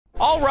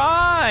All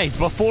right,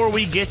 before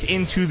we get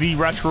into the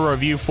retro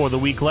review for the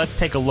week, let's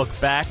take a look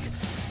back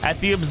at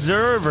the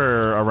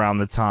Observer around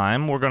the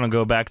time. We're going to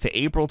go back to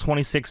April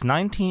 26,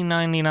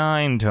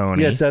 1999,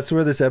 Tony. Yes, that's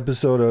where this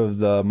episode of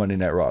the Monday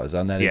Night Raw is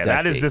on that exact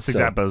that is date, this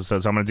exact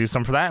episode, so I'm going to do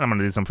some for that, and I'm going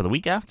to do some for the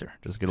week after.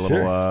 Just get a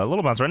little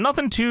little bounce around.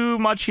 Nothing too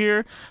much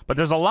here, but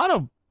there's a lot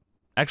of,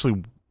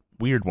 actually,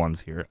 weird ones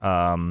here.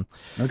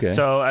 Okay.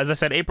 So, as I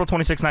said, April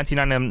 26,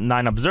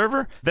 1999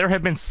 Observer. There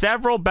have been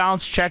several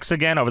bounce checks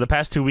again over the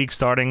past 2 weeks,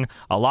 starting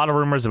a lot of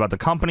rumors about the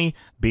company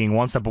being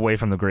one step away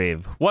from the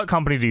grave. What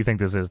company do you think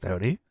this is,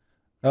 Tony?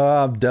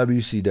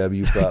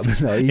 WCW, probably.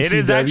 No, ECW. It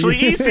is actually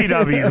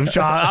ECW,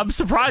 Sean. I'm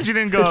surprised you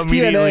didn't go it's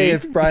immediately. TNA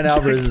if Brian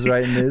Alvarez is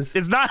writing this.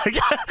 It's not. He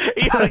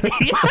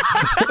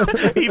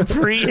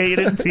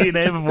pre-hated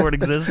TNA before it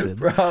existed.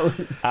 Probably.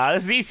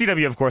 This is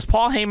ECW, of course.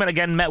 Paul Heyman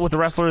again met with the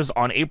wrestlers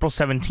on April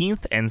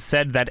 17th and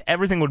said that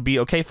everything would be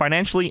okay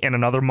financially in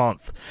another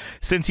month.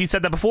 Since he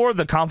said that before,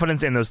 the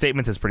confidence in those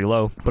statements is pretty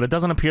low, but it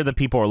doesn't appear that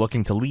people are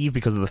looking to leave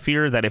because of the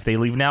fear that if they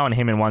leave now and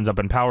Heyman winds up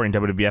in power in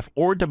WWF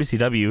or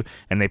WCW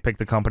and they pick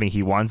the company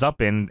he winds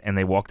up in and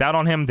they walked out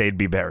on him, they'd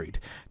be buried.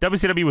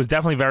 WCW was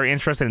definitely very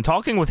interested in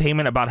talking with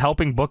Heyman about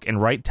helping book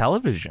and write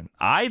television.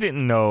 I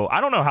don't know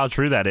how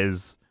true that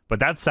is, but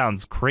that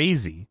sounds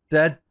crazy.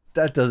 That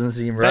doesn't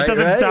seem right. That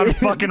doesn't sound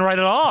fucking right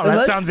at all.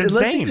 That sounds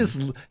insane.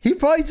 He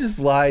probably just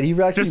lied. He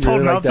actually just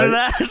told really Meltzer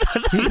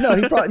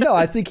that. No,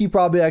 I think he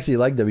probably actually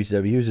liked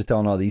WCW. He was just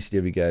telling all the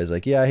ECW guys,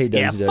 like, yeah, I hate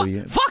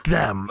WCW. Fuck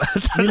them.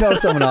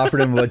 Someone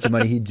offered him a bunch of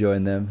money, he'd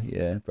join them.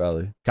 Yeah,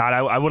 probably. God,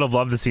 I would have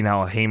loved to see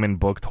how Heyman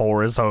booked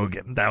Horace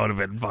Hogan. That would have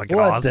been fucking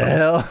awesome. What the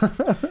hell?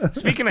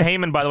 Speaking of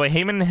Heyman, by the way,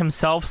 Heyman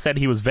himself said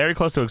he was very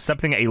close to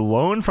accepting a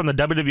loan from the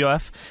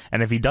WWF,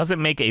 and if he doesn't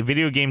make a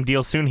video game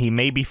deal soon, he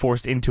may be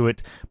forced into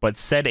it, but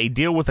said a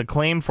deal with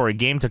Acclaim for a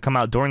game to come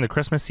out during the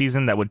Christmas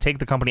season that would take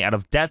the company out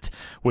of debt,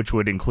 which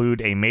would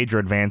include a major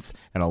advance,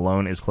 and a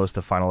loan is close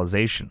to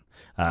finalization.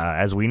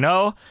 As we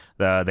know,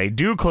 they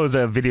do close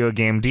a video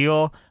game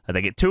deal.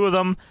 They get 2 of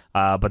them,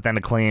 but then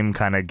Acclaim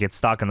kind of gets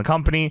stuck in the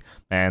company,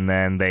 and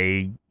then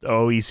they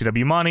owe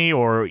ECW money,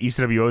 or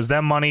ECW owes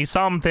them money,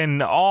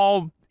 something.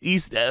 All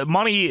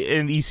money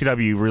in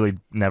ECW really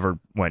never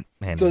went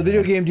hand in hand. So the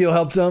video game deal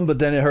helped them, but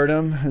then it hurt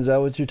them? Is that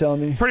what you're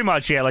telling me? Pretty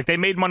much, yeah. Like, they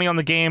made money on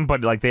the game,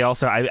 but like they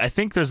also, I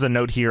think there's a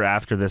note here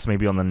after this,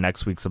 maybe on the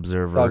next week's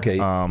Observer,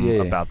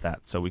 about that,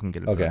 so we can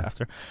get into that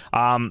after.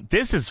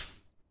 This is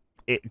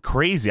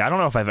crazy. I don't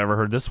know if I've ever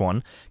heard this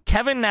one.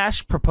 Kevin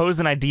Nash proposed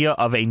an idea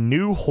of a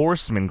new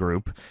Horseman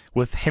group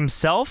with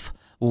himself,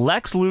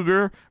 Lex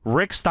Luger,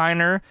 Rick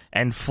Steiner,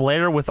 and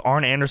Flair with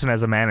Arn Anderson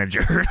as a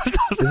manager.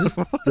 Is this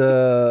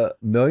the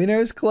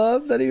Millionaires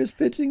Club that he was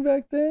pitching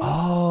back then?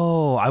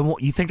 Oh,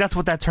 you think that's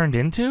what that turned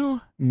into?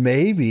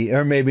 Maybe,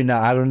 or maybe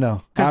not. I don't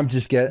know. I'm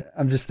just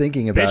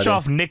thinking about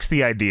Bischoff nixed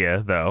the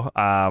idea, though.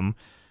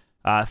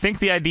 Think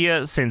the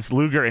idea, since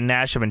Luger and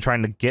Nash have been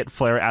trying to get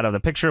Flair out of the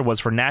picture, was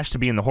for Nash to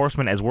be in the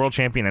Horsemen as world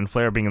champion and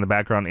Flair being in the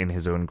background in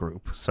his own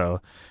group. So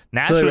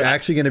Nash they were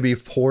actually going to be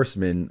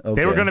Horsemen. Okay.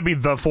 They were going to be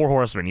the 4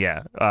 Horsemen,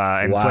 yeah.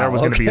 And Flair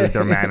was going to be like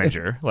their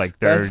manager. Like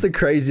that's the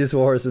craziest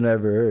Horseman I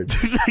ever heard.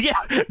 Yeah,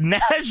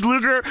 Nash,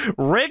 Luger,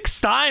 Rick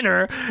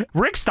Steiner.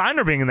 Rick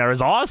Steiner being in there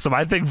is awesome.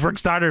 I think Rick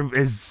Steiner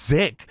is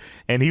sick,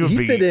 and he'd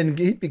be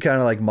kind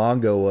of like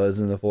Mongo was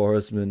in the 4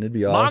 Horsemen. It'd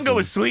be awesome. Mongo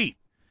was sweet.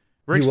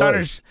 Rick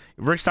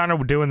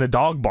Steiner doing the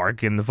dog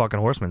bark in the fucking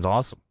Horseman's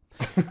awesome.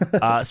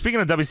 Speaking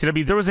of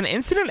WCW, there was an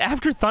incident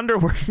after Thunder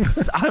where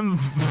I'm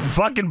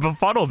fucking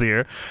befuddled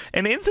here.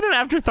 An incident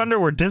after Thunder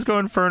where Disco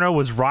Inferno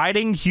was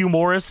riding Hugh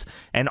Morris,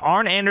 and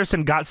Arn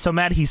Anderson got so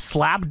mad he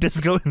slapped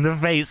Disco in the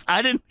face.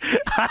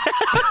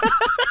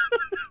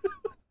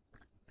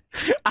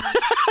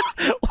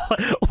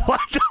 What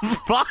the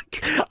fuck?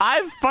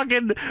 I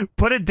fucking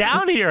put it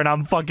down here and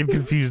I'm fucking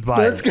confused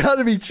by That's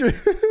gotta be true.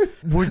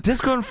 Where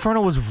Disco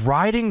Inferno was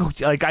riding,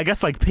 like, I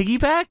guess, like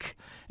piggyback,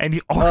 and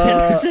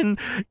Anderson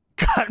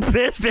got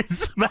pissed and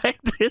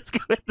smacked Disco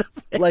in the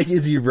face. Like,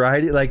 is he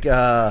riding, like,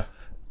 I'm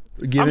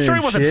sure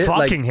he wasn't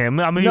fucking him.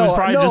 I mean, he was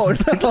probably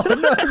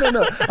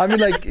No. I mean,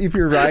 like, if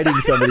you're riding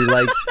somebody,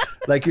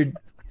 like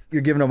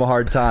you're giving them a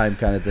hard time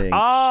kind of thing.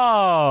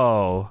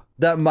 Oh.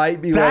 That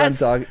might be what I'm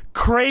talking.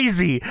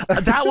 Crazy.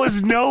 That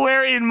was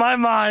nowhere in my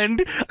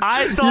mind.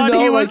 I thought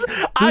he was.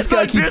 Like, this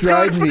guy keeps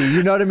riding me.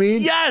 You know what I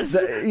mean? Yes.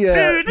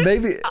 Yeah. Dude.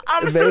 Maybe.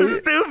 I'm so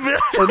stupid.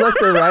 Unless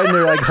they're riding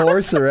their like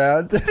horse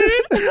around. Dude,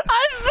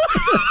 I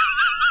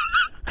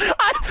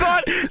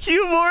thought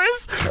Hugh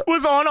Morris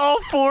was on all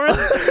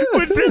 4s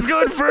with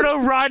Disco Inferno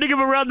riding him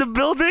around the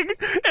building,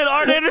 and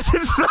Arn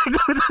Anderson smacked him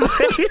in the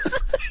face.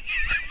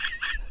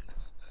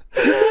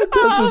 That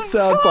doesn't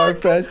sound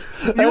far-fetched.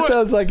 That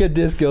sounds like a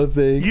disco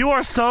thing. You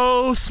are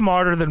so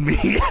smarter than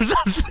me.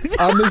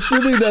 I'm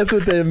assuming that's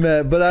what they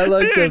meant, but I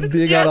like them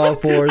being on all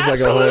 4s like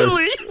a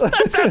horse.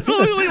 That's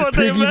absolutely what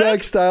they meant.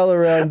 Piggyback style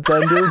around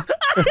Thunder.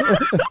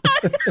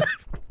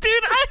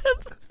 Dude,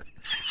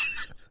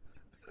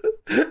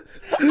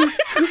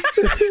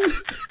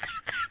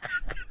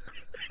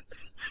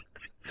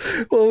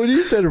 Well, when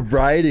you said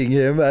riding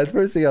him, at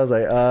first thing I was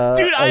like,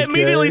 dude, I okay.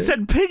 immediately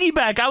said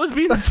piggyback. I was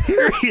being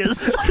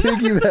serious.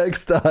 Piggyback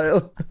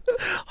style.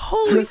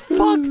 Holy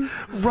fuck.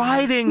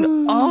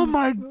 Riding. Oh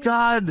my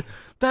god.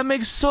 That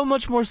makes so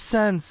much more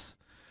sense.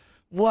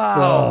 Wow.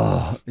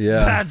 Oh,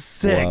 yeah. That's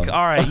sick. Wow.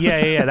 All right.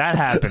 Yeah. That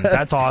happened.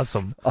 That's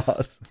awesome.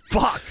 Awesome.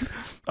 Fuck.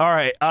 All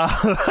right.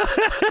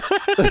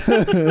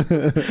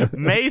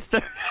 May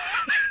 3rd.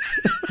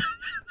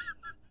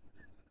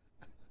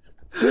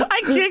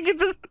 I can't get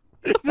the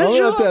I'll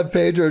visual. have to have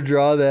Pedro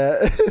draw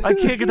that. I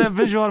can't get that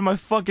visual out of my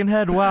fucking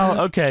head. Wow.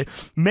 Okay.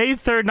 May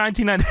 3rd,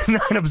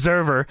 1999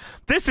 Observer.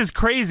 This is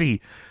crazy.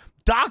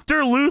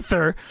 Dr.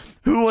 Luther,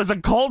 who was a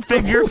cult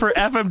figure for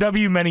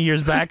FMW many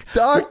years back.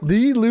 Doc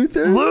D.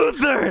 Luther?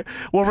 Luther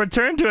will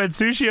return to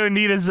Atsushi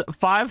Onita's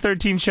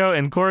 513 show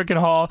in Korakuen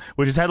Hall,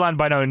 which is headlined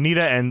by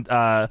Onita and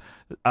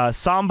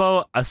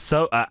Sambo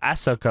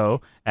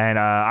Asoko. And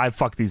I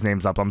fucked these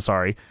names up. I'm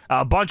sorry.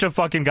 A bunch of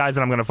fucking guys,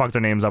 and I'm going to fuck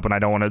their names up, and I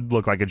don't want to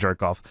look like a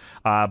jerk off.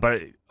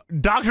 But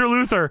Dr.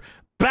 Luther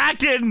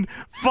back in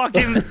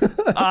fucking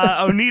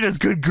Onita's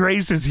good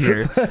graces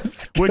here,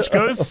 which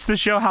goes to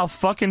show how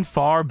fucking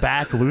far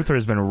back Luther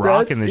has been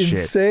rocking That's this shit.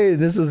 insane.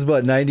 This was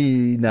what,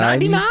 99?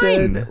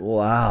 99.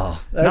 Wow.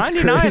 That's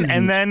 99, crazy.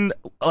 and then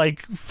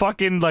like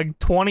fucking like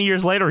 20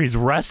 years later, he's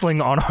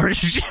wrestling on our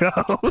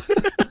show.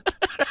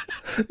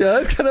 Yeah,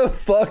 that's kind of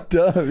fucked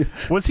up.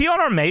 Was he on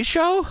our May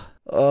show?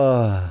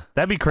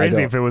 That'd be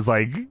crazy if it was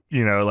like,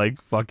 you know,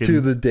 like fucking to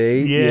the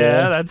date.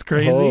 Yeah, that's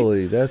crazy.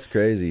 Holy, that's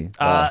crazy.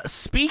 Wow.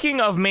 Speaking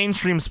of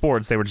mainstream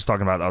sports, they were just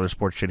talking about other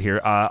sports shit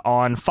here.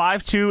 On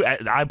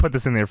 5-2, I put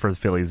this in there for the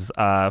Phillies.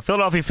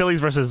 Philadelphia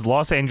Phillies versus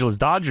Los Angeles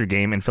Dodger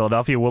game in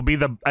Philadelphia will be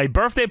a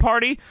birthday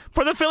party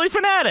for the Philly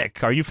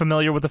Fanatic. Are you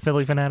familiar with the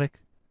Philly Fanatic?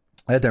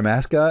 At their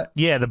mascot?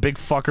 Yeah, the big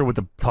fucker with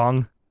the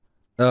tongue.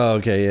 Oh,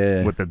 okay,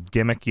 yeah. With the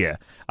gimmick, yeah.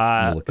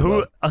 Look him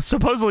Who up.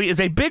 supposedly is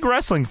a big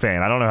wrestling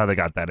fan. I don't know how they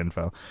got that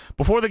info.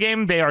 Before the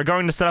game, they are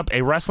going to set up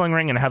a wrestling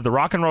ring and have the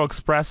Rock and Roll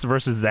Express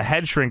versus the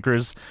Head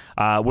Shrinkers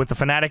with the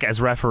Fanatic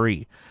as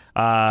referee,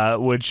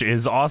 which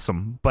is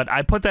awesome. But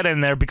I put that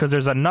in there because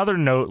there's another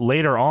note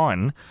later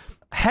on.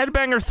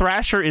 Headbanger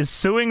Thrasher is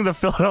suing the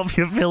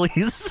Philadelphia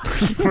Phillies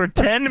for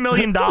 $10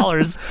 million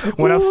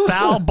when a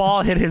foul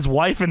ball hit his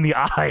wife in the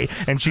eye,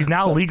 and she's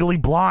now legally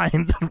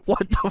blind.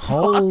 What the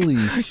Holy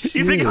fuck? shit.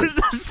 You think it was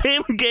the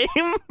same game?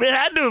 It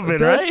had to have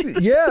been,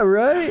 right? Yeah,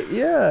 right?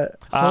 Yeah.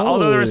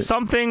 Although there Holy. is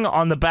something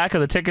on the back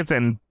of the tickets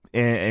and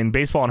in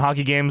baseball and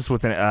hockey games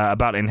with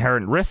about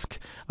inherent risk.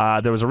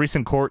 There was a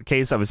recent court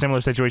case of a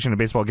similar situation in a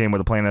baseball game where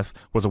the plaintiff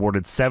was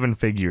awarded 7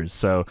 figures.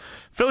 So,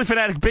 Philly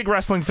Fanatic, big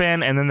wrestling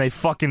fan, and then they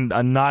fucking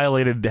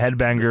annihilated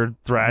Headbanger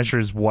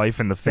Thrasher's wife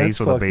in the face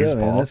with a fucked up,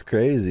 baseball. man. That's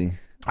crazy.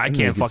 I Didn't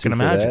can't make it fucking sue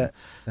for imagine. that.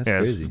 That's Yeah,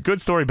 crazy.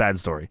 good story, bad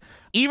story.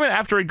 Even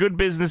after a good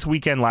business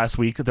weekend last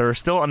week, there are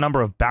still a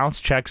number of bounce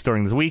checks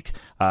during this week.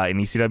 In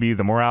ECW,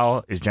 the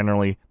morale is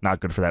generally not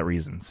good for that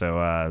reason.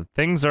 So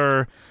things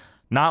are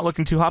not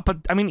looking too hot. But,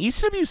 I mean,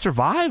 ECW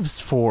survives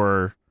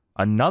for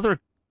another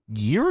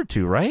year or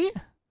two, right?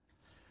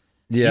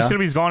 Yeah.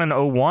 ECW's gone in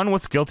 01.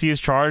 What's guilty as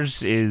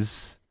charged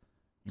is...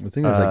 I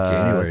think it's like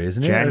January,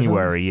 isn't it?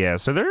 January, yeah.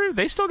 So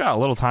they still got a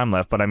little time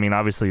left, but I mean,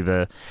 obviously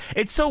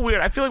it's so weird.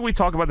 I feel like we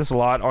talk about this a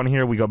lot on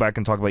here. We go back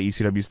and talk about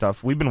ECW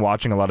stuff. We've been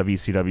watching a lot of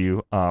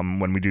ECW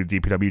when we do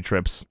DPW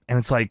trips, and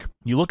it's like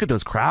you look at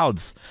those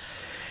crowds,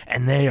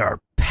 and they are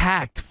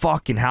packed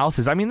fucking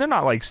houses. I mean, they're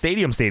not like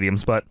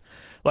stadiums, but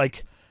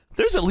like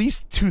there's at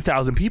least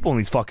 2,000 people in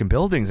these fucking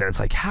buildings, and it's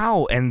like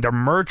how? And their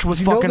merch was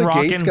fucking the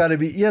rocking. Gates gotta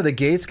be, the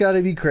gates got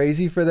to be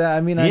crazy for that.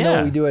 I mean, I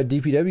know we do at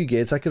DPW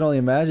gates. I can only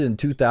imagine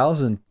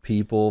 2,000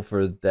 people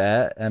for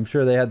that. I'm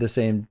sure they had the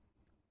same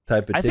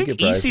type of ticket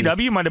prices.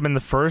 ECW might have been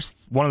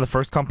one of the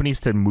first companies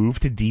to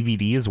move to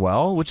DVD as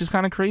well, which is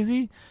kind of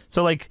crazy.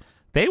 So like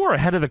they were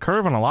ahead of the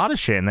curve on a lot of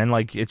shit, and then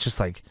like it's just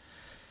like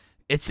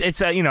it's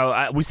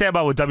we say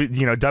about what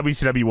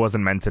WCW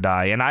wasn't meant to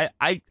die, and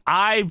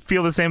I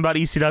feel the same about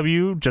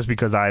ECW just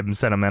because I'm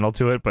sentimental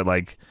to it, but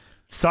like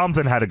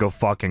something had to go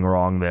fucking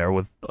wrong there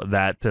with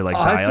that to like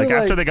die. Like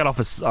after they got off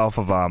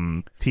of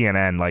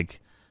TNN,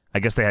 like I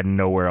guess they had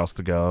nowhere else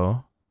to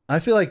go. I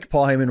feel like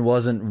Paul Heyman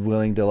wasn't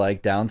willing to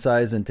like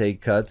downsize and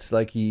take cuts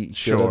like he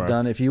should have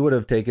done. If he would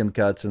have taken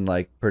cuts and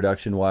like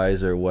production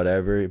wise or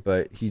whatever,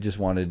 but he just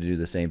wanted to do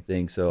the same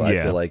thing. So I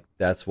feel like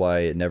that's why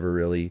it never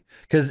really,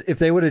 because if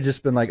they would have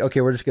just been like,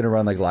 okay, we're just going to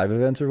run like live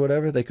events or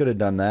whatever, they could have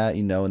done that,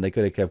 and they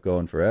could have kept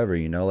going forever,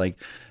 like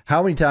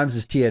how many times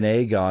has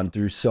TNA gone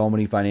through so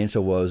many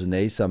financial woes and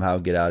they somehow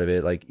get out of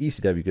it? Like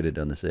ECW could have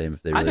done the same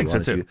if they really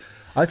wanted to.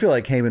 I feel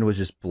like Heyman was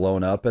just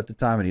blown up at the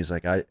time and he's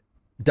like,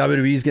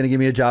 WWE's going to give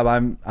me a job.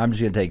 I'm just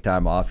going to take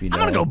time off. I'm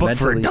going to go book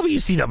for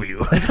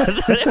WCW.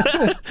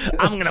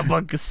 I'm going to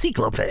book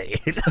Cyclope.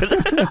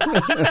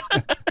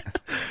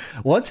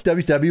 Once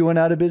WCW went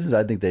out of business,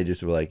 I think they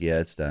just were like,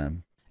 yeah, it's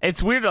time.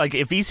 It's weird. Like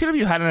if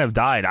ECW hadn't have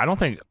died, I don't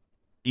think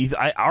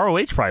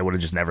ROH probably would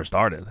have just never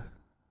started.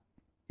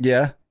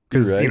 Yeah.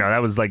 because you know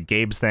that was like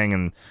Gabe's thing,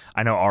 and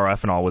I know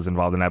RF and all was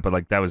involved in that, but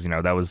like that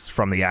was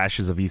from the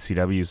ashes of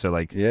ECW. So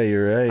like, yeah,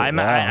 you're right.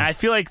 I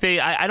feel like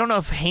I don't know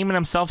if Heyman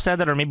himself said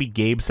that or maybe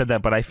Gabe said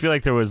that, but I feel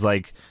like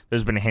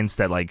there's been hints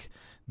that like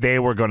they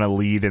were going to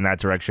lead in that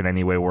direction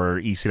anyway, where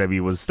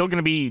ECW was still going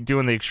to be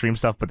doing the extreme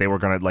stuff, but they were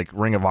going to, like,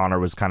 Ring of Honor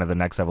was kind of the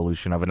next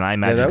evolution of it. And I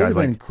imagine guys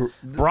like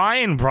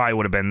Brian probably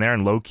would have been there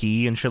and Low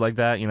Key and shit like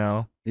that, you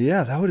know?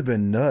 Yeah, that would have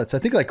been nuts. I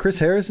think like Chris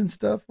Harris and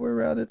stuff were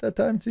around at that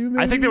time too.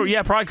 Maybe? I think they were,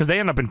 yeah, probably because they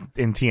ended up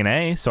in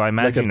TNA. So I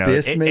imagine, like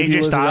Abyss,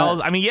 AJ Styles.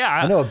 Around. I mean, yeah.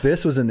 I know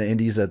Abyss was in the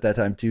Indies at that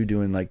time too,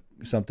 doing like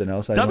something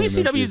else.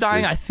 WCW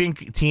dying, I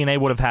think TNA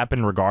would have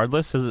happened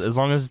regardless, as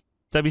long as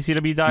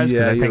WCW dies,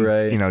 because I think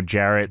right. You know,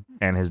 Jarrett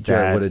and his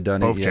dad would have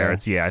done both it.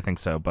 Jarrett's, yeah, I think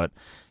so. But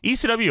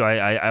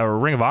ECW, or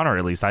Ring of Honor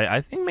at least,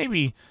 I think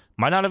maybe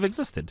might not have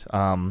existed.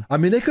 I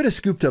mean, they could have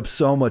scooped up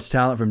so much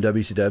talent from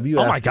WCW.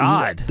 Oh my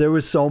God, there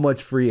was so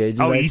much free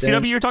agent. Oh,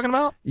 ECW, you're talking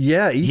about?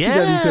 Yeah,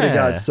 ECW could have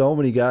got so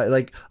many guys.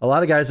 Like a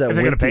lot of guys that if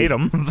they could have paid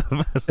them.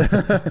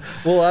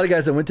 Well, a lot of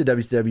guys that went to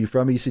WCW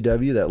from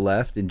ECW that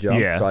left and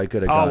jumped probably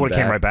could have. Oh, would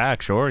have came right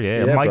back. Sure,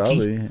 yeah,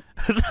 Mikey.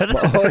 I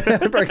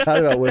forgot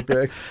about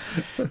Whipwreck.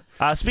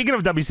 Speaking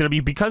of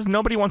WCW, because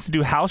nobody wants to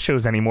do house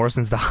shows anymore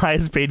since the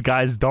highest paid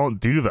guys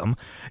don't do them,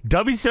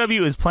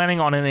 WCW is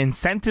planning on an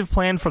incentive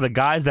plan for the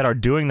guys that are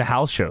doing the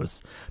house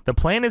shows. The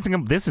plan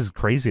isn't. This is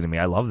crazy to me.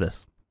 I love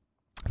this.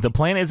 The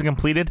plan isn't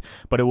completed,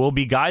 but it will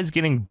be guys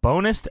getting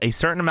bonused a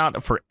certain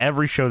amount for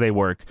every show they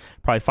work,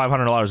 probably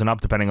 $500 and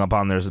up, depending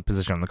upon their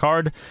position on the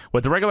card.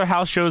 With the regular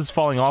house shows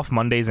falling off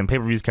Mondays and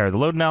pay-per-views carry the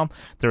load now,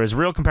 there is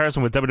real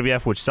comparison with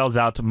WWF, which sells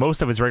out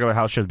most of its regular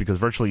house shows because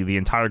virtually the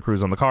entire crew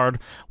is on the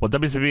card. While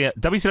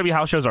WCW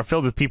house shows are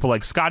filled with people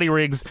like Scotty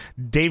Riggs,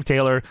 Dave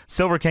Taylor,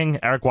 Silver King,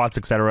 Eric Watts,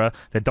 etc.,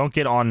 that don't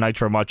get on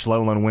Nitro much, let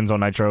alone wins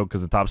on Nitro,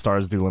 because the top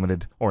stars do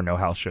limited or no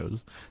house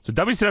shows. So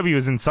WCW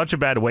is in such a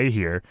bad way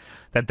here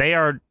that they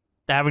are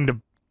having to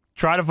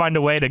try to find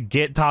a way to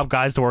get top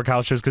guys to work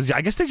house shows, because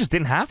I guess they just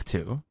didn't have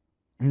to.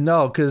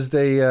 No, because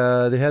they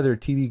had their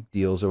TV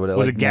deals or whatever.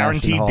 Was it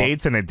guaranteed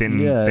dates and it didn't?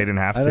 Yeah, they didn't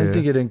have to. I don't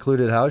think it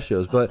included house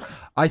shows, but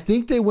I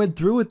think they went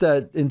through with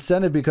that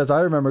incentive because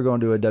I remember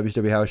going to a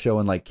WCW house show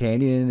and like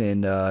Canyon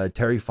and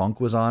Terry Funk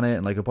was on it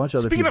and like a bunch of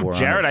other people. Speaking of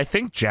Jarrett, I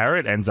think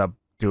Jarrett ends up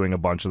doing a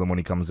bunch of them when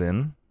he comes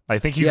in. I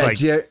think he's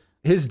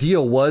his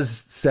deal was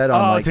set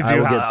on to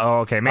do.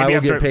 Okay, maybe I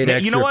will get paid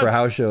extra for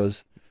house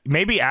shows.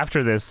 Maybe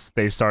after this,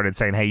 they started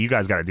saying, "Hey, you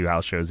guys got to do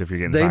house shows if you're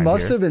getting." They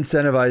must have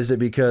incentivized it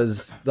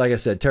because, like I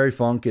said, Terry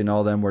Funk and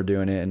all them were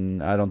doing it,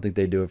 and I don't think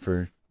they do it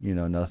for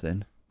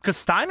nothing. Because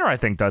Steiner, I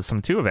think, does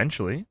some too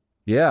eventually.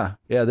 Yeah.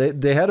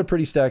 They had a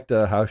pretty stacked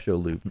house show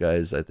loop,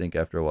 guys. I think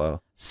after a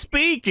while.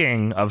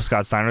 Speaking of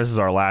Scott Steiner, this is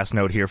our last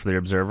note here for the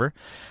Observer.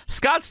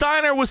 Scott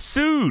Steiner was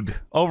sued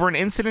over an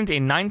incident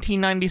in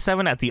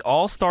 1997 at the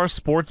All-Star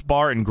Sports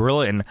Bar and Grill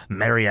in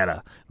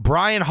Marietta.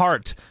 Brian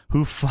Hart,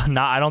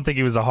 I don't think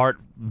he was a Hart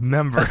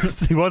member.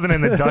 He wasn't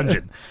in the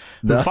dungeon.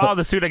 No. Who filed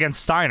the suit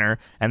against Steiner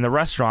and the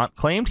restaurant,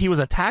 claimed he was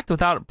attacked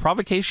without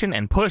provocation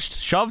and pushed,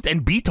 shoved,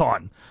 and beat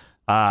on.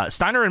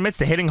 Steiner admits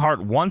to hitting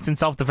Hart once in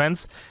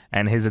self-defense,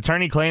 and his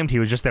attorney claimed he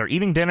was just there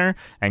eating dinner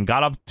and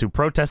got up to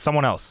protest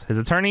someone else. His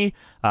attorney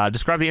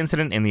described the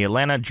incident in the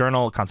Atlanta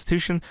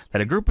Journal-Constitution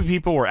that a group of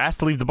people were asked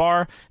to leave the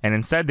bar, and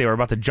instead they were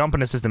about to jump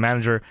an assistant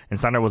manager, and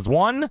Steiner was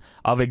one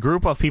of a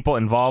group of people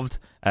involved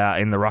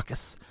in the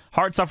ruckus.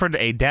 Hart suffered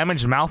a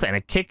damaged mouth and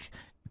a kick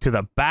to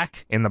the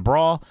back in the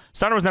brawl.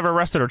 Steiner was never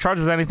arrested or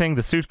charged with anything.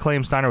 The suit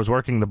claims Steiner was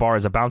working the bar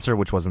as a bouncer,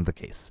 which wasn't the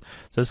case.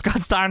 So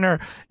Scott Steiner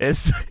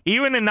is,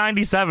 even in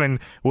 97,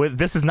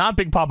 this is not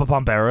Big Papa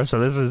Pump era,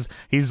 so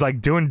he's like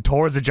doing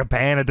tours of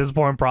Japan at this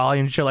point probably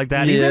and shit like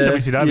that. He's in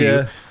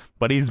WCW,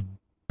 but he's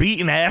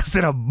beating ass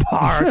in a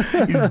bar.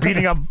 He's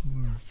beating up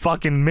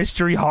fucking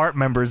Mystery Heart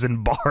members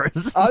in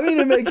bars. I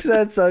mean, it makes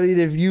sense. I mean,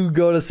 if you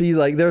go to see,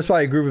 like, there's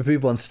probably a group of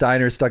people and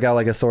Steiner stuck out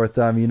like a sore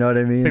thumb, you know what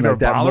I mean? Think like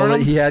that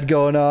mullet he had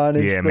going on.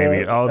 And stuff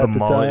maybe. Oh, the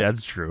mullet. time.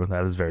 That's true.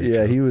 That is very true.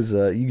 Yeah, he was,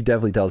 you could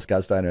definitely tell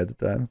Scott Steiner at the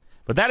time.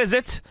 But that is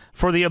it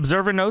for the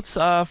Observer Notes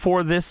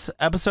for this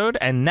episode.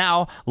 And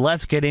now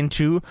let's get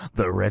into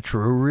the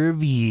Retro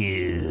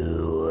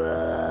Review.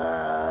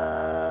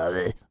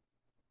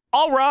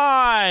 All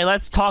right,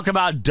 let's talk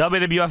about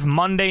WWF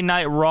Monday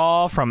Night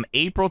Raw from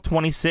April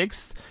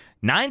 26th,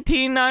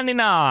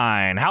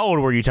 1999. How old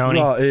were you, Tony?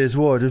 Raw is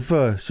what? The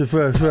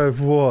first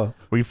war.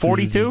 Were you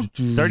 42?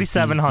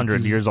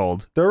 3,700 years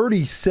old.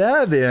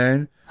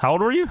 37? How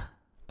old were you?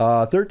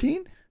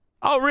 13?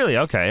 Oh, really?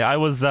 Okay. I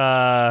was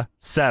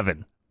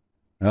 7.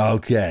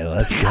 Okay,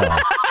 let's go.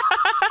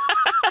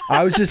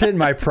 I was just hitting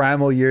my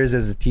primal years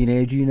as a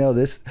teenager,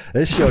 This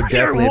show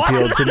definitely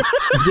appealed to me.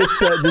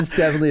 This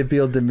definitely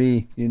appealed to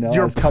me,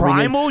 Your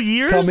primal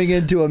years? Coming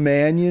into a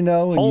man,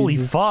 Holy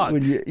fuck.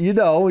 When you're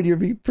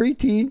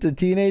preteen to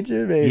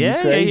teenager, man.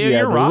 Yeah,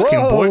 you're rocking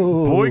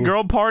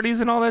boy-girl parties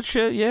and all that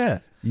shit, yeah.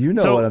 You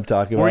know what I'm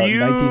talking about,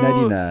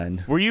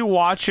 1999. Were you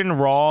watching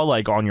Raw,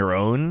 like, on your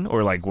own?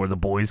 Or, like, were the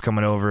boys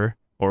coming over?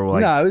 Or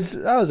like... No, I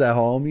was at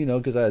home,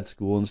 because I had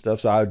school and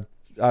stuff, so I would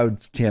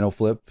channel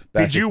flip.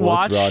 Did you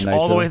watch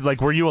all the way?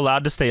 Like, were you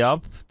allowed to stay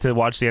up to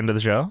watch the end of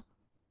the show?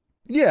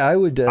 Yeah, I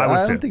would.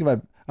 I don't think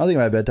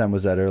my bedtime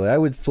was that early. I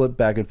would flip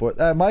back and forth.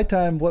 My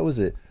time, what was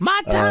it?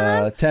 My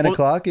time? 10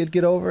 o'clock it'd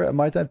get over at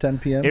my time, 10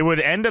 p.m. It would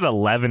end at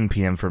 11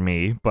 p.m. for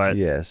me, but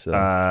yeah, so it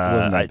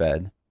wasn't that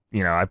bad.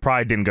 You know, I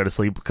probably didn't go to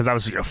sleep because I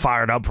was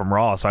fired up from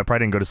Raw, so I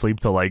probably didn't go to sleep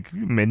till like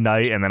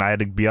midnight, and then I had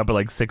to be up at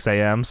like 6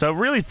 a.m. So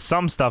really,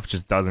 some stuff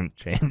just doesn't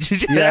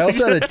change. Yeah, I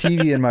also had a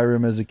TV in my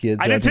room as a kid.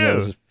 So I did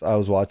too. I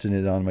was watching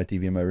it on my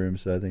TV in my room,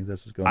 so I think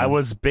that's what's going on. I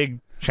was big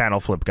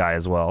channel flip guy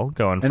as well,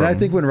 going. And I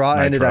think when Raw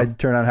ended, I'd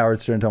turn on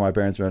Howard Stern until my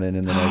parents run in,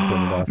 and then I'd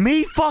turn it off.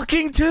 Me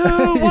fucking too.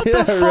 What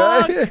the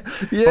fuck?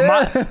 Right?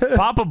 Yeah.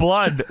 Papa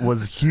Blood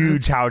was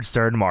huge Howard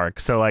Stern mark,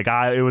 so like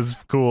it was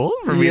cool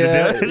for me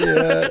to do it.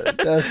 Yeah,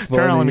 that's funny.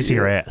 Turn on, let me see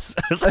your ass.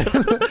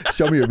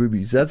 Show me your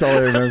boobies. That's all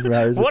I remember from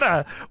Howard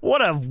Stern.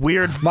 What a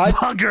weird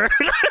fucker.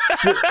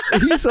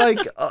 He's like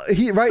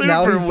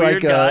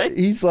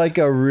he's like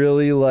a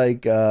really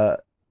like.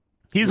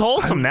 He's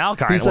wholesome now,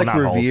 kind of. He's like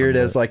revered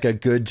as like a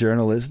good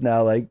journalist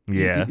now. Like,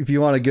 yeah, if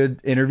you want a good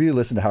interview,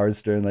 listen to Howard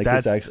Stern. Like,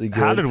 it's actually good.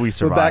 How did we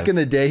survive? But back in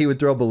the day, he would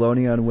throw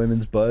baloney on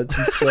women's butts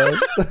and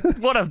stuff.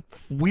 What a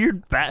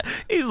weird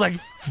He's like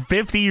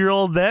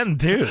 50-year-old then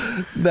too.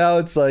 Now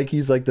it's like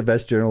he's like the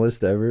best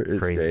journalist ever. It's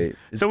crazy. Great.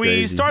 It's so we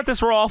crazy. start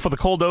this Raw off with a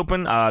cold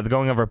open, the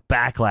going over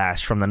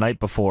Backlash from the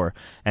night before,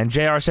 and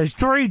JR says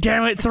 3,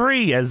 damn it,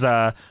 3, as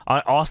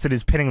Austin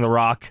is pinning The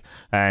Rock,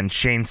 and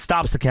Shane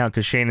stops the count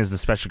because Shane is the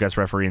special guest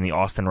referee in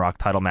the Austin Rock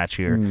title match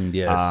here.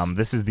 Yes.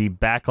 This is the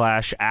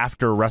Backlash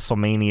after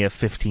WrestleMania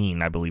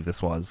 15, I believe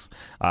this was.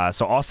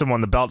 So Austin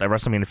won the belt at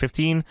WrestleMania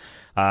 15,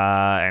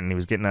 and he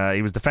was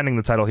defending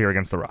the title here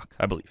against The Rock,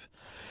 I believe.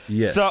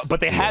 Yes. So,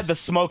 but they had the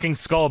Smoking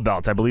Skull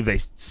belt. I believe they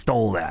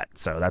stole that.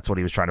 So that's what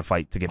he was trying to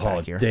fight to get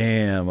back here.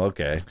 Damn.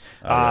 Okay.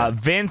 Right.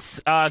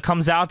 Vince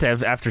comes out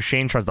after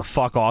Shane tries to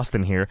fuck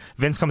Austin here.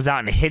 Vince comes out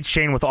and hits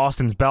Shane with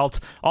Austin's belt.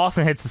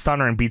 Austin hits the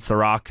stunner and beats The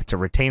Rock to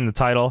retain the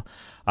title.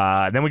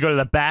 Then we go to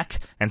the back,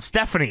 and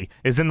Stephanie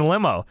is in the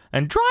limo.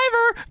 And driver,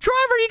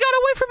 you got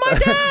away from my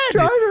dad.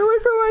 Driver, away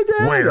from my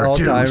dad. Where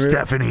to,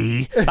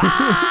 Stephanie?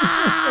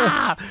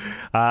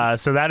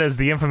 So that is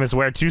the infamous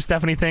 "Where to,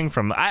 Stephanie" thing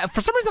from.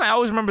 For some reason, I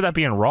always remember that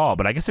being Raw,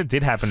 but I guess it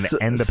did happen to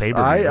end the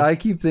pay-per-view. I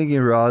keep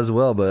thinking Raw as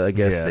well, but I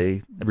guess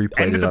they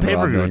replayed it on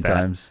Raw many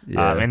times.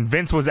 Yeah. And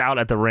Vince was out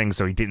at the ring,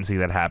 so he didn't see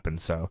that happen.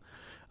 So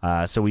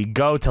we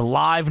go to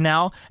live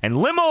now, and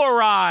limo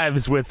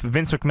arrives with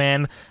Vince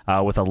McMahon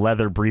with a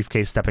leather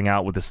briefcase stepping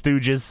out with the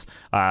Stooges,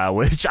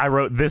 which I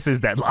wrote, "This is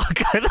Deadlock."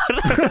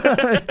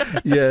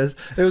 Yes,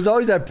 it was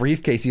always that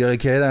briefcase. You gotta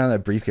carry that on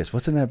that briefcase.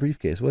 What's in that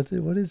briefcase? What is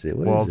it? What is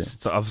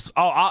it?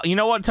 You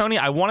know what, Tony?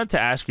 I wanted to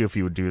ask you if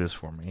you would do this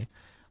for me.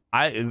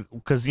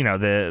 Because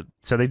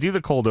so they do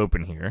the cold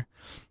open here,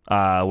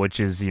 which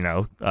is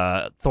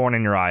 "Thorn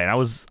in Your Eye," and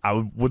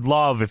I would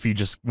love if you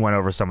just went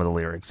over some of the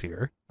lyrics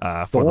here.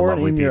 For the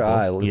lovely in people. Your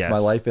Eye. It's yes. my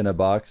life in a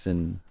box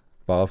and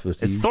off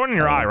with It's Thorn in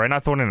Your Eye, right?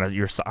 Not Thorn in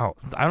your side. Oh,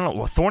 I don't know.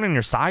 Well, Thorn in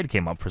Your Side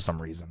came up for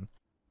some reason,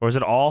 or is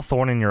it all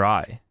Thorn in Your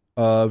Eye?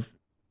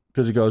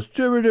 Because it goes.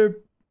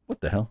 What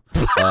the hell?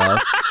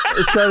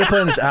 It started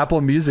playing this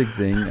Apple Music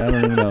thing. I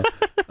don't even know.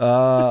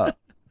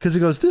 Because it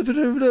goes. Too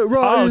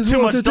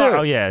much dark.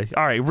 Oh yeah.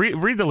 All right.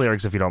 Read the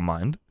lyrics if you don't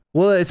mind.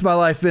 Well, it's my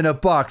life in a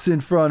box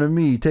in front of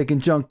me, taking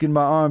junk in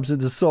my arms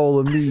and the soul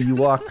of me. You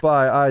walk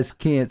by, eyes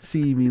can't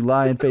see me,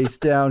 lying face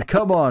down.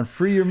 Come on,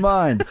 free your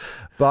mind.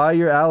 Buy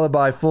your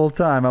alibi full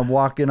time. I'm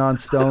walking on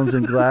stones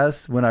and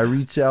glass. When I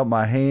reach out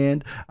my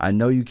hand, I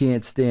know you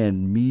can't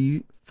stand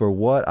me for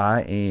what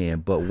I am.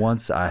 But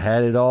once I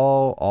had it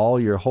all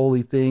your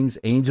holy things,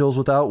 angels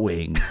without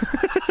wings.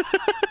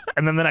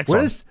 And then the next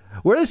one.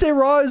 Where does it say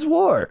Raw is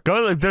war?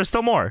 Go. There's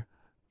still more.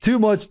 Too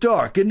much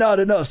dark and not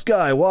enough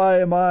sky.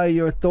 Why am I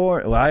your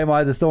thorn? Why am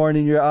I the thorn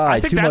in your eye?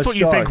 I think that's what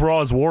you think Raw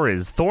is war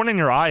is. Thorn in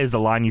your eye is the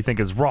line you think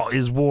is Raw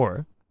is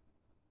war.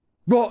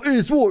 Raw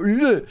is war. Why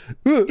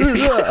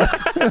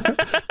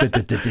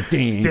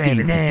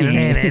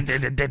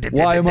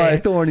am I a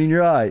thorn in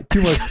your eye?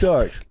 Too much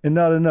dark and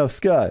not enough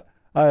sky.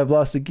 I have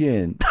lost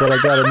again, but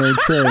I gotta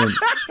maintain.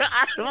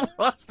 I have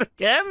lost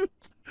again?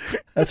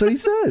 That's what he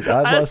says.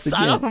 I've lost again.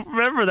 I don't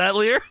remember that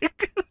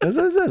lyric. That's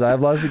what it says.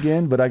 I've lost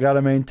again, but I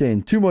gotta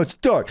maintain. Too much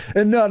dark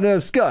and not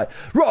enough sky.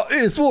 Raw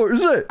is war. I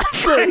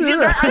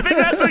think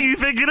that's what you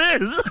think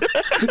it is.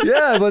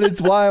 Yeah, but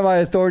it's why am I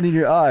a thorn in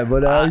your eye?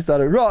 But I always thought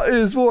Raw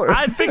is war.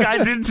 I think I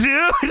did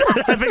too.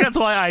 I think that's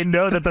why I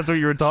know that's what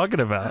you were talking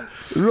about.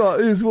 Raw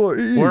is war.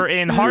 We're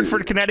in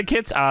Hartford,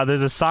 Connecticut.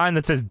 There's a sign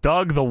that says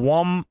Doug the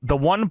one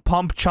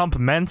pump chump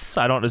ments.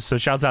 I don't know. So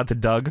shouts out to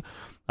Doug.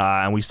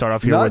 And we start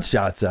off here with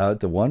shouts out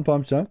to one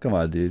pump jump. Come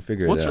on, dude,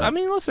 figure it out. I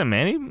mean, listen,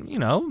 man.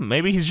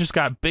 Maybe he's just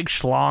got big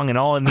schlong, and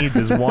all it needs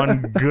is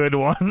one good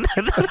one.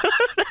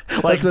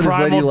 Like that's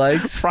what his lady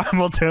likes.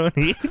 Primal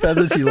Tony. That's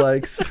what she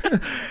likes.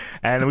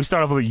 And we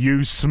start off with a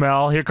 "You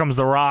Smell." Here comes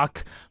The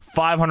Rock.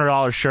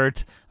 $500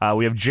 shirt.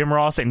 We have Jim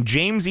Ross and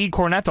James E.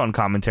 Cornette on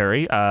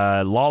commentary.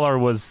 Lawler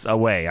was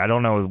away. I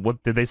don't know.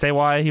 What did they say?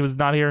 Why he was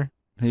not here?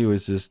 He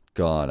was just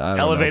gone. I don't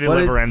Elevated know.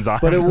 liver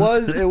enzymes. But it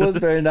was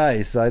very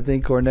nice. I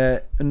think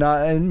Cornette.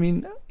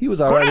 He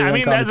was all right. I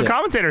mean, as a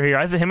commentator here,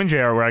 I think him and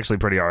JR were actually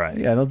pretty all right.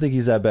 Yeah, I don't think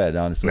he's that bad,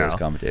 honestly, as a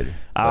commentator.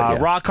 Yeah.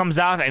 Rock comes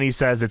out and he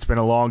says it's been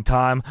a long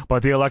time,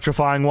 but the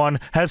electrifying one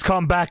has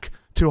come back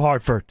to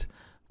Hartford.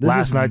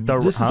 This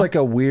is like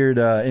a weird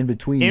in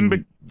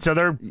between.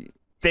 So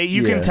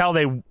you can tell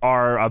they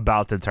are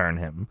about to turn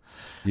him.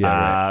 Yeah,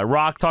 right.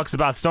 Rock talks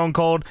about Stone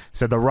Cold.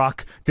 Said The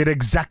Rock did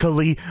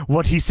exactly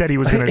what he said he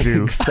was going to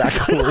do.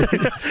 Exactly.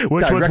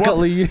 Which was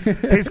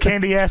his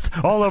candy ass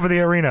all over the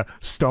arena.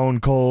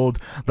 Stone Cold.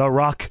 The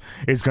Rock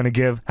is going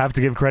to have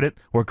to give credit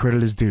where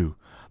credit is due.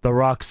 The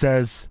Rock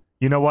says,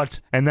 you know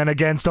what? And then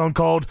again, Stone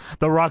Cold,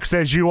 The Rock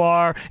says you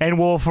are and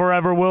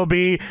forever will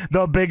be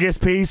the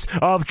biggest piece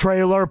of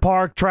trailer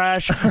park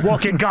trash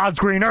walking God's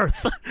green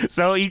earth.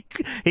 So he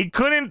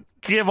couldn't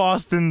give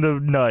Austin the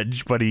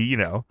nudge, but he,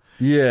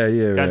 Yeah,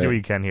 got to do what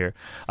he can here.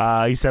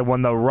 He said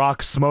when The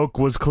Rock's smoke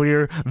was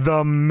clear,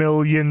 the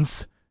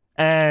millions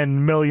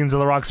and millions of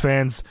The Rock's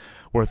fans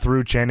were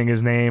through chanting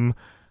his name.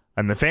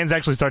 And the fans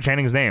actually start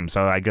chanting his name.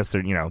 So I guess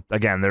they're,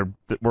 again,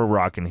 we're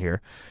rocking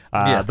here.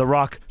 The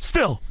Rock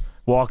still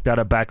walked out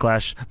of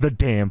Backlash, the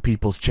damn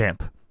people's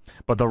champ.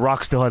 But The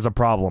Rock still has a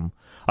problem.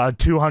 A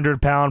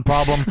 200-pound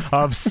problem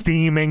of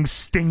steaming,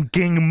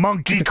 stinking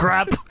monkey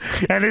crap,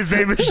 and his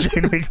name is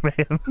Shane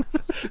McMahon.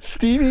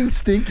 Steaming,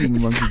 stinking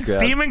monkey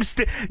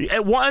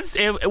crap.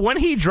 When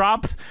he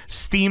dropped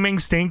steaming,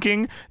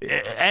 stinking,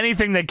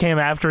 anything that came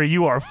after,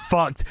 you are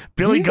fucked.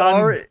 Billy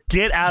Gunn,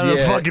 get out of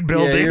the fucking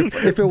building.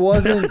 If it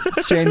wasn't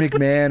Shane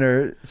McMahon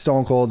or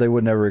Stone Cold, they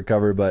would never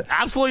recover. But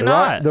absolutely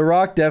not. The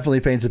Rock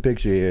definitely paints a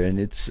picture here, and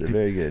it's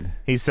very good.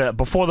 He said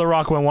before The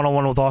Rock went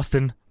one-on-one with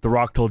Austin, The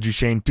Rock told you,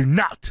 Shane, do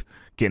not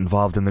get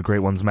involved in the Great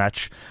Ones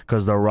match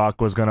because The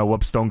Rock was gonna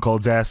whoop Stone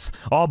Cold's ass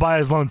all by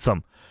his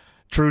lonesome.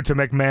 True to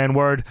McMahon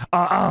word,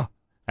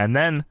 And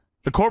then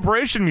the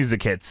corporation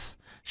music hits.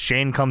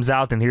 Shane comes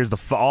out and here's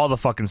all the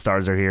fucking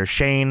stars are here.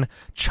 Shane,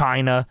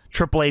 China,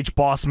 Triple H,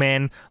 Boss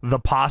Man, The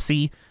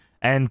Posse,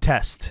 and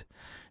Test.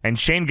 And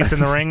Shane gets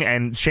in the ring,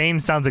 and Shane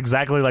sounds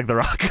exactly like The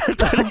Rock. Of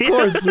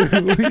course.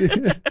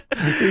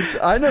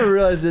 I never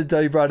realized it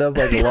until you brought up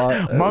like a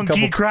lot.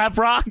 Monkey crap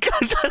Rock.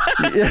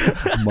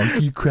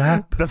 Monkey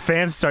crap. The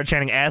fans start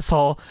chanting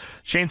asshole.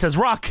 Shane says,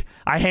 Rock,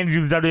 I handed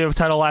you the WWF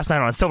title last night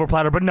on a silver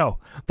platter, but no,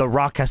 The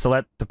Rock has to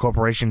let the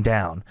corporation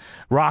down.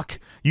 Rock,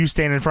 you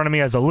stand in front of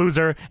me as a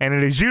loser, and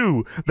it is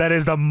you that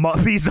is the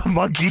piece of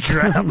monkey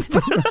crap.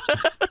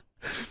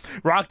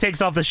 Rock takes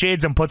off the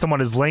shades and puts them on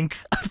his link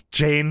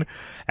chain,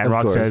 and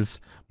Rock says,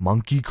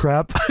 monkey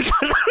crap.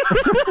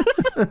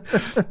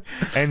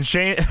 And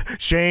Shane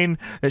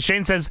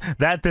says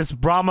that this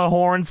Brahma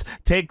horns,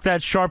 take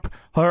that sharp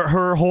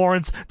her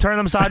horns, turn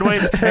them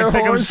sideways, and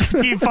stick them.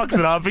 He fucks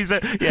it up. He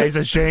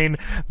says, Shane,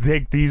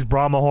 take these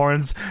Brahma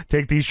horns,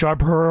 take these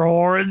sharp her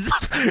horns,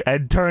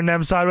 and turn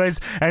them sideways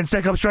and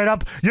stick them straight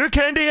up your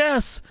candy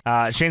ass.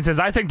 Shane says,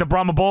 I think the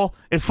Brahma Bull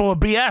is full of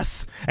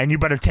BS, and you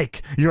better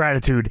take your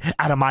attitude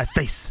out of my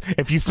face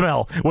if you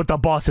smell what the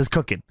boss is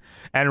cooking.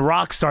 And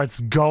Rock starts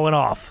going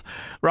off.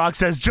 Rock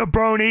says,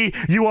 jabroni,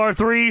 you are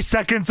 3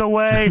 seconds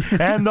away,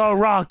 and The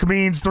Rock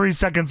means 3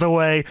 seconds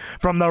away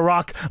from The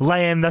Rock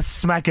laying the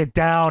smack it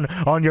down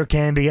on your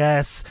candy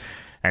ass.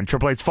 And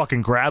Triple H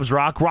fucking grabs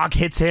Rock. Rock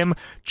hits him.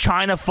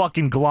 China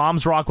fucking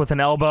gloms Rock with an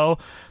elbow.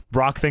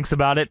 Rock thinks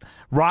about it.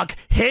 Rock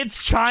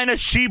hits China.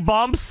 She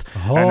bumps.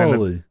 Holy. And then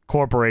the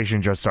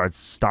corporation just starts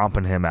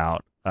stomping him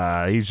out.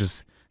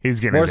 He's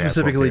getting more his ass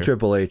specifically whooped here.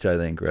 Triple H, I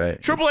think, right?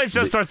 Triple H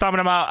just starts stomping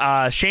him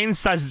out. Shane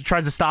tries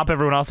to stop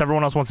everyone else.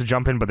 Everyone else wants to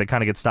jump in, but they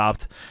kind of get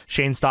stopped.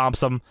 Shane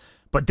stomps him,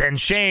 but then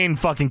Shane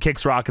fucking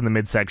kicks Rock in the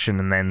midsection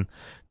and then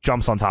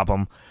jumps on top of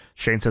him.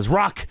 Shane says,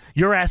 Rock,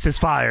 your ass is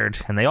fired.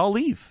 And they all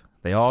leave.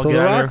 They all get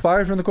The out Rock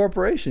fired from the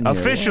corporation here.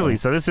 Officially. Wow.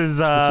 So this is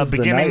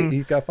beginning. The night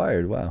he got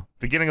fired. Wow.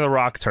 Beginning of the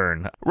Rock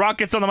turn. Rock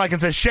gets on the mic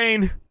and says,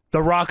 Shane,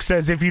 The Rock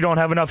says if you don't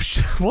have enough...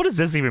 What does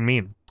this even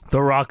mean?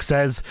 The Rock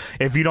says,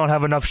 if you don't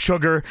have enough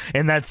sugar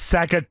in that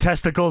sack of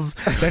testicles,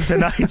 then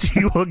tonight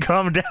you will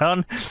come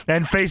down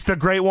and face the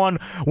Great One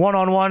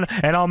one-on-one,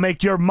 and I'll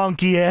make your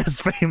monkey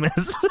ass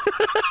famous.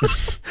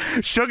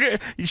 Sugar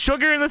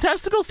in the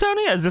testicles,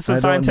 Tony? Is this a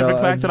scientific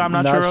fact that I'm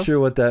not sure of? Not sure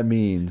what that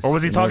means. Or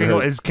was he talking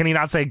about, can he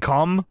not say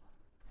cum?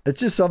 It's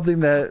just something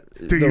that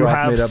Do you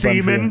have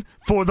semen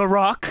for The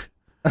Rock?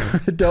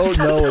 I don't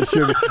know what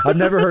sugar. I've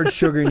never heard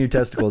sugar in your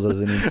testicles as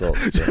an insult.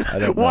 So I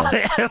don't know.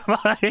 Why am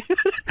I?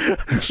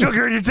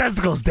 Sugar in your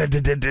testicles.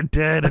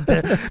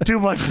 Too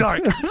much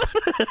dark.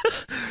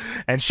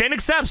 And Shane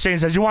accepts. Shane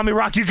says, you want me,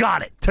 Rock? You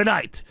got it.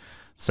 Tonight.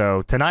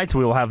 So tonight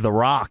we will have The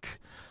Rock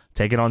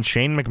taking on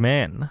Shane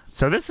McMahon.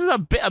 So this is a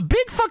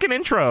big fucking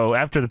intro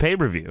after the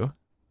pay-per-view.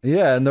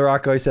 Yeah, and The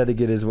Rock always had to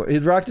get his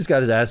Rock just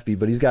got his ass beat,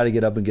 but he's got to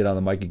get up and get on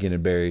the mic again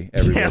and bury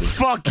everybody. Yeah,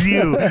 fuck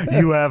you.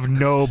 You have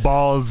no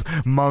balls,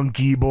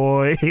 monkey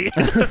boy.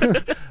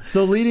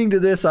 So leading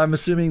to this, I'm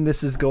assuming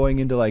this is going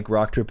into like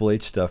Rock Triple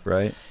H stuff,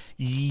 right?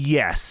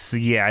 Yes,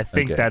 yeah, I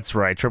think that's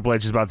right. Triple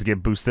H is about to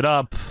get boosted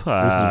up. This is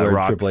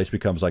where Triple H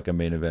becomes like a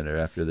main eventer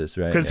after this,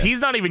 right? Because he's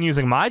not even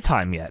using My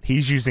Time yet.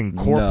 He's using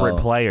Corporate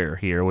Player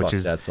here, which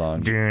is that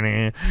song.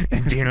 And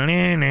if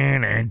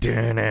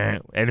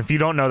you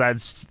don't know that,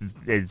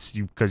 it's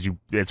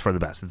for the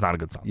best. It's not a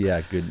good song.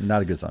 Yeah, good,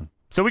 not a good song.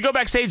 So we go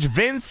backstage.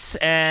 Vince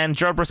and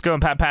Joe Briscoe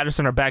and Pat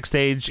Patterson are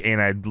backstage,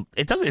 and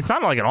it's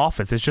not like an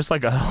office. It's just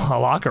like a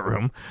locker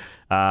room.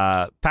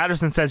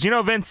 Patterson says,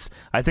 Vince,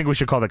 I think we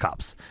should call the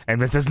cops. And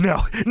Vince says,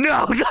 no,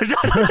 don't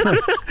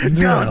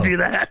do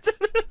that.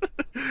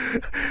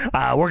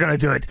 We're going to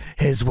do it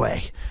his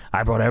way.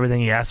 I brought everything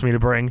he asked me to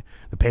bring.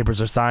 The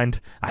papers are signed.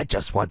 I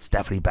just want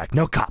Stephanie back.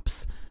 No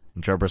cops.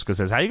 And Joe Briscoe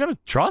says, how are you going to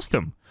trust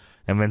him?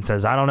 And Vince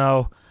says, I don't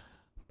know,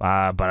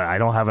 but I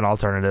don't have an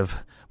alternative.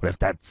 But if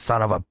that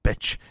son of a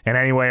bitch in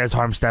any way has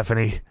harmed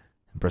Stephanie,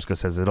 Briscoe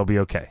says it'll be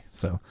okay.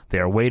 So they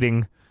are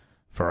waiting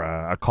for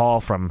a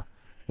call from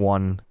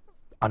one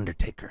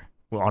Undertaker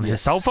on his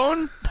cell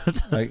phone.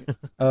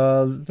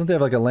 Don't they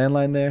have like a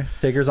landline there?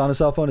 Taker's on a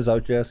cell phone? Is that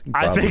what you're asking?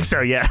 Probably. I think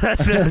so. Yeah,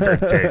 that's the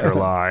Undertaker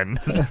line.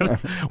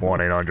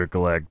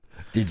 1-800-COLLECT.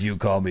 Did you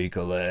call me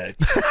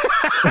collect?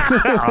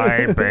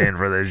 I ain't paying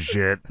for this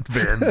shit,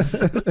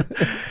 Vince. We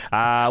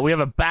have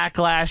a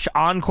Backlash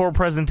encore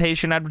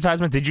presentation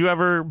advertisement. Did you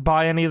ever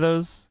buy any of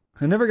those?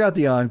 I never got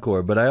the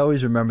encore, but I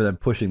always remember them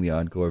pushing the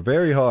encore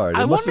very hard.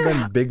 It must have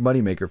been a big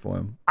moneymaker for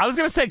him. I was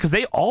gonna say because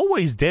they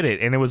always did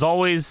it, and it was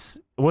always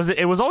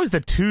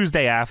the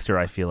Tuesday after.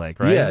 I feel like,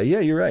 right? Yeah,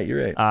 you're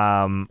right.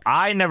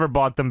 I never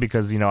bought them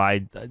because I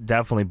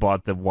definitely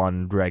bought the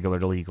one regular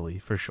legally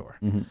for sure.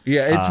 Mm-hmm.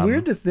 Yeah, it's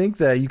weird to think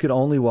that you could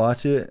only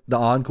watch it the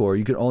encore.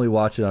 You could only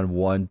watch it on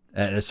one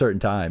at a certain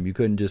time. You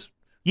couldn't just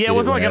it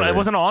wasn't it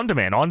wasn't on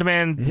demand. On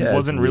demand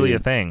wasn't really a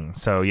thing.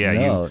 So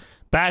yeah,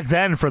 back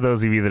then, for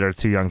those of you that are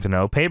too young to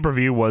know,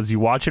 pay-per-view was you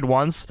watch it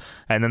once,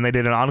 and then they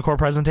did an encore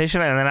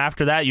presentation, and then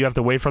after that, you have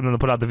to wait for them to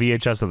put out the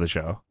VHS of the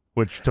show,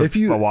 which took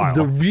a while.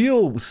 The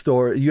real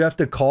store, you have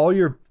to call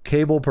your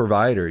cable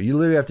provider. You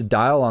literally have to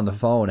dial on the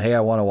phone, hey, I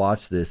want to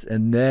watch this,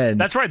 and then...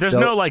 That's right. There's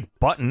no,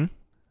 button.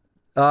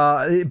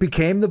 It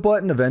became the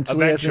button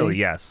eventually. Eventually,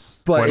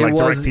 yes. But it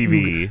was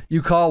DirecTV.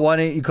 You call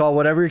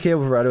whatever your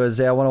cable provider was.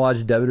 Say, I want to watch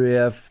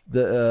WWF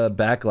the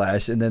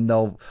Backlash, and then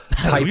they'll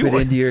pipe it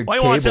into your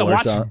cable or something.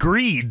 Watch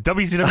Greed,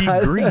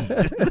 WCW Greed.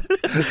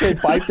 They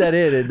pipe that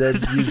in, and then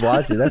you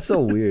watch it. That's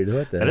so weird.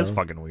 What the hell? That is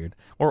fucking weird.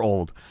 We're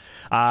old.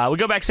 We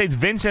go backstage.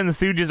 Vince and the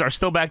Stooges are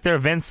still back there.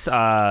 Vince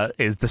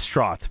is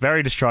distraught,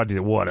 very distraught.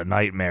 What a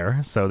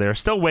nightmare. So they're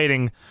still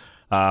waiting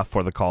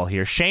for the call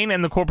here. Shane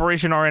and the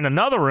corporation are in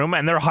another room,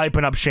 and they're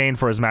hyping up Shane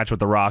for his match with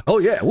The Rock. Oh,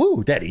 yeah.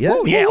 Woo, daddy. Yeah.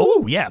 Woo, yeah.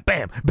 Woo, yeah.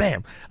 Bam.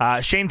 Bam.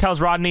 Shane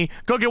tells Rodney,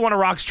 go get one of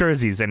Rock's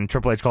jerseys, and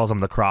Triple H calls him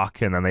the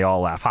Croc, and then they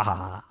all laugh. Ha,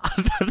 ha,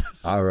 ha.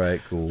 All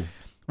right, cool.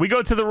 We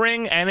go to the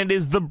ring, and it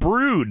is the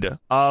Brood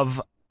of,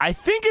 I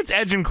think it's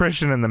Edge and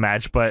Christian in the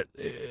match, but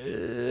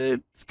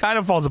it kind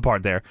of falls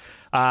apart there.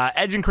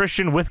 Edge and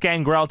Christian with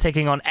Gangrel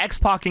taking on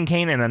X-Pac and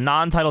Kane in a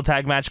non-title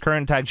tag match.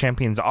 Current tag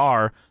champions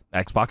are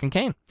X-Pac and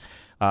Kane.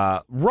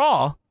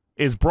 Raw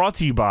is brought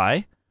to you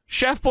by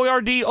Chef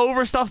Boyardee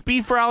Overstuffed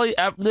Beef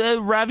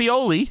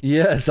Ravioli.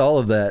 Yes, all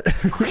of that.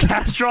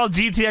 Castrol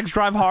GTX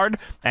Drive Hard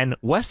and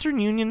Western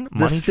Union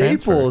Money Transfer. The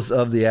staples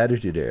of the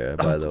Attitude Era,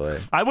 by the way.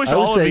 I wish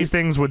all of these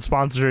things would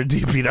sponsor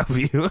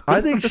DPW.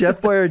 I think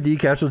Chef Boyardee,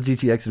 Castrol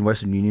GTX, and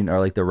Western Union are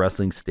like the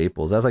wrestling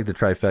staples. That's like the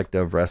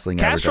trifecta of wrestling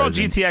Castrol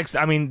advertising. GTX,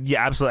 I mean,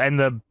 yeah, absolutely.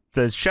 And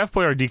the Chef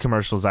Boyardee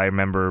commercials I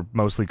remember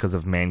mostly because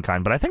of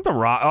Mankind, but I think the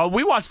Rock,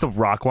 we watched the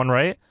Rock one,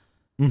 right?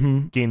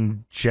 Mm-hmm.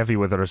 Getting Chevy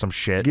with it or some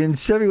shit. Getting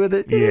Chevy with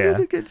it.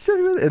 Yeah. Get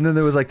Chevy with it. And then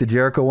there was like the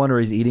Jericho one where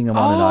he's eating them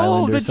on an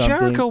island or something. Oh, the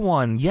Jericho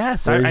one.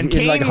 Yes. And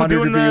Kane in like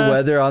 100-degree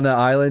weather on the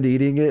island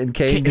eating it, and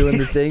Kane doing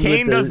the thing.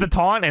 Kane does the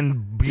taunt,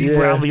 and beef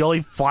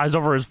ravioli flies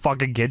over his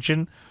fucking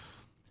kitchen.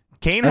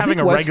 Kane having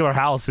a regular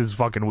house is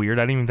fucking weird.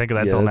 I didn't even think of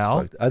that till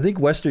now. Fucked. I think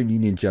Western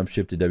Union jumped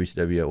ship to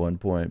WCW at one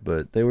point,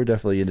 but they were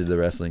definitely into the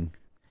wrestling.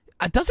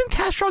 Doesn't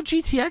Castrol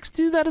GTX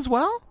do that as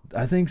well?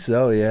 I think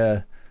so,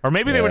 yeah. Or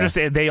maybe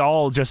they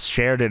all just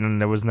shared it, and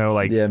there was no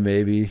like. Yeah,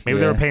 maybe. Maybe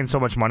they were paying so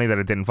much money that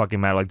it didn't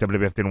fucking matter. Like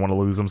WWF didn't want to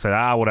lose them.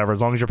 Said, whatever,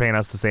 as long as you're paying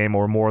us the same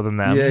or more than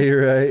them. Yeah,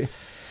 you're right.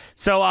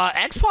 So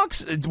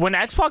when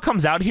X-Pac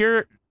comes out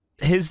here,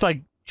 his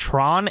like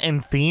Tron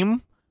and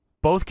theme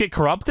both get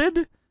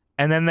corrupted,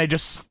 and then they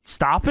just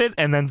stop it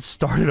and then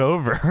start it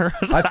over.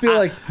 I feel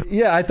like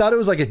I thought it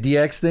was like a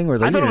DX thing where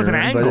it's like, I thought it was an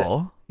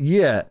angle.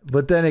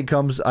 But then it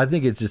comes. I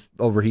think it's just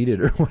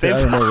overheated or whatever.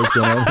 I don't know what's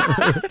going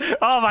on.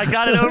 Oh my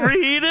god, it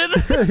overheated.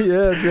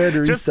 Yeah, they had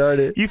to restart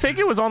it. You think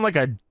it was on like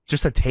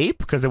just a tape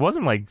because it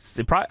wasn't like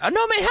it could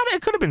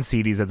have been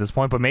CDs at this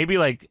point, but maybe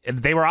like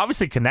they were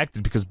obviously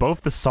connected because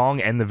both the song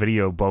and the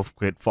video both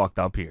get fucked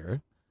up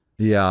here.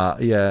 Yeah,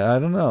 I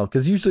don't know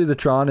because usually the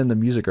Tron and the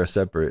music are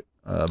separate,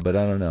 but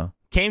I don't know.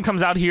 Kane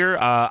comes out here.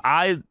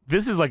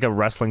 This is like a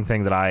wrestling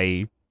thing that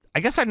I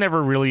guess I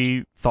never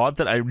really thought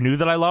that I knew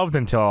that I loved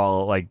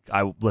until like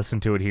I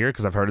listened to it here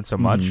because I've heard it so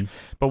much.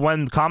 But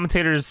when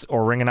commentators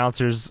or ring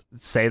announcers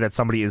say that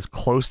somebody is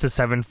close to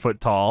 7 foot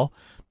tall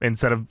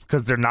instead of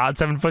because they're not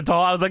 7 foot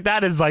tall. I was like,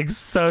 that is like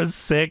so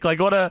sick. Like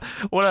what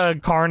a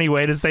carny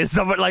way to say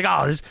something like,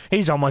 oh,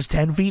 he's almost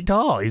 10 feet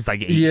tall. He's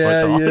like 8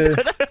 foot tall.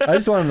 Yeah. I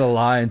just want him to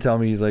lie and tell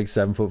me he's like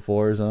 7'4"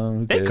 or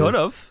something. They could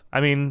have. I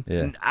mean,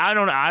 I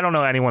don't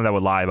know anyone that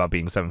would lie about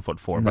being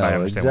 7'4", but I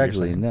understand what you're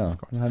saying. No,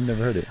 I've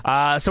never heard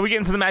it. So we get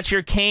into the match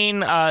here.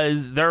 Kane,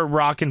 they're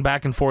rocking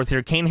back and forth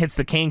here. Kane hits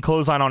the Kane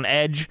clothesline on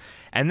Edge,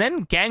 and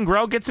then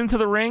Gangrel gets into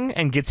the ring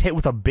and gets hit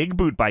with a big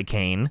boot by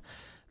Kane.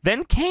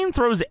 Then Kane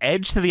throws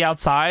Edge to the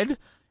outside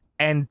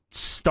and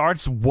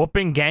starts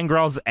whooping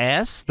Gangrel's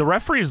ass. The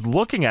referee is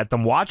looking at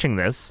them, watching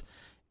this.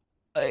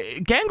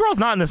 Gangrel's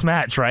not in this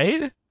match,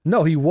 right?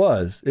 No, he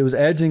was. It was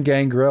Edge and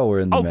Gangrel were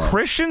in the match. Oh,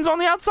 Christian's on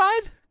the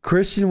outside?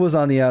 Christian was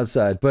on the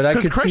outside, but I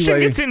could see Christian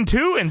gets in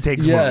too and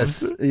takes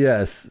moves.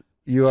 Yes,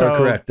 you are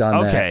correct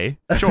on that. Okay,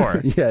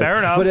 sure. Yes. Fair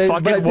enough.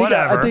 But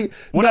Whatever. I think,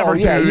 whatever,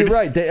 yeah, dude. you're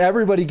right.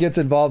 Everybody gets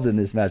involved in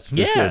this match for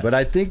sure. But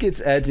I think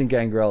it's Edge and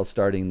Gangrel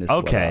starting this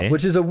one off,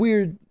 which is a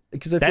weird...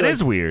 Because that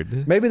is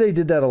weird. Maybe they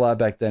did that a lot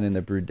back then in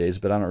the Brood days,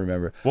 but I don't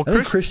remember. Well, I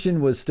think Christian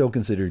was still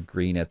considered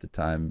green at the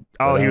time.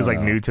 Oh, he was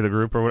like new to the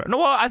group or whatever. No,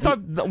 well, I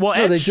thought. Well,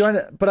 Edge, no, they joined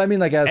it, but I mean,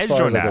 like as Edge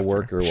far as like after. a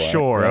worker.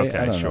 Sure. Right? Okay.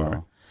 I don't sure.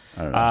 know.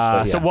 I don't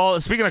know. So, well,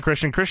 speaking of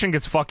Christian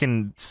gets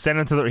fucking sent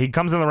into the... He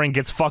comes in the ring,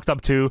 gets fucked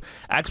up too.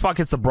 X-Pac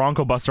hits the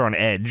Bronco Buster on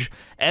Edge.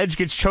 Edge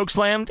gets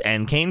chokeslammed,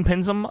 and Kane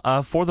pins him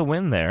for the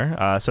win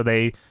there. So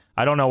they...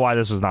 I don't know why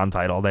this was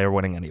non-title. They were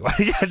winning anyway.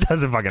 It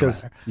doesn't fucking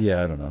matter.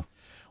 Yeah, I don't know.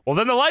 Well,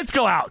 then the lights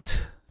go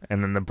out.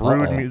 And then the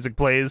Brood music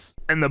plays.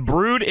 And the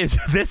Brood is...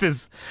 This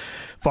is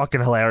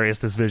fucking hilarious,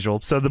 this visual.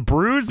 So the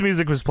Brood's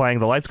music was playing.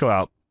 The lights go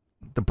out.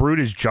 The Brood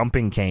is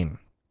jumping Kane.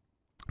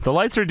 The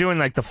lights are doing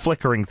like the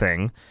flickering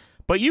thing.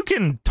 But you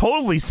can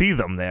totally see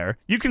them there.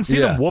 You can see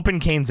them whooping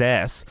Kane's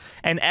ass.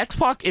 And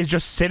X-Pac is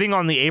just sitting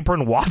on the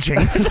apron watching.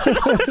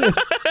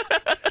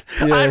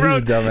 I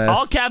wrote,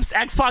 all caps,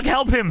 X-Pac,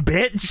 help him,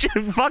 bitch.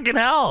 Fucking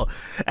hell.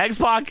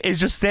 X-Pac is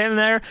just standing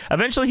there.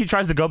 Eventually, he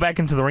tries to go back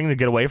into the ring to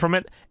get away from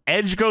it.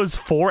 Edge goes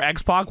for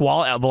X-Pac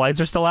while the lights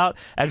are still out.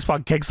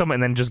 X-Pac kicks him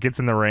and then just gets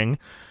in the ring.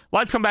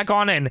 Lights come back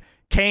on, and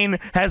Kane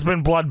has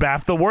been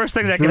bloodbathed. The worst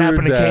thing that can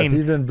happen to Kane.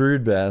 He's been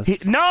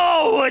broodbathed.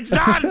 No, it's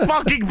not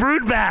fucking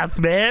broodbath,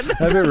 man.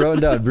 I have it written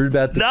down.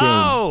 Broodbath the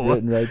Kane.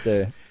 Written right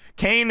there.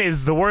 Kane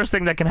is the worst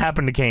thing that can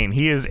happen to Kane.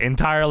 He is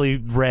entirely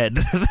red.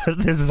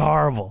 This is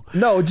horrible.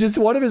 No, just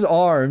one of his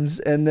arms,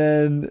 and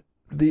then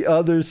the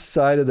other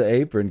side of the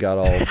apron got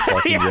all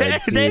fucking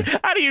red too.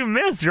 How do you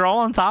miss? You're all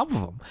on top of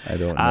him. I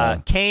don't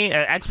know. Kane,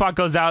 X-Pac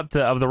goes out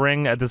of the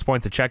ring at this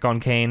point to check on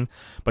Kane,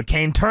 but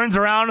Kane turns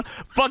around,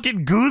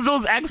 fucking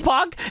goozles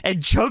X-Pac, and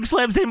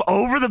chokeslams him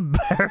over the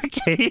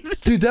barricade.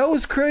 Dude, that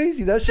was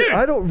crazy. That should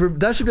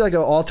that should be like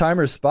an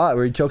all-timer spot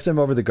where he chokes him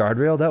over the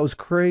guardrail. That was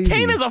crazy.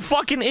 Kane is a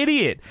fucking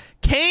idiot.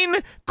 Kane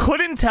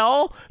couldn't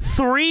tell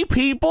 3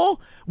 people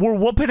were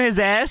whooping his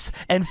ass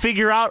and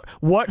figure out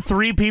what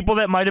 3 people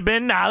that might have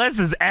been. Nah, this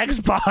is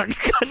X-Pac.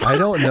 I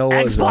don't know what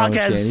X-Pac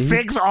has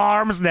 6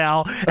 arms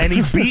now, and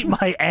he beat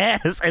my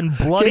ass and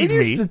bloodied me.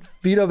 Kane used to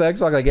beat up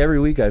X-Pac like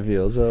every week, I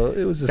feel, so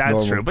it was just That's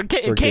normal. true, but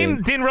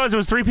Kane didn't realize it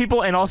was 3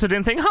 people and also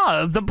didn't think,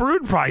 the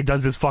Brood probably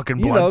does this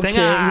fucking blood thing.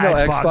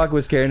 X-Pac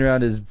was carrying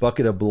around his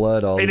bucket of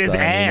blood all the time. In his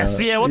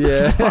ass. Yeah, what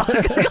the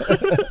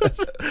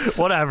fuck?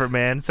 Whatever,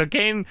 man. So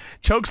Kane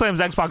chokeslams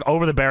X-Pac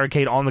over the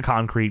barricade on the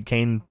concrete.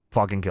 Kane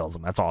fucking kills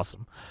him. That's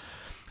awesome.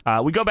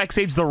 We go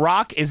backstage. The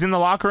Rock is in the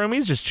locker room.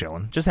 He's just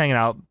chilling, just hanging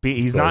out.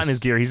 He's not in his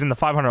gear. He's in the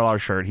 $500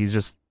 shirt. He's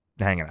just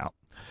hanging out.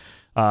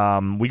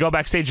 We go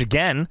backstage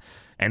again,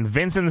 and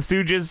Vince and the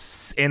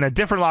Stooges in a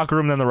different locker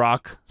room than The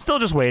Rock, still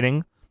just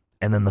waiting.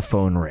 And then the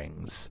phone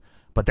rings.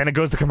 But then it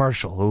goes to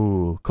commercial.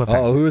 Ooh,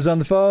 cliffhanger. Oh, who was on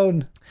the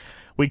phone?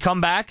 We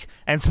come back,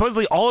 and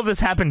supposedly all of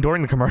this happened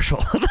during the commercial.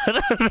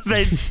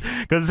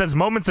 Because it says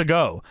moments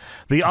ago,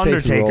 The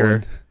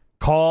Undertaker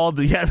called...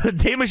 Yeah, the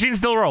tape machine's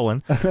still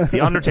rolling.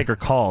 The Undertaker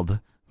called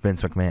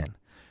Vince McMahon.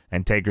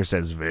 And Taker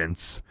says,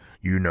 Vince,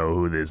 you know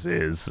who this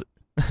is.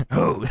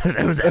 Who's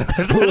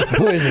that?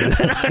 Who is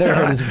it? Never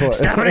heard this before.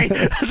 Stephanie?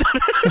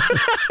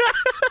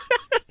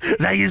 Is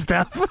that you,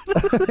 Steph?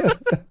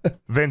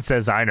 Vince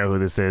says, I know who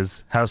this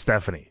is. How's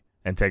Stephanie?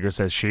 And Taker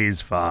says, she's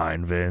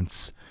fine,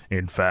 Vince.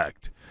 In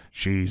fact,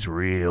 she's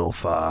real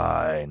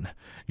fine.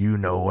 You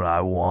know what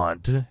I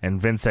want.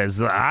 And Vince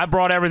says, I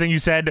brought everything you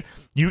said.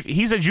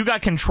 He said, you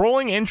got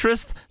controlling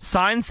interest,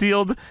 signed,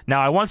 sealed.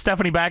 Now I want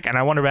Stephanie back, and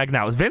I want her back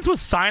now. Vince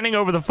was signing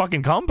over the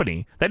fucking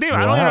company. I don't even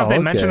know if they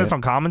mentioned this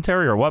on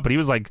commentary or what, but he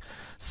was like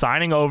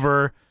signing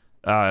over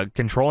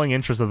controlling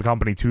interest of the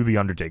company to The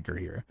Undertaker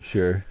here.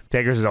 Sure.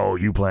 Taker says, oh,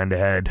 you planned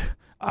ahead.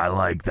 I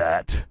like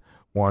that.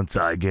 Once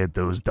I get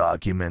those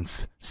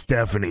documents,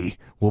 Stephanie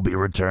will be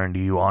returned to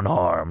you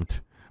unharmed.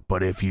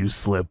 But if you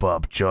slip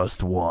up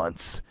just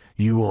once,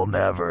 you will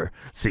never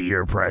see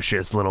your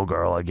precious little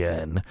girl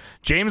again.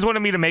 James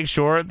wanted me to make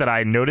sure that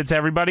I noted to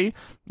everybody.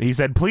 He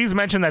said, please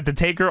mention that the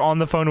Taker on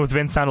the phone with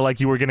Vince sounded like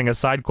you were getting a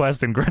side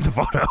quest in Grand Theft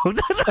Auto.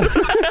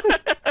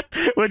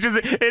 Which is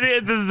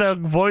the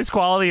voice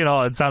quality and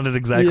all. It sounded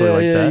exactly like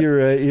that.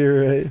 Yeah,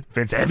 you're right.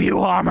 Vince, if you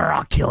harm her,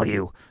 I'll kill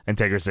you. And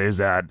Taker says,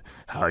 that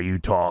how you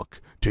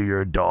talk to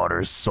your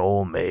daughter's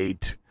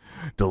soulmate?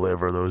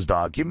 Deliver those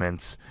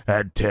documents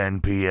at 10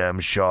 p.m.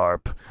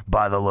 sharp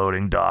by the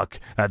loading dock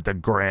at the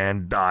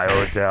Grand Eye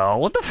Hotel.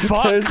 What the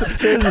fuck?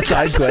 There's a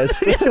side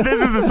quest. Yeah,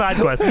 this is the side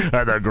quest.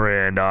 At the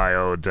Grand Eye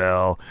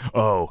Hotel.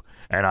 Oh,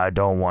 and I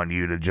don't want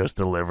you to just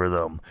deliver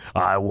them.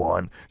 I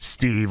want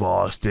Steve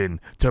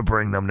Austin to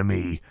bring them to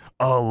me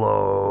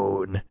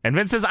alone. And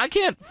Vince says, I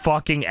can't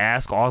fucking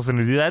ask Austin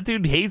to do that.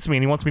 Dude hates me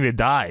and he wants me to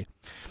die.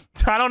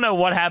 I don't know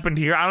what happened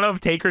here. I don't know if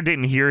Taker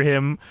didn't hear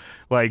him,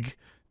 like,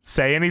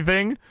 say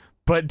anything.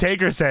 But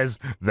Taker says,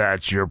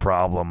 that's your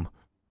problem,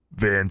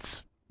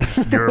 Vince.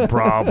 Your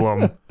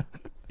problem.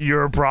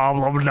 Your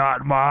problem,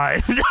 not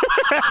mine.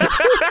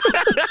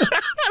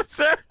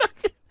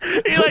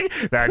 He's like,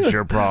 that's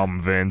your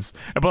problem, Vince.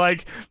 But,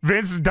 like,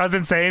 Vince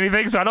doesn't say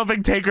anything, so I don't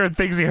think Taker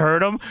thinks he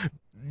heard him.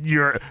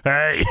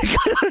 Hey,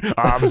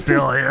 I'm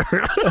still here.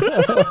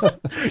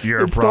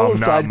 Your it's problem,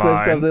 not side quest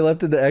mine. stuff. They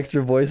left in the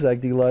extra voice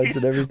acting lines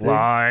and everything.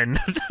 Line.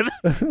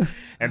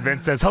 And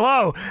Vince says,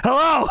 hello.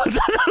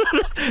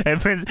 And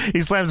Vince,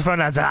 he slams the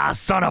phone and says,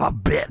 son of a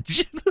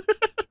bitch.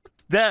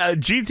 That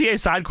GTA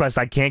side quest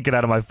I can't get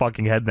out of my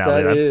fucking head now.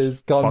 That is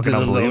come to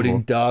the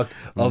loading dock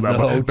of the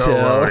hotel. The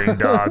loading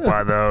dock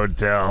by the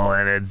hotel,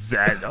 and it's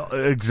at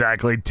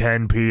exactly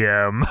 10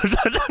 p.m.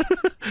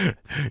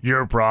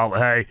 Your problem.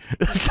 Hey.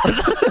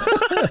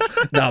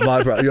 Not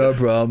my problem. Your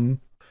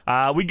problem.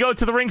 We go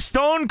to the ring.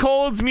 Stone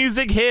Cold's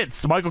music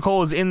hits. Michael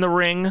Cole is in the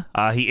ring.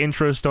 He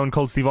intros Stone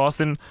Cold Steve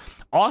Austin.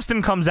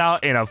 Austin comes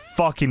out in a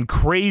fucking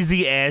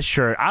crazy ass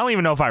shirt. I don't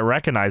even know if I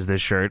recognize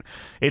this shirt.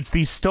 It's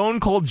the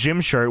Stone Cold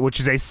gym shirt, which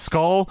is a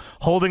skull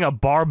holding a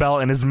barbell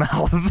in his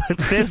mouth.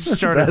 This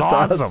shirt is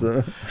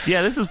awesome.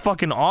 Yeah, this is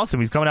fucking awesome.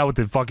 He's coming out with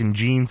the fucking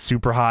jeans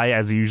super high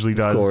as he usually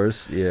does. Of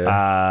course,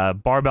 yeah.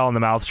 Barbell in the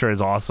mouth shirt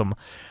is awesome.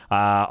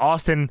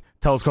 Austin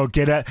tells Cole,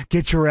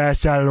 get your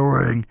ass out of the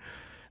ring.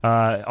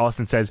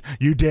 Austin says,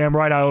 you damn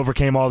right I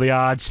overcame all the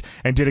odds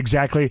and did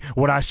exactly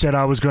what I said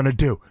I was going to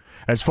do.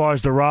 As far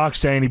as The Rock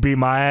saying he beat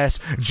my ass,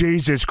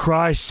 Jesus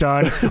Christ,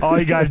 son. All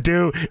you got to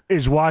do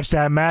is watch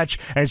that match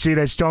and see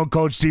that Stone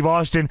Cold Steve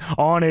Austin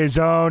on his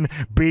own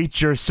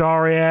beat your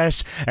sorry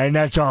ass, and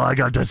that's all I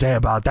got to say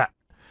about that.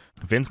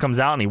 Vince comes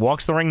out and he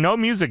walks the ring. No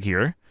music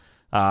here.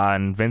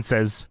 And Vince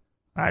says,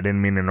 I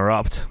didn't mean to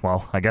interrupt.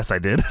 Well, I guess I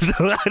did.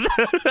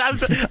 I'm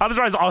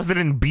surprised Austin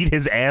didn't beat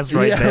his ass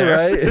right there.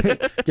 Yeah,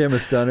 right? Gave him a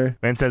stunner.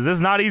 Vince says, this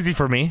is not easy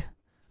for me,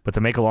 but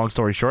to make a long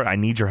story short, I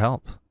need your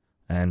help.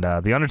 And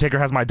The Undertaker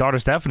has my daughter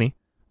Stephanie,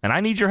 and I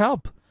need your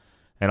help.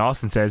 And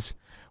Austin says,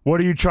 what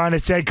are you trying to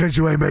say? Because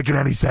you ain't making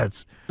any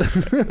sense.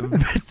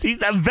 He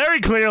very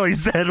clearly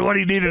said what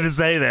he needed to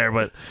say there,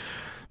 but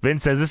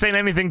Vince says, this ain't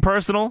anything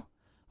personal.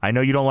 I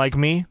know you don't like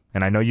me,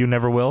 and I know you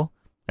never will.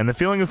 And the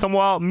feeling is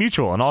somewhat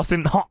mutual. And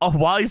Austin,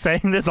 while he's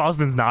saying this,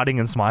 Austin's nodding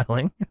and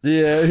smiling.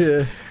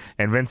 Yeah.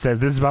 And Vince says,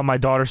 this is about my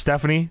daughter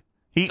Stephanie.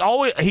 He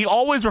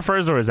always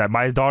refers to her as that,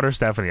 my daughter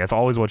Stephanie. That's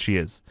always what she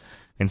is.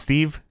 And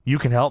Steve, you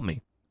can help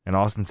me. And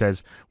Austin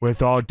says,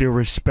 with all due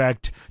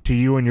respect to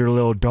you and your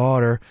little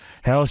daughter,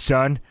 hell,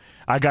 son,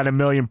 I got a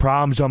million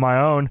problems on my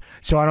own,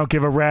 so I don't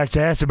give a rat's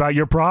ass about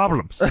your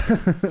problems.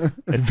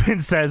 And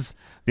Vince says,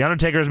 The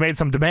Undertaker has made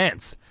some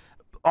demands.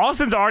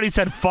 Austin's already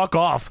said fuck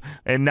off,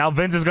 and now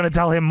Vince is going to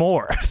tell him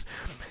more.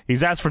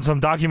 He's asked for some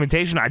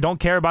documentation. I don't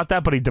care about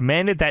that, but he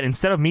demanded that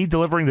instead of me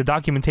delivering the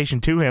documentation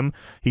to him,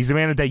 he's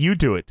demanded that you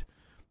do it.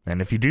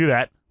 And if you do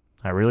that,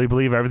 I really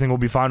believe everything will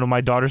be fine with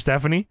my daughter,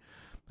 Stephanie.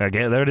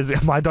 Again, there it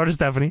is, my daughter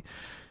Stephanie,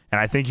 and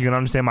I think you can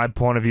understand my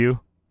point of view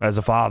as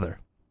a father.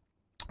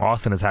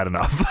 Austin has had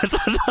enough.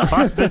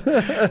 Austin,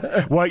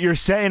 what you're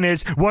saying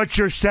is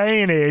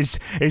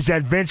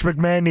that Vince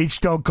McMahon needs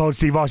Stone Cold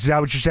Steve Austin. Is that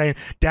what you're saying?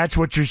 That's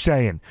what you're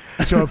saying.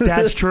 So if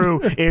that's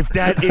true, if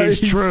that is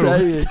true,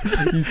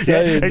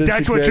 if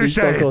that's what you're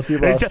saying,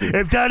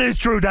 if that is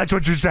true, that's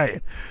what you're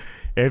saying.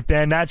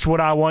 Then that's what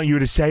I want you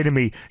to say to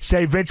me.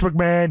 Say Vince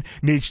McMahon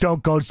needs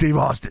Stone Cold Steve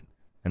Austin.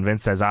 And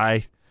Vince says,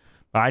 I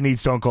need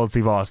Stone Cold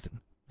Steve Austin.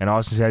 And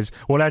Austin says,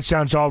 well, that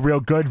sounds all real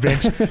good,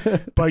 Vince,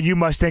 but you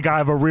must think I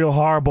have a real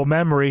horrible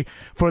memory.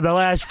 For the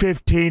last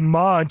 15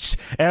 months,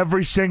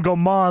 every single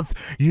month,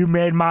 you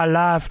made my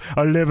life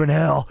a living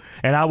hell,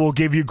 and I will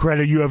give you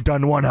credit. You have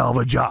done one hell of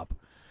a job.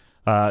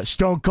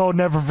 Stone Cold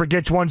never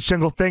forgets one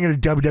single thing in the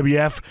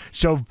WWF,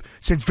 so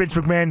since Vince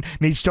McMahon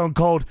needs Stone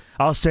Cold,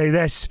 I'll say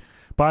this.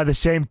 By the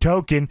same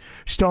token,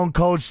 Stone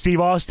Cold Steve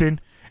Austin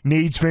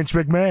needs Vince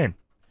McMahon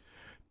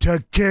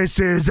to kiss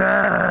his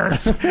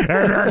ass. And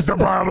that's the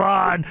bottom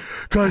line,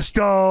 because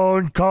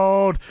Stone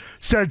Cold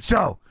said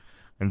so.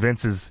 And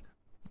Vince is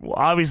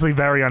obviously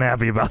very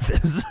unhappy about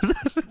this.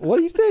 What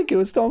do you think? It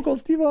was Stone Cold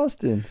Steve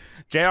Austin.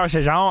 JR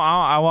says,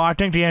 I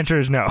think the answer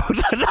is no.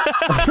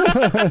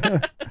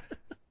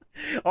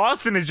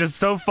 Austin is just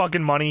so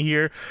fucking money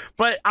here.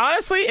 But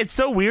honestly, it's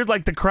so weird.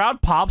 Like, the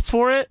crowd pops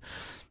for it,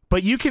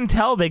 but you can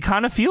tell they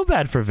kind of feel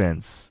bad for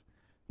Vince.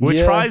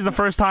 Which probably is the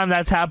first time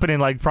that's happened in,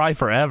 like, probably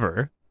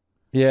forever.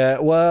 Yeah,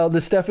 well,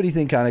 the Stephanie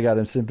thing kind of got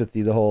him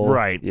sympathy. The whole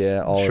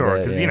yeah, all sure, of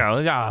that. Because you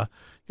know,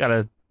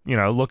 gotta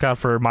look out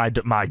for my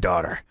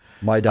daughter.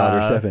 My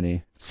daughter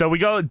Stephanie. So we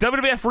go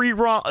WWF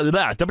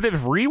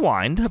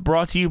Rewind,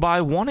 brought to you by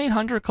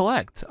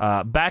 1-800-COLLECT.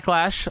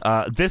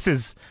 Backlash. This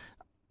is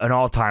an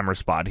all-timer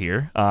spot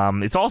here.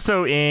 It's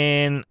also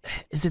in,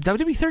 is it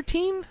WWE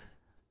 13?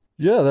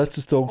 Yeah, that's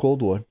the Stone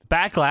Cold one.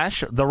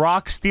 Backlash. The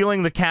Rock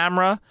stealing the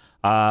camera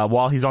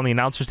while he's on the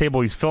announcer's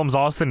table. He films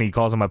Austin. He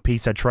calls him a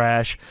piece of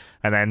trash.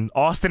 And then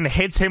Austin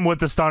hits him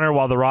with the stunner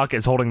while The Rock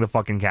is holding the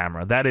fucking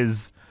camera. That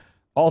is...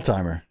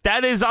 all-timer.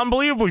 That is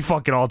unbelievably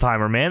fucking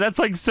all-timer, man. That's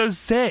like so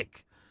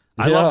sick.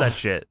 I love that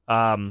shit.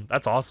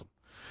 That's awesome.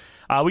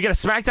 We got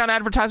a SmackDown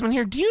advertisement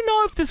here. Do you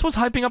know if this was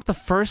hyping up the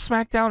first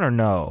SmackDown or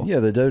no? Yeah,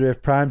 the WWF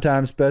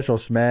Primetime Special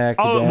SmackDown.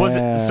 Oh, was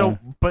it? So,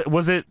 but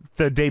was it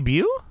the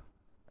debut?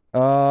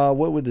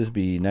 What would this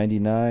be?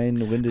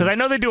 99? Because I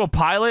know they do a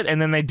pilot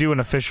and then they do an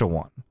official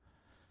one.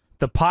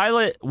 The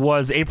pilot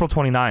was April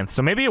 29th,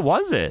 so maybe it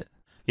was it.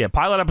 Yeah,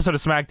 pilot episode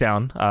of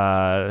SmackDown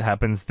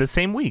happens this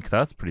same week.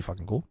 That's pretty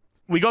fucking cool.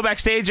 We go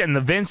backstage, and the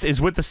Vince is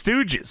with the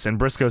Stooges, and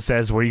Briscoe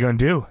says, what are you going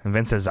to do? And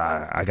Vince says,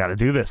 I got to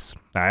do this.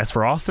 I asked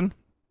for Austin.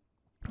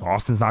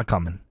 Austin's not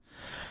coming.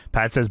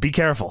 Pat says, be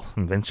careful,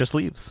 and Vince just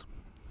leaves.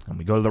 And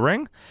we go to the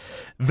ring.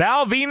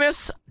 Val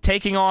Venus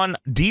taking on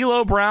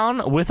D'Lo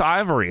Brown with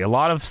Ivory. A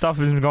lot of stuff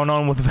has been going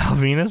on with Val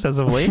Venus as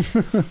of late.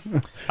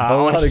 A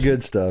lot of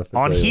good stuff.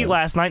 On Heat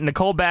last night,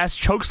 Nicole Bass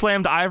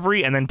chokeslammed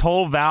Ivory and then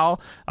told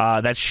Val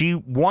that she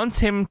wants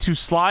him to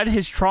slide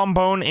his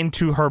trombone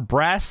into her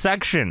brass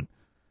section.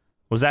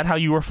 Was that how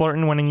you were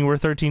flirting when you were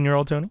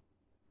 13-year-old, Tony?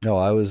 No,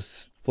 I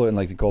was flirting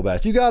like Nicole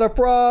Bass. You got a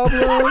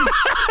problem?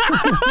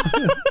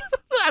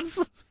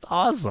 That's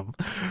awesome.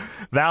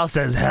 Val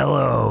says,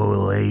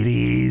 hello,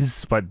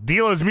 ladies. But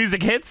D'Lo's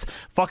music hits,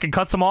 fucking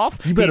cuts him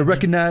off. You better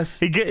recognize.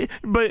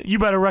 But you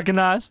better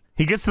recognize.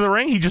 He gets to the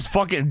ring,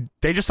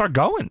 they just start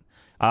going.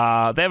 They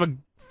have a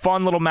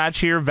fun little match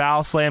here.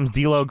 Val slams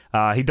D'Lo.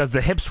 He does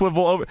the hip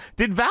swivel over.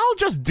 Did Val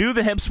just do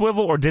the hip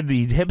swivel, or did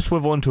the hip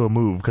swivel into a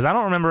move? Because I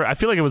don't remember. I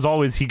feel like it was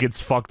always he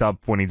gets fucked up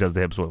when he does the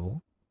hip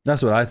swivel.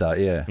 That's what I thought,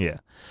 yeah. Yeah.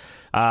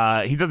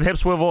 He does the hip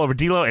swivel over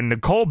D'Lo, and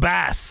Nicole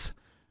Bass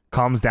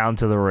comes down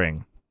to the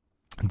ring.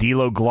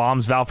 D'Lo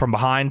gloms Val from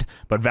behind,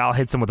 but Val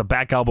hits him with a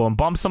back elbow and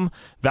bumps him.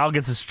 Val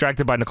gets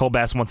distracted by Nicole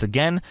Bass once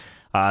again.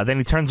 Then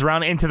he turns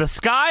around into the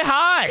sky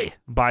high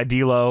by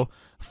D'Lo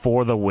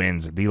for the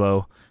wins.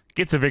 D'Lo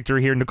gets a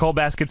victory here. Nicole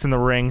Bass gets in the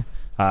ring.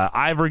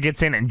 Ivory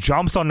gets in and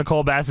jumps on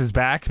Nicole Bass's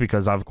back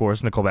because, of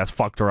course, Nicole Bass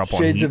fucked her up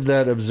on Heat. Shades of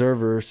that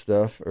Observer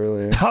stuff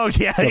earlier. Oh,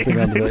 yeah.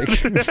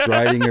 Like,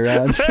 riding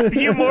around.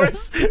 Hugh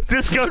Morris,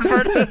 Disco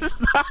Inferno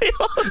style.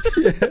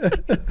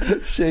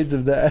 Yeah. Shades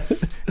of that.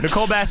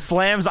 Nicole Bass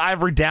slams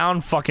Ivory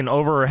down fucking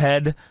over her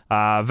head.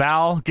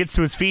 Val gets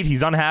to his feet.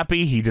 He's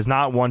unhappy. He does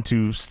not want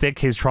to stick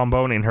his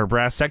trombone in her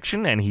brass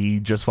section, and he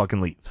just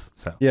fucking leaves.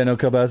 So yeah,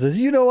 Nicole Bass says,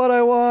 you know what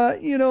I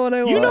want. You know what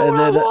I want. You know what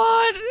I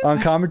want.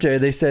 On commentary,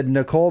 they said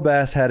Nicole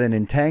Bass had an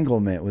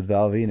entanglement with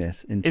Val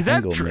Venus. Is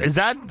that true?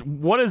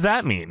 What does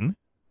that mean?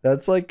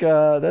 That's like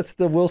that's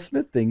the Will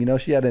Smith thing. You know,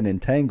 she had an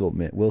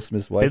entanglement. Will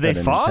Smith's wife had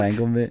an fuck?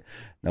 entanglement.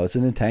 No, it's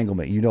an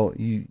entanglement. You don't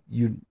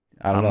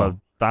I don't know.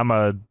 I'm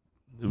a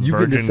you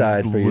can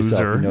decide for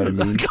yourself, you know what I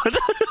mean?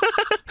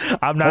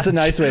 I'm not. That's a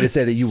nice way to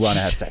say that you want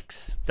to have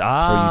sex. Or you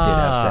did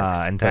have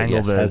sex.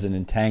 Entangled has an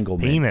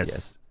entanglement. Penis.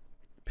 Yes.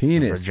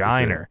 Penis.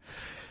 Vagina.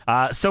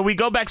 Sure. So we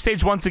go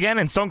backstage once again,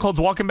 and Stone Cold's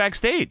walking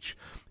backstage.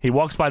 He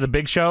walks by the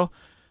Big Show,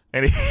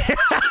 and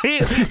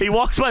he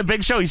walks by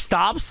Big Show. He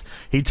stops.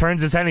 He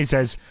turns his head and he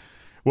says,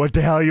 what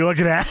the hell are you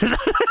looking at?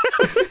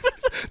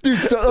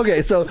 Dude,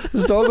 okay, so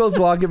Stone Cold's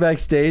walking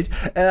backstage,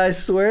 and I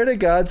swear to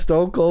God,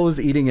 Stone Cold was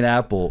eating an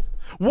apple.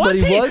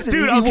 Was he?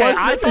 Dude, okay,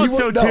 I thought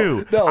so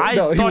too.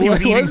 I thought he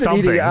was eating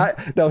something.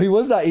 No, he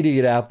was not eating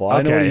an apple.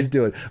 I know what he was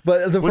doing.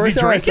 But the first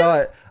time I saw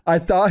it, I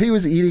thought he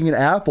was eating an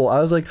apple. I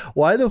was like,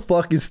 why the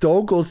fuck is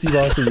Stone Cold Steve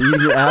Austin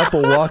eating an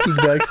apple walking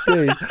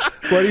backstage?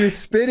 But he was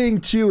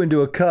spitting chew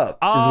into a cup.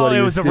 Oh,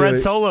 it was a red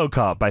Solo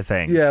cup, I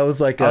think. Yeah, it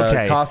was like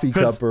a coffee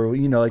cup or,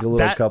 like a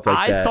little cup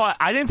like that.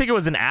 I didn't think it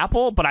was an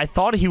apple, but I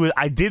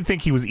did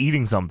think he was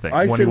eating something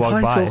when he walked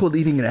by. Why is Stone Cold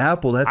eating an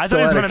apple? That's I thought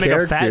he was going to make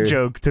a fat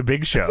joke to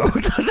Big Show.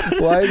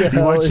 Why the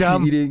hell is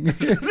he eating?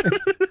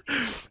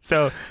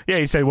 So, yeah,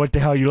 he said, what the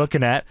hell are you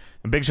looking at?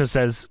 And Big Show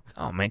says,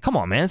 oh, man, come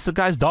on, man. It's the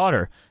guy's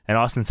daughter. And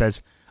Austin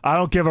says, I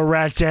don't give a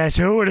rat's ass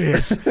who it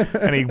is.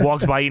 And he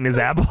walks by eating his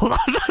apple.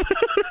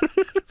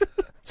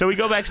 So we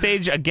go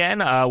backstage again.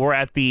 We're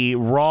at the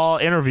Raw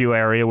interview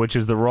area, which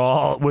is the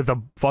Raw with a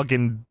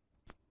fucking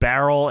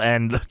barrel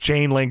and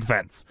chain link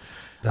fence.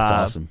 That's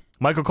awesome.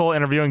 Michael Cole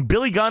interviewing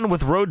Billy Gunn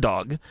with Road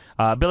Dogg.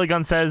 Billy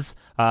Gunn says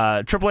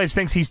Triple H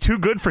thinks he's too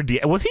good for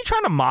DX. Was he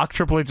trying to mock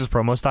Triple H's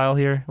promo style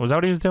here? Was that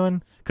what he was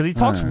doing? Because he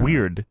talks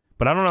weird,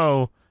 but I don't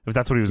know if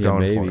that's what he was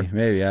going for.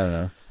 Maybe, I don't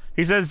know.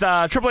 He says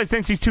Triple H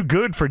thinks he's too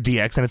good for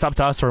DX, and it's up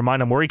to us to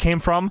remind him where he came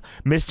from.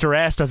 Mr.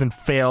 Ass doesn't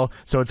fail,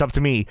 so it's up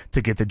to me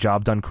to get the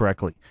job done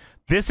correctly.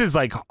 This is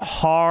like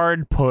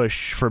hard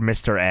push for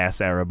Mr. Ass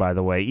era, by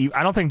the way.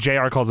 I don't think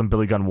JR calls him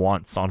Billy Gunn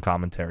once on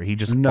commentary. He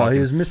just he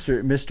was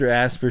Mr.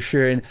 Ass for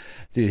sure. And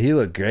dude, he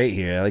looked great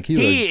here. Like he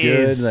looked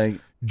good.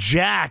 Like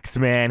jacked,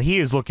 man. He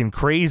is looking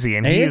crazy,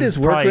 and his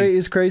work rate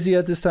is crazy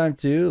at this time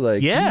too.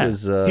 Like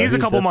he's a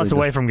couple months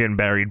away from getting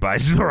buried by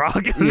The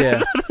Rock.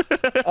 Yeah,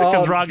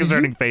 because Rock is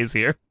earning face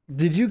here.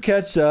 Did you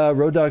catch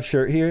Road Dogg's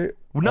shirt here?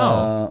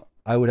 No.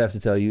 I would have to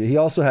tell you. He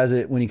also has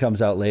it when he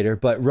comes out later.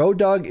 But Road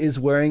Dogg is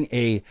wearing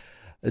a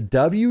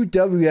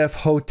WWF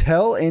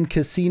Hotel and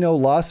Casino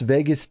Las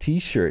Vegas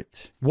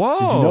t-shirt. Whoa.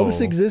 Did you know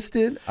this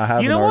existed? I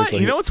have. You know what?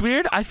 You know what's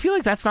weird? I feel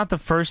like that's not the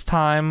first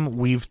time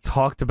we've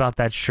talked about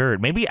that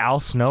shirt. Maybe Al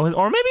Snow,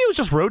 or maybe it was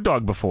just Road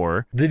Dogg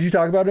before. Did you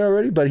talk about it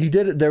already? But he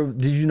did it there.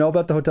 Did you know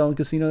about the Hotel and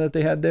Casino that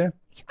they had there?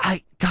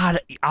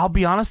 I'll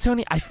be honest,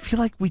 Tony. I feel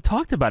like we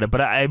talked about it,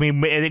 but I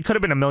mean, it could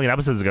have been a million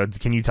episodes ago.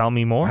 Can you tell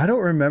me more? I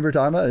don't remember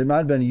talking about it. It might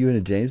have been you and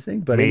a James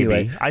thing, but maybe.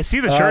 Anyway. I see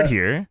the shirt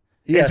here.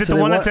 Yeah, is it the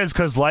one that says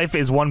 "Cause life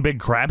is one big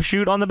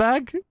crapshoot" on the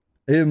back?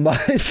 It might.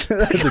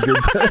 That's a good.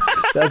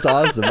 That's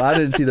awesome. I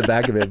didn't see the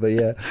back of it, but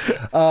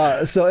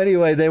yeah. So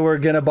anyway, they were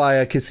gonna buy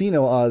a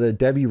casino, the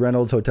Debbie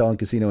Reynolds Hotel and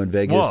Casino in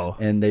Vegas,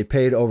 and they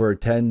paid over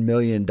 $10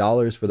 million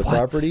for the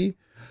property.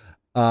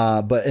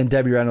 And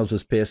Debbie Reynolds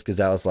was pissed because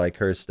that was like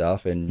her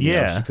stuff, and you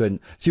know,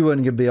 she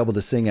wouldn't be able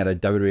to sing at a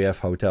WWF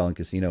Hotel and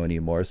Casino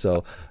anymore.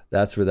 So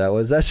that's where that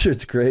was. That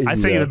shirt's crazy. I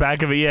see the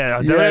back of it.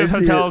 Yeah, WWF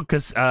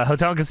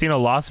Hotel and Casino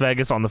Las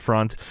Vegas on the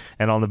front,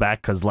 and on the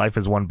back because life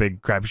is one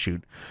big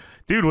crapshoot.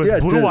 Dude,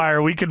 with Blue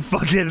Wire, we can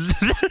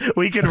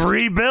we can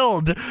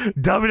rebuild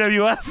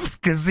WWF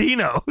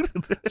Casino.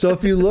 So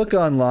if you look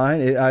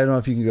online, I don't know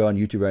if you can go on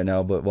YouTube right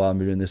now, but while I'm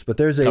doing this, but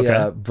there's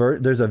a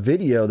there's a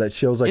video that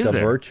shows like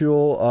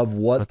virtual of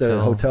what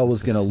the hotel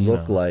was going to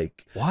look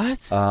like.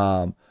 What?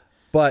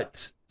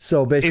 But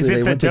so basically,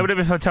 is it the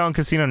WWF Hotel and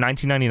Casino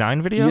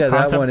 1999 video? Yeah,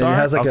 Concept that one. Art? It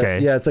has like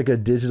it's like a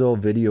digital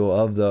video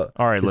of the.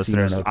 All right,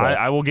 listeners,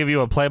 I will give you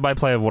a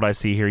play-by-play of what I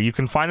see here. You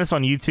can find this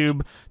on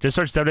YouTube. Just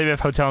search WWF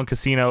Hotel and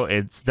Casino.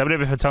 It's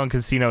WWF Hotel and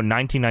Casino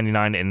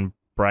 1999 in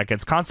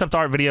brackets. Concept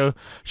art video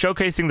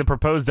showcasing the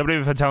proposed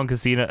WWF Hotel and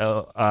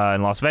Casino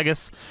in Las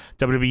Vegas.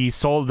 WWE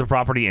sold the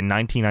property in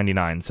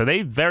 1999, so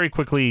they very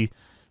quickly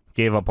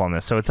gave up on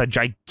this. So it's a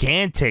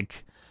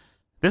gigantic.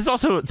 This is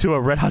also to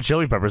a Red Hot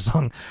Chili Peppers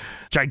song.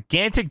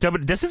 Gigantic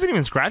this isn't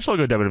even scratch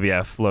logo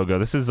WWF logo.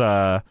 This is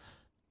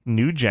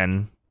new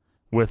gen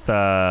with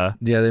yeah,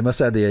 they must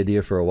have had the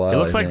idea for a while. It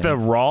looks like the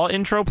Raw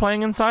intro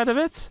playing inside of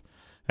it.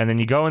 And then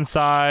you go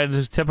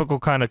inside, typical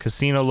kind of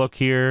casino look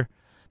here.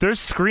 There's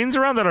screens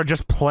around that are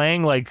just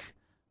playing like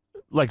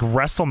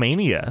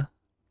WrestleMania.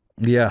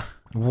 Yeah.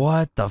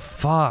 What the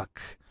fuck?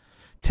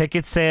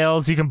 Ticket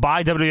sales. You can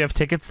buy WWF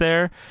tickets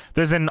there.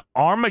 There's an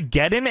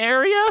Armageddon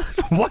area.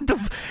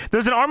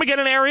 There's an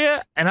Armageddon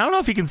area, and I don't know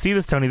if you can see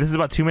this, Tony. This is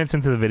about 2 minutes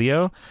into the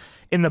video.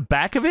 In the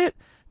back of it,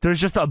 there's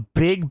just a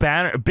big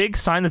banner, a big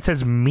sign that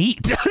says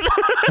meat.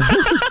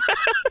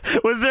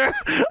 Was there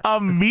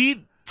a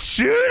meat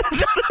shoot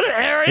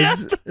area?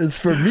 It's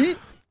for meat.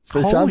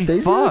 For Holy Sean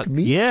Stacey, fuck!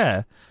 meat?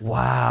 Yeah.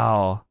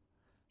 Wow.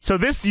 So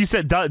this, you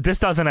said, this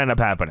doesn't end up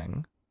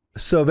happening.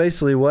 So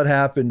basically what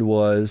happened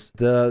was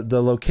the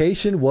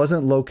location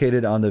wasn't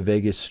located on the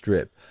Vegas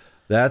Strip.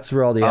 That's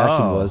where all the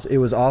action was. It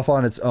was off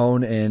on its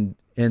own and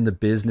in the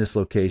business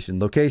location.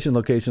 Location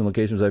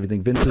was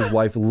everything. Vince's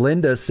wife,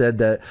 Linda, said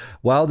that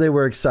while they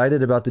were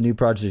excited about the new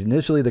project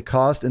initially, the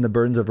cost and the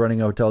burdens of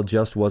running a hotel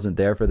just wasn't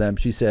there for them.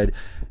 She said,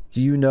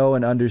 "Do you know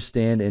and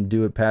understand and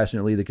do it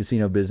passionately? The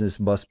casino business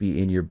must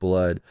be in your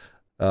blood."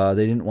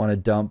 They didn't want to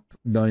dump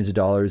millions of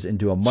dollars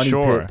into a money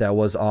pit that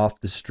was off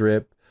the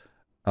Strip.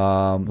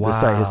 The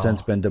site has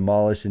since been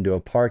demolished into a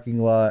parking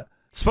lot.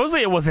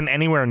 Supposedly it wasn't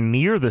anywhere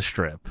near the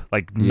Strip,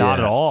 like not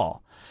at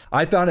all.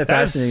 I found it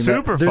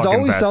fascinating. There's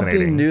always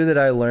something new that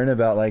I learn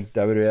about like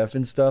WWF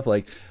and stuff.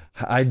 Like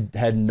I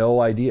had no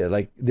idea.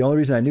 Like the only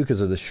reason I knew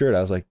because of the shirt, I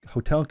was like,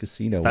 Hotel and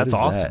Casino. That's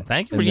awesome. That?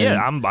 Thank you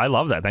for I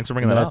love that. Thanks for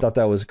bringing that up. I thought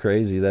that was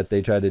crazy that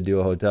they tried to do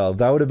a hotel.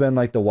 That would have been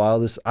like the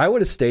wildest. I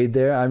would have stayed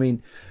there. I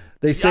mean,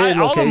 they say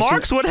all the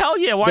marks would. Hell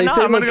yeah, why not?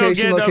 Say I'm gonna go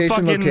get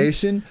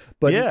location.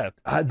 But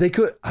they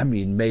could. I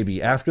mean,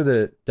 maybe after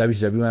the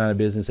WCW went out of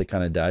business, they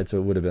kind of died. So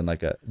it would have been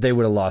like they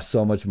would have lost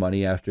so much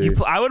money after.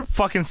 I would have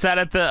fucking sat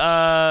at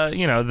the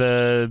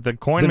the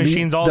coin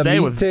machines all day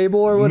with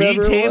table or whatever.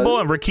 Meat table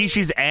and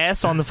Rikishi's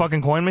ass on the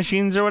fucking coin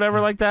machines or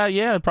whatever like that.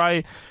 Yeah,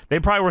 they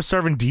probably were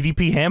serving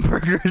DDP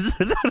hamburgers.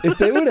 If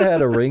they would have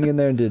had a ring in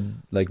there and did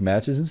like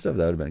matches and stuff,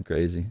 that would have been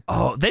crazy.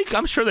 Oh,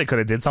 I'm sure they could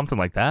have did something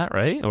like that,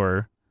 right?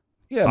 Or.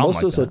 Yeah, most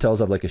of those hotels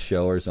have like a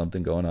show or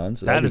something going on.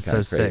 So that is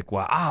so sick.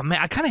 Wow. Oh,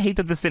 man, I kind of hate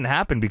that this didn't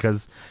happen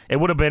because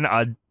it would have been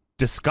a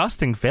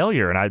disgusting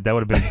failure, and that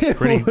would have been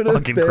pretty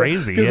fucking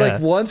crazy. Because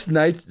like once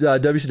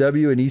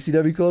WCW and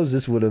ECW closed,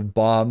 this would have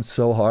bombed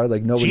so hard.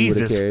 Like nobody would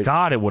have cared. Jesus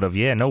God, it would have.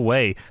 Yeah, no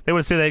way. They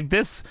would say like,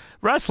 this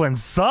wrestling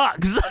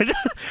sucks.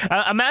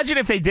 Imagine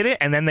if they did it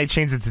and then they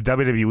changed it to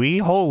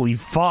WWE. Holy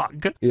fuck.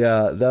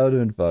 Yeah, that would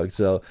have been fucked.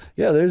 So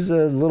yeah, there's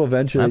a little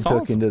venture they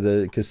took into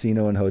the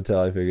casino and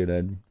hotel. I figured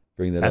I'd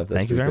bring that up. That's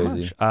thank you very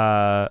crazy.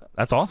 much.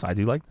 That's awesome. I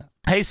do like that.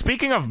 Hey,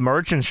 speaking of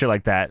merch and shit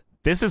like that,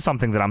 this is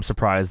something that I'm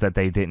surprised that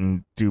they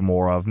didn't do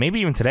more of. Maybe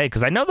even today,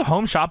 because I know the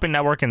Home Shopping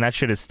Network and that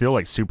shit is still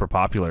like super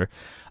popular.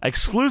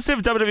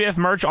 Exclusive WWF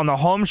merch on the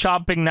Home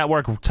Shopping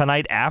Network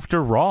tonight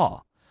after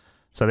Raw.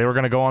 So they were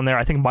gonna go on there.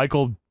 I think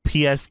Michael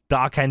P.S.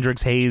 Doc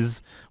Hendricks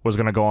Hayes was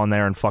gonna go on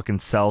there and fucking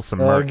sell some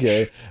merch.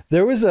 Okay,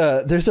 there's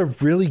a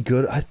really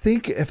good. I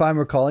think if I'm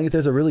recalling it,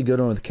 there's a really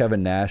good one with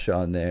Kevin Nash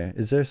on there.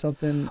 Is there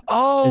something?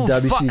 Oh, in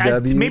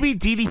WCW? Maybe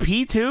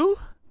DDP too.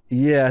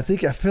 Yeah, I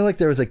feel like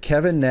there was a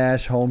Kevin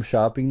Nash Home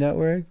Shopping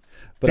Network,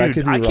 but Dude, I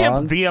could be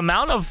wrong. The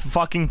amount of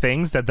fucking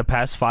things that the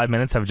past 5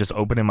 minutes have just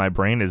opened in my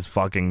brain is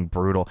fucking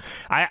brutal.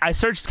 I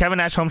searched Kevin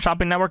Nash Home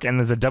Shopping Network, and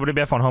there's a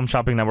WWF on Home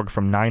Shopping Network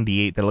from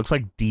 '98 that looks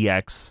like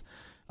DX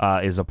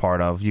is a part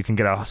of. You can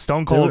get a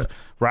Stone Cold,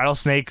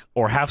 Rattlesnake,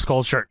 or Half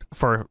Skull shirt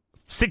for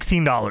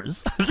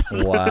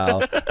 $16.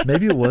 Wow,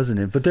 maybe it wasn't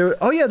it, but there.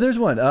 Oh yeah, there's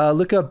one.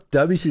 Look up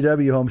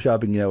WCW Home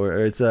Shopping Network.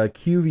 It's a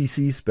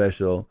QVC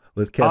special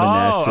with Kevin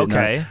Nash.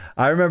 Okay.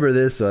 I remember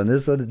this one.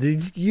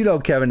 You know,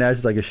 Kevin Nash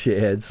is like a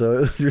shithead, so it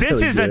was really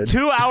this is good. a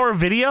 2-hour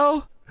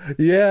video.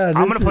 Yeah,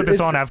 I'm gonna put this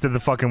on after the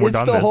fucking we're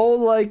done. It's the this.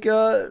 whole like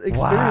experience.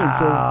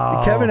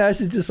 Wow. So Kevin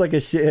Nash is just like a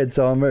shithead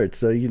selling merch,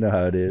 so you know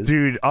how it is,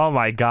 dude. Oh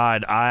my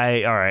god! All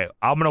right,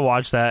 I'm gonna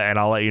watch that and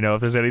I'll let you know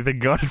if there's anything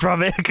good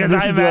from it, because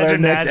I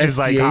imagine Nash is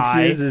like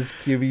high. This is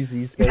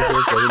QVC special.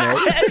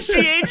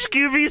 SGH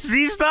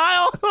QVC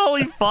style.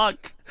 Holy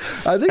fuck!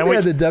 I think they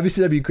had the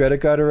WCW credit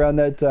card around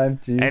that time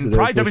too, and so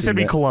probably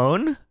WCW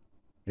cologne.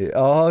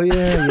 Oh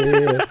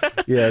yeah.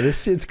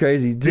 This shit's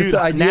crazy. Just Dude, the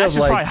idea Nash of is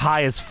like, probably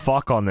high as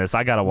fuck on this.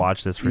 I gotta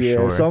watch this for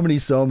sure. So many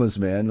somas,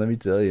 man. Let me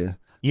tell you.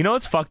 You know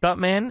what's fucked up,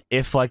 man?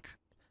 If a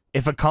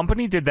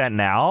company did that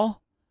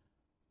now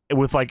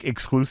with like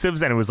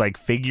exclusives and it was like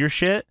figure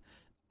shit,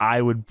 I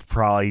would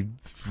probably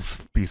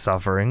be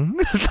suffering.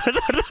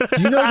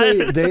 Do you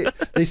know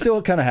they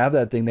still kind of have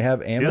that thing? They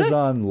have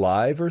Amazon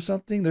Live or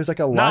something. There's like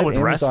a live Not with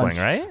Amazon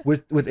wrestling, right?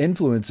 With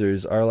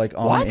influencers are like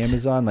on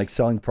Amazon, like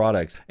selling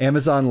products.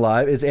 Amazon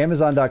Live. It's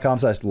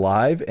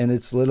Amazon.com/live, and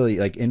it's literally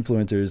like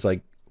influencers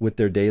like with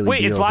their daily.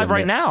 Wait, deals it's live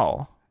right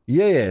now.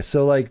 Yeah.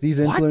 So like these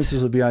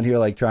influencers will be on here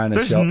like trying to.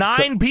 There's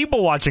 9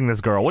 people watching this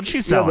girl. What's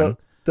she selling?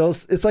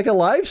 It's like a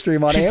live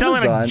stream on Amazon. She's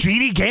selling a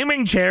GD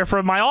gaming chair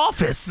from my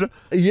office.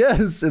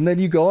 Yes, and then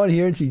you go on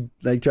here and she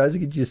like tries to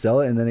get you to sell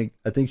it, and then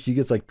I think she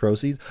gets like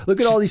proceeds. Look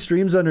at all these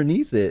streams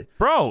underneath it,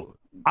 bro.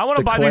 I want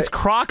to buy these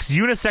Crocs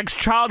unisex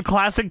child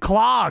classic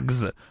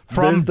clogs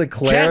from There's the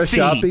Clara Jesse.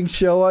 shopping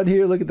show on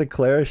here. Look at the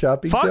Clara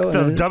shopping show. Fuck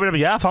the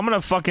WWF. I'm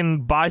gonna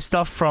fucking buy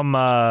stuff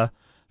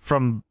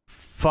from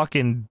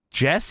fucking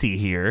Jesse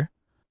here.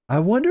 I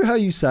wonder how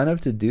you sign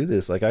up to do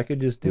this. Like I could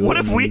just do it. What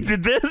if we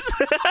did this?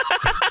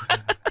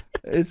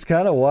 It's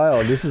kind of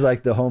wild. This is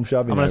like the home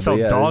shopping. I'm gonna sell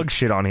dog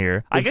shit on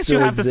here. I guess you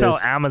have to sell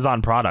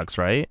Amazon products,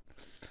 right?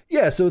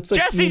 Yeah, so it's like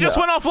Jesse just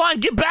went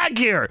offline. Get back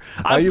here.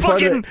 I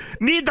fucking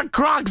need the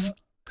Crocs.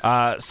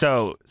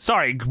 So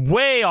sorry,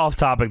 way off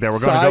topic there. We're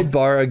going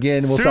sidebar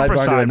again. We'll super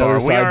sidebar to another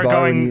sidebar. We are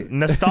going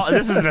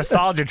this is a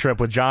nostalgia trip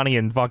with Johnny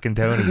and fucking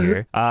Tony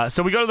here.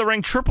 So we go to the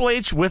ring. Triple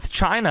H with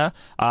China,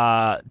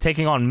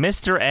 taking on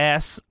Mr.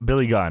 Ass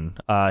Billy Gunn.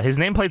 His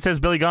nameplate says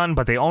Billy Gunn,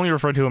 but they only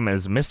refer to him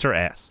as Mr.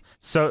 Ass.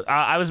 So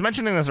I was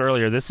mentioning this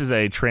earlier. This is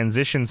a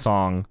transition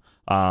song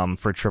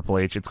for Triple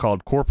H. It's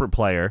called Corporate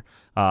Player.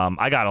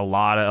 I got a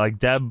lot of like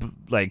Deb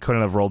like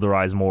couldn't have rolled her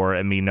eyes more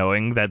at me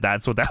knowing that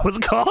that's what that was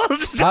called.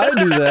 I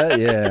knew that,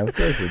 yeah, of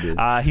course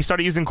I did. He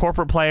started using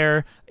Corporate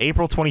Player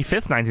April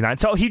 25th, 1999.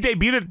 So he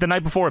debuted it the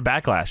night before at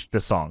Backlash,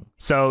 this song.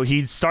 So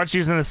he starts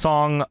using the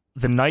song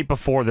the night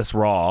before this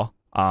Raw.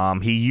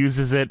 He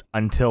uses it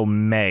until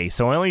May,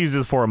 so he only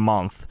uses it for a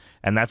month,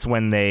 and that's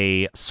when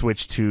they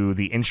switched to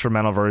the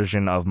instrumental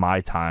version of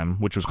My Time,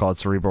 which was called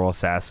Cerebral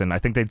Assassin. I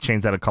think they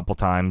changed that a couple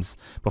times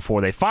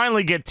before they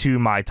finally get to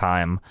My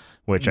Time,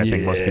 which I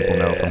think most people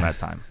know from that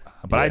time.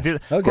 But I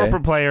did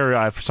Corporate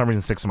Player for some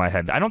reason sticks in my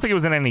head. I don't think it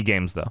was in any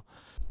games though.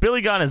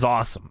 Billy Gunn is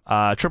awesome.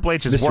 Triple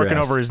H is working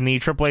over his knee.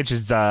 Triple H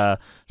is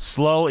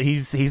slow.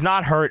 He's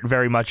not hurt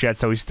very much yet,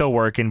 so he's still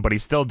working, but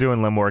he's still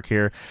doing limb work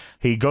here.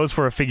 He goes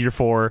for a figure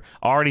 4.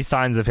 Already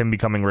signs of him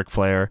becoming Ric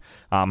Flair.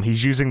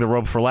 He's using the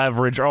rope for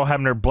leverage. Earl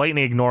Hebner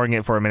blatantly ignoring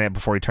it for a minute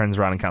before he turns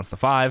around and counts to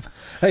 5.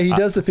 Hey, he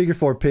does the figure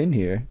 4 pin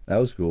here. That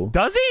was cool.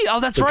 Does he? Oh,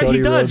 that's right.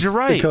 He does. Rhodes, You're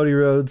right. Cody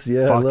Rhodes.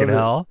 Yeah. Fucking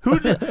hell. Who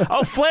did?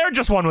 Oh, Flair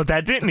just won with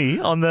that, didn't he?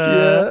 On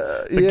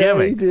the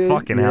gimmick. He did.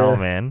 Fucking hell,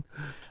 man.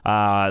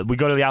 We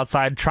go to the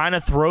outside. China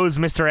throws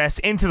Mr. S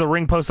into the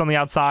ring post on the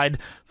outside.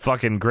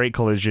 Fucking great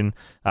collision.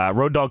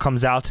 Road Dogg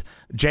comes out.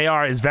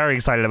 JR is very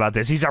excited about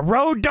this. He's a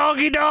road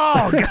doggy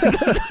dog.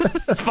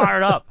 He's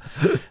fired up.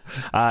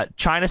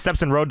 China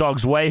steps in Road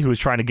Dogg's way, who is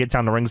trying to get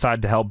down the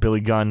ringside to help Billy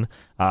Gunn.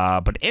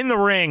 But in the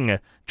ring,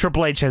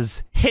 Triple H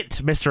has hit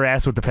Mr.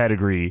 S with the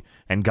pedigree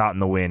and gotten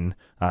the win.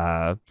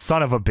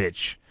 Son of a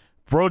bitch.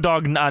 Road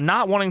Dogg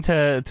not wanting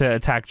to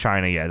attack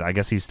China yet. I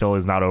guess he still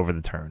is not over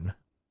the turn.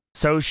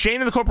 So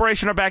Shane and the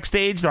Corporation are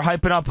backstage. They're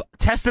hyping up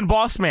Test and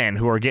Bossman,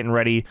 who are getting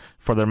ready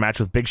for their match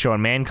with Big Show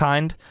and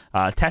Mankind.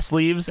 Test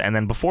leaves, and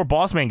then before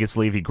Bossman gets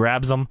to leave, he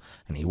grabs him,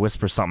 and he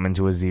whispers something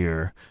into his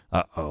ear.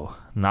 Uh-oh.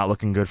 Not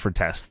looking good for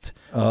Test.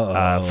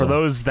 For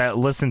those that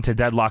listen to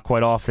Deadlock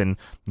quite often,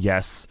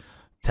 yes,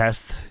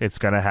 Test, it's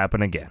going to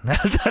happen again.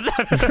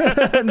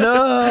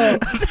 No!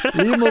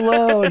 Leave him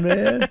alone,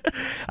 man.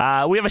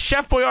 We have a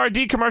Chef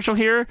Boyardee commercial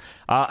here.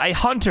 A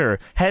hunter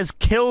has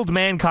killed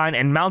Mankind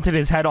and mounted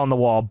his head on the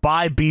wall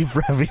by beef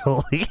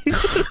ravioli.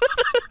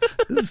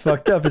 This is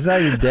fucked up. It's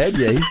not even dead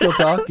yet. He's still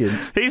talking.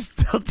 He's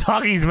still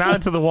talking. He's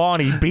mounted to the wall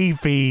and he's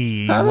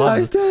beefy. Have a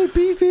nice day,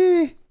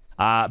 beefy.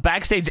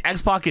 Backstage,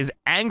 X-Pac is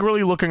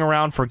angrily looking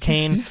around for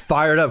Kane. He's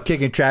fired up,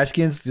 kicking trash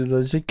cans.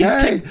 He's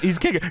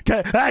kicking.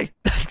 Hey!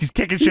 He's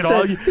kicking shit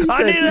all. I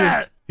need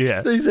that.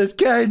 Yeah. He says,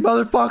 Kane,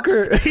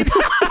 motherfucker.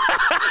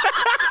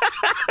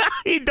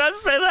 He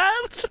does say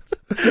that?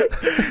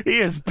 He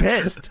is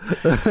pissed.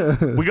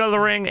 We go to the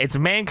ring. It's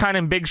Mankind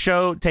and Big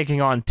Show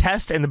taking on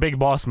Test and the Big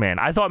Boss Man.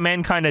 I thought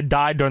Mankind had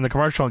died during the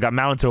commercial and got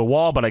mounted to a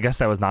wall, but I guess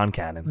that was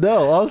non-canon.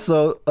 No,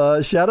 also,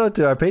 shout out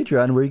to our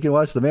Patreon where you can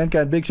watch the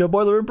Mankind Big Show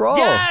Boiler Room Brawl.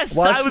 Yes!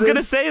 I was going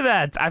to say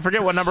that. I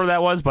forget what number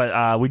that was,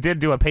 but we did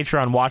do a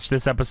Patreon watch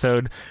this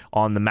episode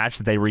on the match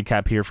that they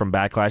recap here from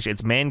Backlash.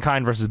 It's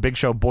Mankind versus Big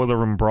Show Boiler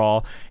Room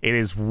Brawl. It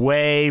is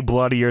way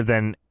bloodier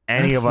than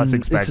any of us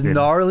expected. It's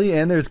gnarly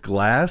and there's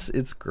glass.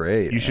 It's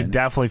great. You should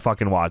definitely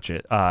fucking watch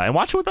it. And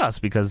watch it with us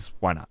because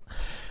why not?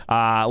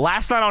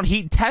 Last night on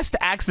Heat, Test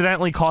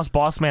accidentally cost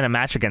Bossman a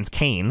match against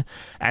Kane,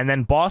 and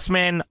then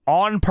Bossman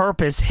on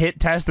purpose hit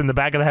Test in the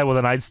back of the head with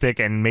a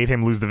nightstick and made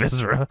him lose the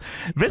Viscera.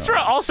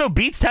 Viscera also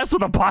beats Test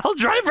with a pile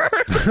driver.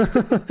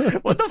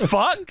 What the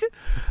fuck?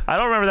 I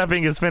don't remember that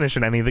being his finish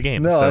in any of the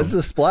games. No, it's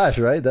a splash,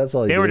 right? That's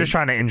all. They were just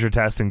trying to injure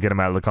Test and get him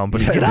out of the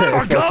company. Get out of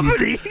our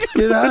company!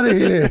 Get out of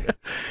here!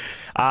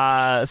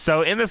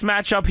 So in this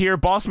matchup here,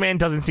 Bossman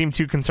doesn't seem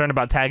too concerned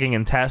about tagging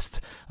in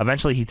Test.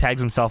 Eventually, he tags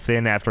himself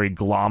in after he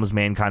gloms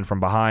Mankind from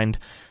behind.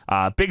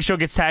 Big Show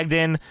gets tagged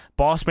in.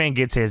 Bossman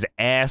gets his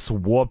ass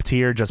whooped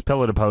here, just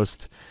pillar to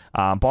post.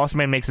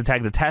 Bossman makes the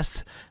tag to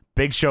Test.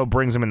 Big Show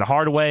brings him in the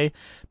hard way.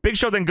 Big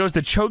Show then goes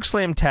to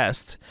chokeslam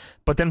Test,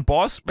 but then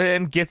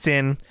Bossman gets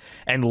in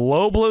and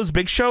low blows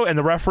Big Show, and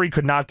the referee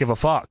could not give a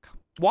fuck.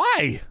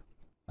 Why?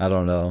 I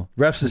don't know.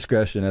 Ref's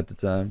discretion at the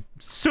time.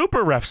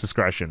 Super ref's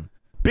discretion.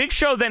 Big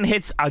Show then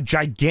hits a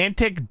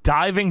gigantic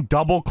diving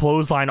double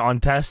clothesline on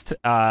Test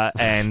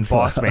and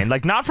Bossman.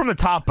 Like, not from the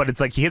top, but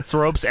it's like he hits the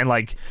ropes and,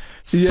 like,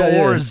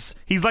 soars.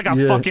 Yeah. He's like a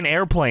fucking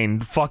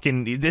airplane.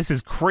 This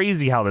is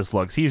crazy how this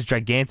looks. He's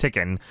gigantic,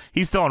 and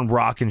he's still in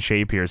rockin'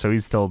 shape here, so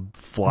he's still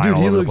flying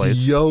all over the place.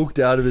 Dude, he looks yoked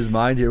out of his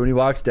mind here. When he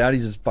walks down,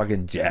 he's just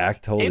fucking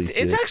jacked. Holy shit.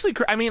 It's actually,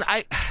 I mean,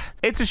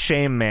 it's a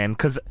shame, man,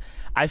 because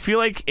I feel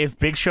like if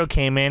Big Show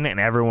came in and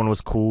everyone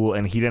was cool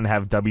and he didn't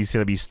have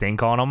WCW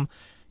stink on him,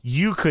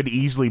 you could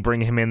easily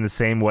bring him in the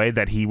same way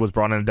that he was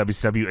brought into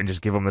WCW and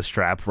just give him the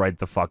strap right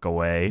the fuck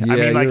away. Yeah, I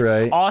mean, like, you're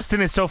right.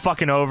 Austin is so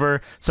fucking over,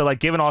 so, like,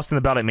 giving Austin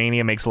the belt at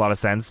Mania makes a lot of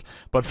sense.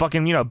 But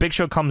fucking, you know, Big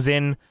Show comes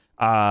in,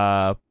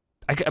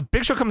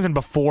 Big Show comes in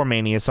before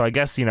Mania, so I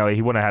guess, you know,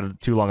 he wouldn't have had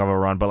too long of a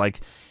run, but,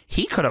 like,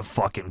 he could have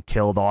fucking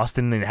killed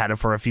Austin and had it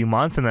for a few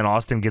months, and then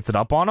Austin gets it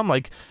up on him.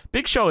 Like,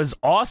 Big Show is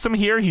awesome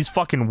here. He's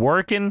fucking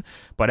working,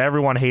 but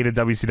everyone hated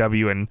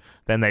WCW, and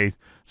then they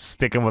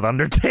stick him with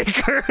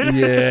Undertaker.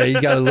 Yeah, you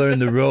got to learn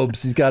the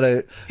ropes. He's got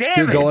to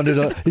go under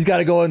the. He's got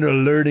to go under the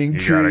learning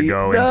tree. You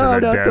got to go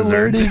into the desert. The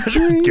learning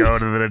tree. Go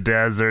to the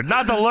desert.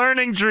 Not the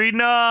learning tree.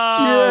 No.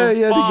 Yeah,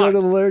 you had to go to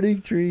the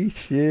learning tree.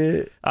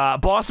 Shit.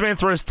 Bossman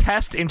throws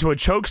Test into a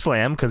choke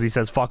slam because he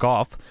says "fuck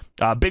off."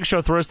 Big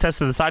Show throws Test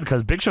to the side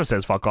because Big Show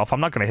says "fuck off." I'm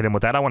not going to hit him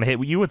with that. I want to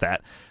hit you with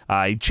that.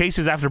 He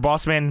chases after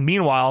Bossman.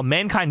 Meanwhile,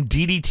 Mankind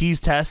DDTs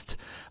Test.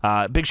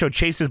 Big Show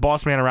chases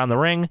Bossman around the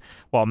ring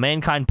while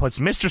Mankind puts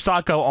Mr.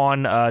 Sacco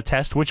on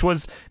Test, which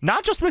was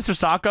not just Mr.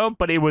 Sacco,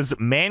 but it was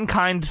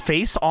Mankind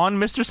face on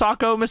Mr.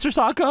 Sacco,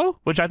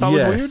 which I thought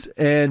was weird.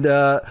 And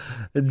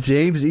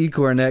James E.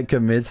 Cornette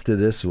commits to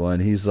this one.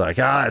 He's like,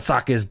 that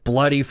sock is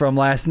bloody from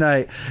last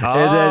night.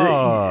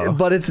 Oh.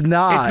 But it's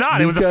not. It's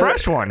not. It was a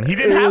fresh one. He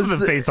didn't have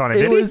the face on it,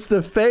 did he? It was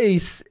the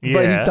face,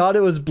 but he thought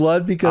it was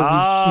blood because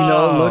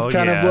it looked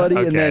kind of bloody.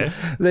 Okay. And then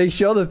they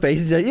show the face.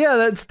 He's like, yeah,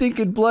 that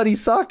stinking bloody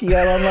sock he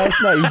had on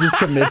last night. He just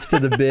commits to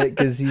the bit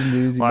because he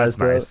knew he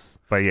messed up.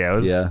 But yeah, it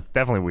was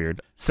definitely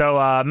weird.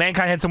 So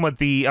Mankind hits him with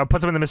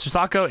puts him in the Mr.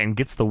 Sacco and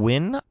gets the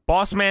win.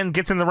 Bossman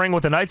gets in the ring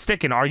with a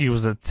nightstick and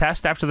argues with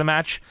Test after the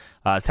match.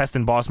 Test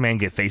and Bossman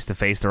get face to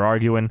face. They're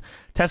arguing.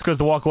 Test goes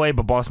to walk away,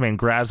 but Bossman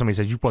grabs him. He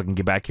says, "You fucking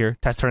get back here."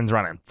 Test turns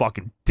around and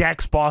fucking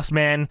decks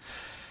Bossman,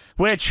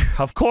 which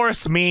of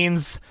course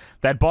means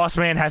that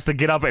Bossman has to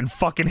get up and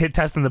fucking hit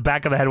Test in the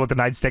back of the head with the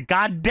nightstick.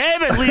 God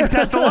damn it! Leave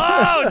Test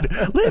alone!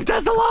 Leave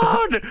Test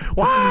alone!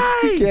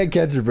 Why? You can't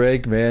catch a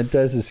break, man.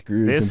 Test is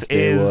screwed. This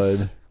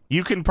is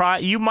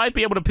You might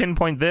be able to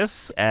pinpoint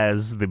this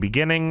as the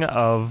beginning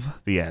of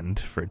the end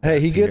for Test.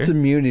 Hey, he gets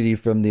immunity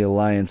from the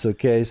Alliance,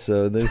 okay?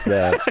 So there's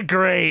that.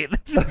 Great.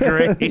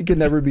 He can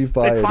never be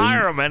fired. They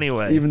fire him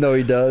anyway. Even though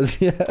he does,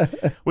 yeah.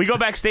 We go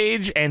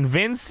backstage, and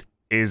Vince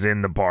is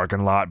in the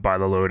parking lot by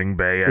the loading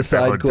bay at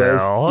the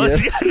hotel.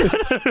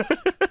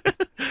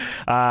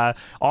 Yeah.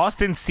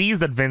 Austin sees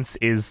that Vince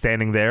is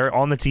standing there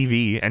on the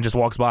TV and just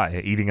walks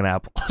by eating an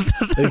apple.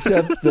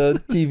 Except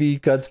the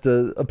TV cuts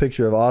to a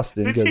picture of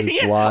Austin because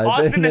it's live.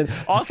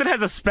 Austin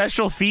has a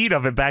special feed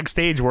of it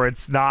backstage where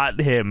it's not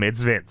him,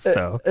 it's Vince.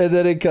 So and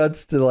then it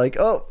cuts to like,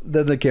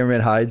 then the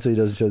cameraman hides so he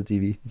doesn't show the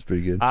TV. It's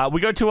pretty good.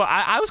 We go to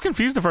I was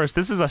confused at first.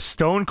 This is a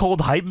Stone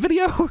Cold hype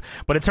video,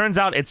 but it turns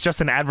out it's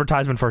just an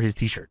advertisement for his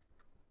t-shirt.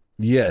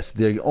 Yes,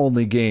 the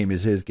only game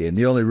is his game.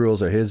 The only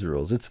rules are his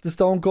rules. It's the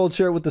Stone Cold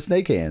shirt with the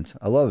snake hands.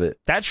 I love it.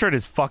 That shirt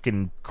is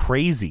fucking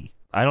crazy.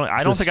 I don't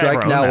think I ever strike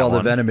owned now that while one.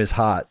 the venom is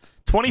hot.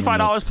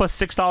 $25 plus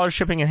 $6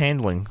 shipping and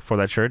handling for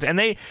that shirt, and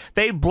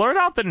they blurred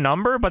out the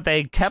number, but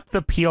they kept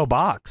the PO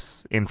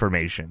box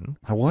information.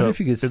 I wonder if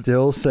you could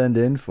still send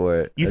in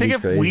for it. You think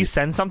if we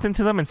send something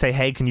to them and say,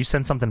 "Hey, can you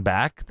send something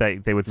back?"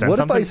 that they would send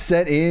something? What if I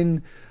sent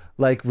in,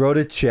 like, wrote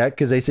a check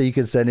because they say you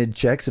can send in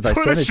checks. If I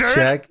sent a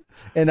check.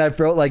 And I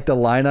wrote like the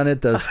line on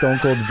it, the Stone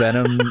Cold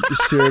Venom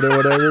shirt or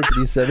whatever.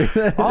 Can you send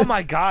it? Oh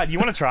my God. You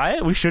want to try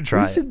it? We should try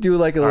it. We should do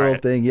like a little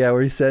thing. Yeah,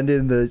 where you send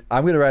in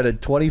I'm going to write a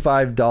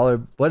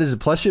 $25. What is it?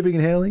 Plus shipping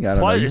and handling? I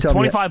don't know. It's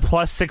 $25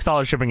 plus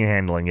 $6 shipping and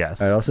handling.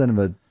 Yes. All right, I'll send him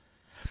a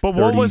But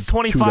what was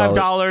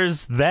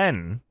 $25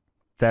 then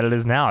that it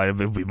is now? It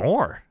would be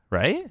more,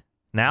 right?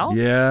 Now?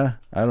 Yeah.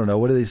 I don't know.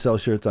 What do they sell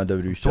shirts on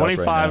WWE Shop right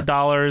now?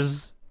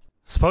 $25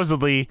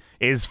 supposedly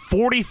is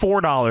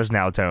 $44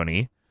 now,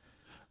 Tony.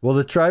 Well,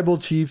 the Tribal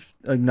Chief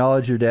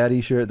Acknowledge Your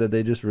Daddy shirt that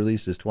they just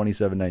released is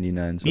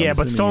 $27.99. So yeah,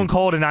 but Stone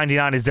Cold in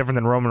 '99 is different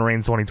than Roman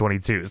Reigns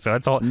 2022. So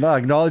that's all. No,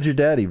 Acknowledge Your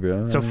Daddy,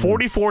 bro. So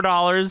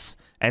 $44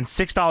 and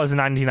 $6 in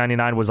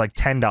 1999 was like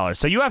 $10.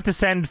 So you have to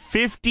send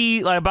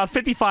about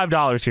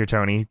 $55 here,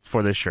 Tony,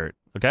 for this shirt.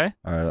 Okay.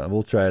 All right,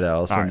 we'll try it out.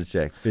 I'll send a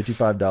check.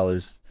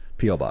 $55.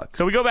 P.O. Box.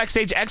 So we go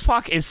backstage.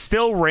 X-Pac is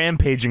still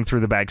rampaging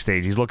through the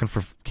backstage. He's looking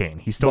for Kane.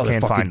 He still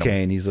can't find him.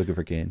 Kane. He's looking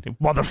for Kane.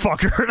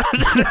 Motherfucker.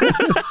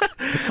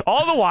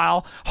 All the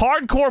while,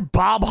 hardcore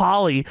Bob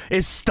Holly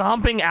is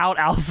stomping out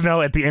Al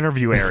Snow at the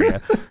interview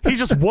area. He's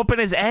just whooping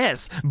his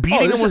ass,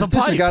 beating him with a pipe.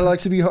 This is a guy who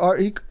likes to be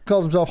hard. He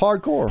calls himself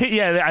hardcore.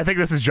 Yeah, I think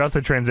this is just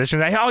a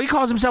transition. He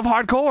calls himself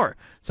hardcore.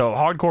 So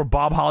hardcore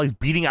Bob Holly's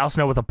beating Al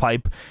Snow with a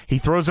pipe. He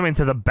throws him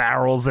into the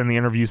barrels in the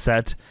interview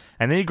set,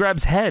 and then he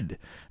grabs head.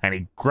 And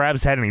he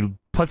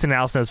puts it in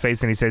Al Snow's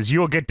face, and he says,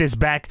 "You'll get this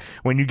back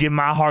when you get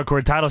my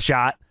hardcore title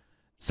shot."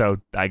 So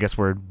I guess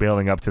we're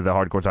building up to the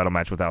hardcore title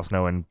match with Al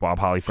Snow and Bob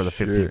Holly for the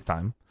 15th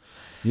time.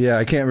 Yeah,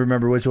 I can't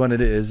remember which one it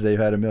is. They've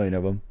had a million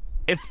of them.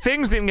 If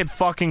things didn't get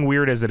fucking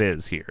weird as it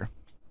is here,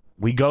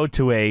 we go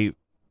to a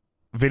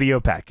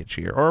video package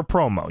here, or a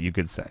promo, you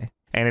could say.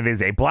 And it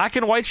is a black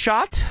and white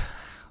shot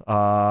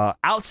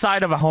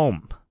outside of a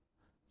home.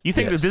 You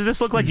think, does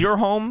this look like your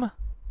home?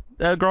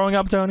 Growing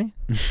up, Tony?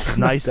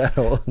 Nice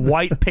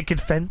white picket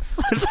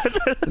fence.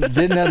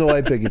 Didn't have the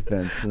white picket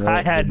fence. No,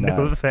 I had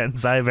no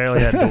fence. I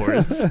barely had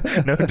doors.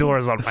 No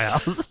doors on my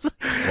house.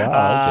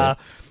 Wow,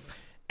 okay.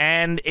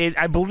 And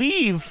I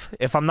believe,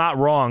 if I'm not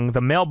wrong, the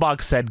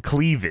mailbox said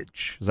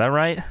Cleavage. Is that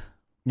right?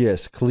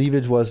 Yes,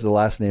 Cleavage was the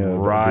last name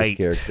of this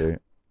character.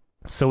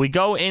 So we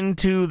go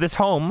into this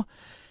home,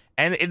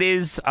 and it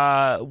is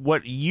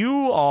what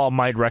you all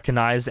might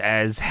recognize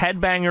as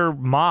Headbanger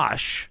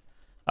Mosh.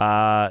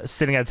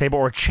 Sitting at a table,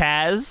 or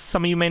Chaz,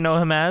 some of you may know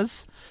him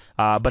as.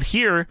 But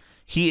here,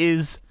 he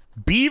is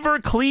Beaver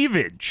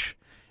Cleavage.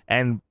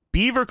 And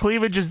Beaver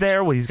Cleavage is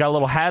there. He's got a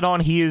little hat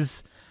on. He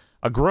is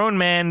a grown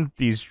man,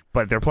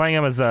 but they're playing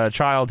him as a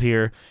child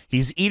here.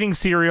 He's eating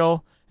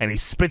cereal, and he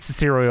spits the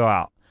cereal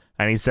out.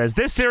 And he says,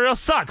 "This cereal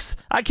sucks.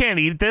 I can't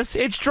eat this.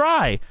 It's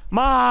dry.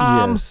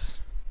 Mom!" Yes.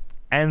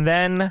 And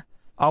then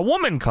a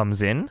woman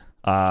comes in,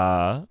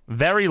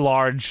 very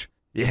large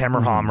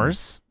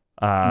Hammerhammers.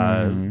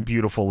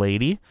 Beautiful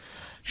lady.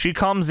 She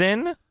comes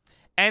in,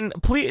 and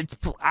please,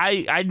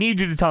 I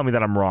need you to tell me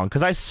that I'm wrong,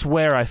 because I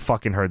swear I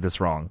fucking heard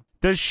this wrong.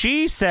 Does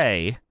she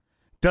say,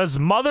 "Does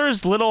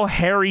Mother's little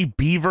hairy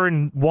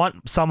beaver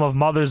want some of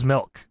Mother's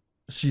milk?"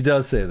 She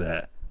does say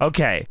that.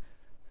 Okay.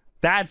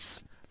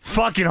 That's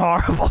fucking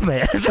horrible,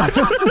 man.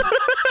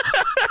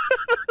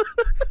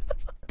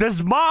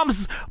 Does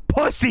Mom's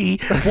pussy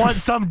want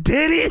some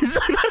ditties?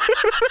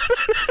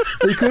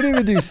 They couldn't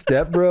even do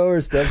stepbro or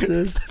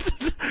stepsis.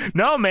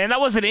 No, man, that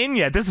wasn't in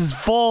yet. This is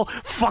full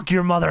fuck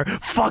your mother.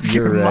 Fuck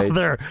your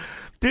mother.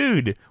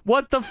 Dude,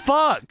 what the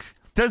fuck?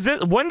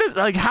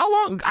 How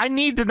long? I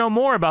need to know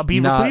more about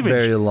Beaver Cleavage. Not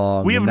very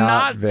long. We have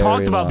not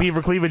talked about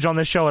Beaver Cleavage on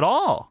this show at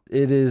all.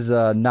 It is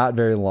not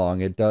very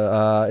long. It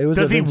was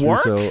Does he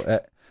work?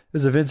 It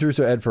was a Vince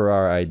Russo, Ed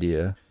Ferrara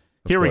idea.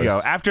 Here we go.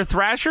 After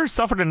Thrasher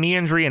suffered a knee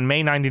injury in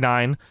May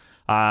 '99,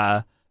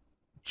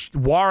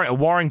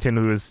 Warrington,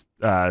 who is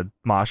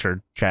Mosh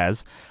or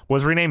Chaz,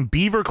 was renamed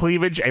Beaver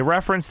Cleavage, a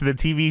reference to the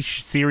TV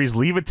series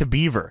Leave It to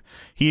Beaver.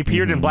 He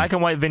appeared in black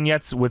and white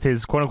vignettes with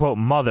his quote-unquote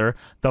mother,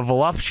 the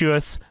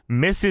voluptuous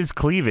Mrs.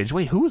 Cleavage.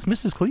 Wait, who was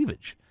Mrs.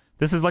 Cleavage?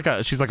 This is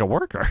she's like a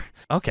worker.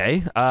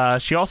 Okay.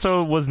 She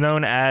also was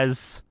known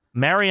as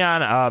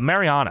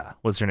Mariana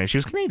was her name. She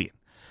was Canadian.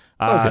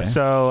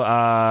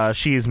 So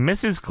she is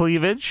Mrs.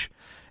 Cleavage,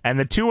 and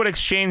the two would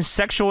exchange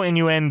sexual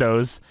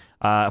innuendos.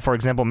 For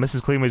example,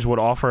 Mrs. Cleavage would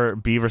offer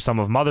Beaver some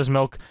of mother's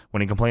milk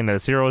when he complained that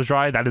his cereal was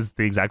dry. That is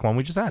the exact one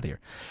we just had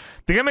here.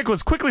 The gimmick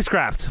was quickly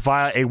scrapped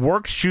via a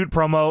worked shoot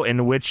promo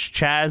in which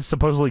Chaz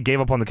supposedly gave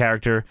up on the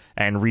character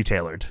and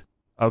retailered.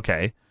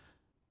 Okay.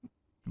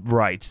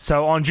 Right.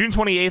 So on June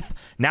 28th,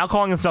 now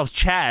calling himself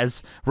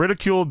Chaz,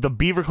 ridiculed the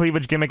Beaver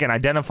Cleavage gimmick and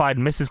identified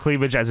Mrs.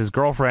 Cleavage as his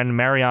girlfriend,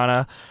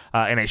 Mariana,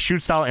 in a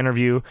shoot-style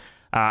interview.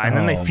 And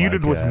then they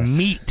feuded with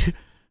Meat.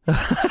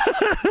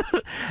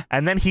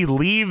 And then he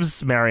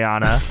leaves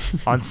Mariana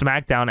on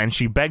SmackDown, and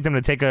she begged him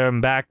to take her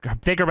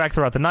back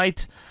throughout the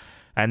night.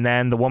 And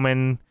then the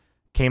woman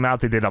came out.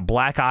 They did a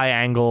black eye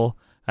angle,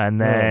 and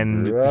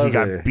then he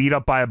got beat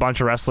up by a bunch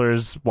of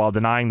wrestlers while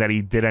denying that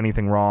he did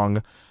anything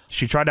wrong.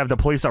 She tried to have the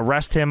police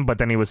arrest him, but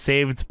then he was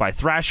saved by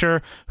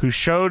Thrasher, who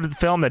showed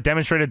film that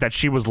demonstrated that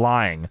she was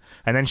lying.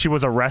 And then she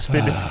was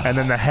arrested, and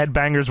then the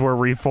headbangers were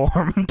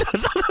reformed.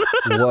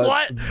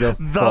 What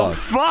the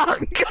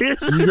fuck?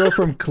 You go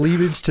from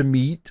cleavage to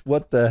meat?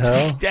 What the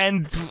hell?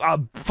 And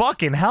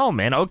fucking hell,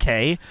 man.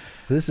 Okay.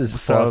 This is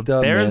fucked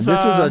up, man. This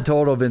was a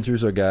total Vince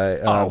Russo guy.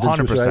 Vince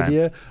Russo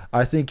idea.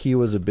 I think he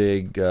was a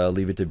big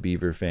Leave It to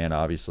Beaver fan,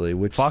 obviously,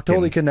 which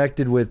totally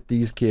connected with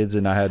these kids,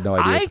 and I had no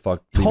idea what the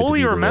fuck Leave It to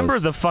Beaver remember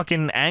was. The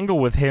fucking angle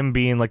with him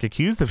being like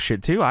accused of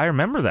shit too. I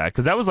remember that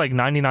because that was like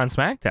 99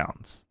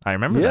 SmackDowns. I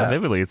remember that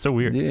vividly. It's so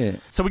weird. Yeah.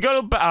 So we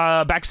go to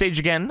backstage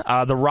again.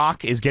 The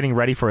Rock is getting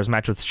ready for his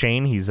match with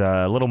Shane. He's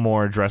a little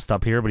more dressed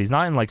up here, but he's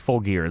not in like full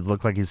gear. It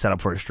looks like he's set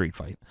up for a street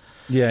fight.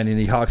 Yeah, and then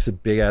he hawks a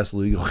big ass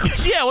legal.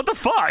 Yeah, what the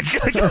fuck?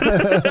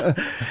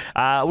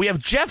 We have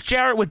Jeff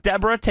Jarrett with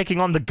Deborah taking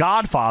on the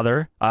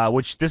Godfather,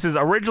 which this is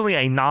originally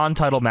a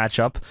non-title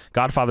matchup.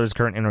 Godfather is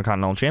current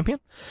Intercontinental Champion.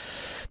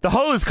 The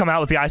Hoes come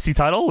out with the IC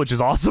title, which is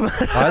awesome.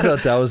 I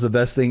thought that was the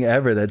best thing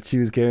ever that she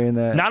was carrying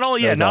that. Not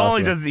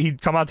only does he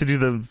come out to do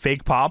the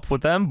fake pop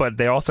with them, but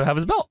they also have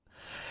his belt.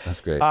 That's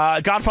great.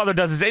 Godfather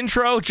does his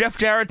intro. Jeff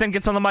Jarrett then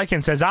gets on the mic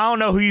and says, "I don't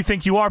know who you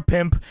think you are,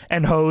 pimp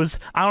and hose.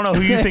 I don't know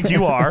who you think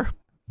you are."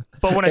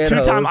 But when a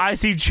two-time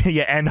IC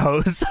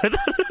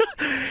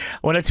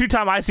when a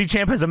two-time IC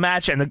champ has a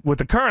match with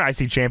the current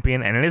IC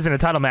champion and it isn't a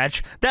title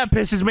match, that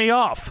pisses me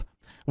off.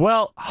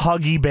 Well,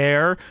 Huggy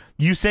Bear,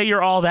 you say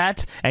you're all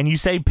that, and you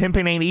say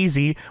pimping ain't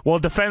easy. Well,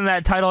 defending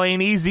that title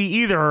ain't easy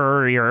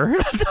either.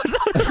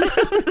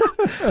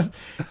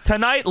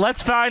 Tonight,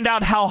 let's find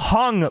out how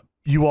hung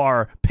you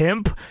are,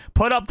 pimp.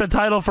 Put up the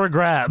title for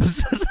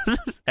grabs.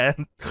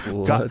 And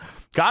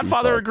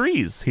Godfather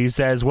agrees. He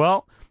says,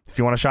 well, if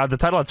you want a shot at the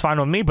title, it's fine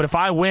with me. But if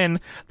I win,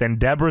 then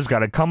Deborah's got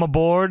to come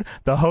aboard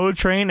the hoe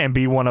train and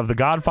be one of the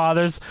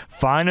Godfather's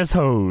finest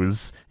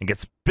hoes. And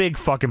gets big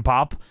fucking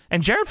pop.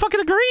 And Jarrett fucking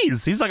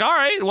agrees. He's like, all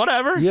right,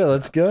 whatever. Yeah,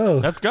 let's go.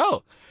 Let's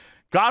go.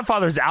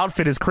 Godfather's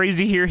outfit is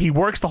crazy here. He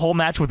works the whole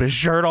match with his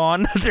shirt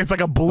on. It's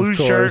like a blue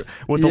shirt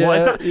with the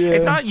white.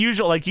 It's not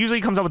usual. Like usually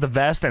he comes out with the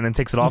vest and then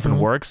takes it off and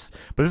works.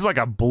 But this is like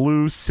a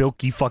blue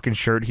silky fucking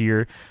shirt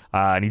here,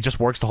 and he just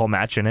works the whole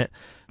match in it.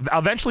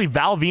 Eventually,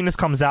 Val Venus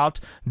comes out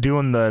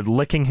doing the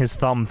licking his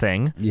thumb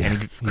thing,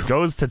 and he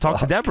goes to talk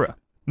to Deborah.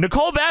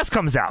 Nicole Bass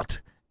comes out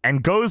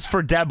and goes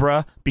for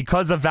Deborah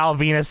because of Val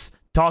Venus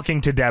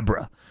talking to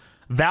Deborah.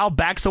 Val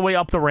backs away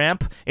up the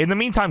ramp. In the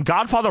meantime,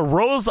 Godfather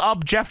rolls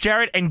up Jeff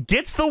Jarrett and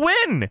gets the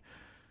win.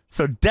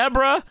 So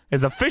Deborah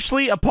is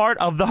officially a part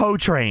of the hoe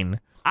train.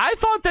 I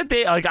thought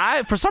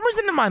that for some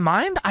reason in my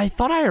mind, I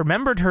thought I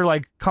remembered her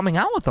like coming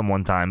out with them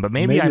one time, but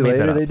maybe I made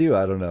that up. They do.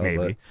 I don't know. Maybe.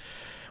 But...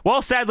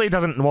 Well, sadly, it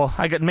doesn't. Well,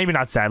 maybe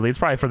not sadly. It's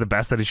probably for the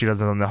best that she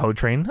does it on the hoe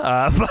train.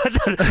 But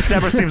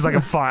Deborah seems like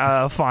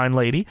a fine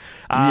lady.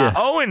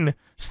 Owen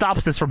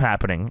stops this from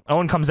happening.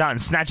 Owen comes out and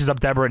snatches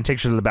up Deborah and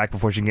takes her to the back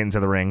before she can get into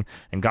the ring.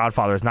 And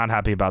Godfather is not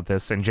happy about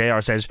this. And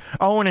JR says,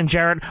 Owen and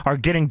Jarrett are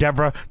getting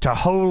Deborah to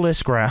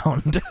holeless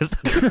ground.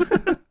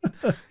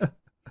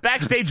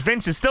 Backstage,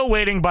 Vince is still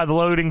waiting by the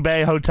loading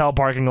bay hotel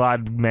parking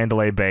lot,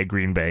 Mandalay Bay,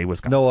 Green Bay,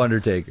 Wisconsin. No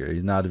Undertaker.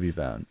 He's not to be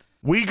found.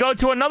 We go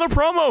to another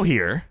promo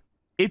here.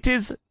 It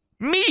is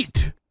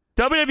Meat.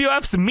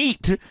 WWF's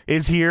Meat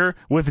is here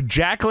with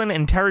Jacqueline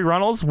and Terry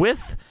Runnels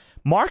with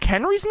Mark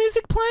Henry's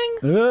music playing.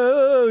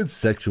 Oh, it's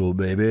sexual,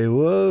 baby.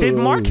 Whoa. Did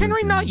Mark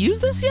Henry not use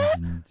this yet?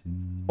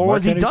 Or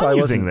was he done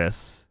using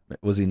this?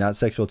 Was he not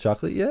Sexual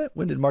Chocolate yet?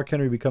 When did Mark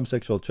Henry become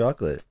Sexual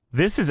Chocolate?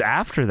 This is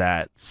after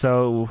that.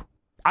 So,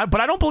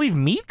 but I don't believe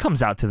Meat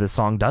comes out to this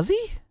song, does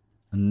he?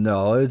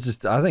 No, it's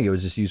just. I think it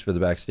was just used for the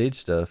backstage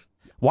stuff.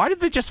 Why did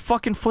they just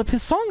fucking flip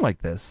his song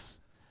like this?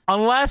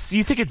 Unless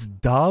you think it's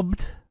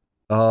dubbed.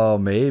 Oh,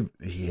 maybe.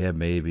 Yeah,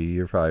 maybe.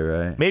 You're probably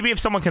right. Maybe if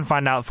someone can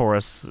find out for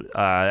us,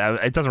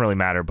 it doesn't really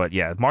matter. But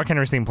yeah, Mark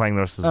Henry's theme playing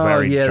this is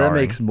very yeah, jarring. that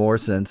makes more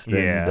sense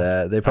than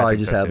that. They probably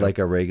just had too. like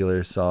a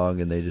regular song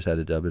and they just had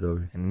to dub it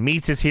over. And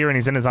Meats is here and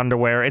he's in his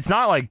underwear. It's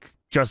not like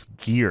just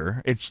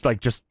gear. It's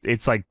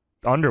like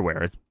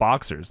underwear. It's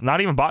boxers. Not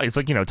even it's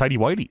like, you know, tighty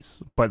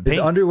whities. But it's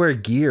underwear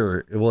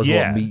gear. It was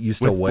what Meat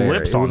used to wear.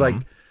 Lips on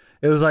them.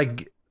 It was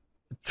like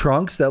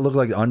trunks that looked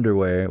like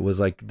underwear. It was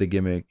like the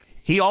gimmick.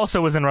 He also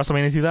was in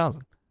WrestleMania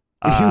 2000.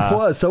 He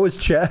was. So is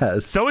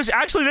Chaz. So is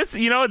actually this.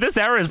 You know, this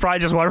era is probably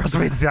just what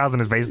WrestleMania 2000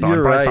 is based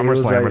on. Probably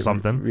SummerSlam or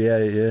something.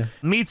 Yeah.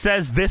 Meat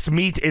says this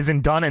meat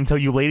isn't done until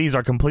you ladies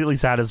are completely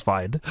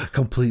satisfied.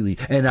 Completely,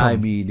 and I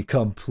mean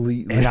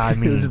completely. And I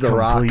mean this is the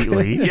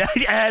completely. Rock.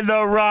 Yeah, and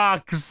The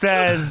Rock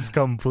says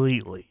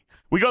completely.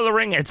 We go to the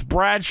ring. It's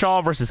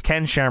Bradshaw versus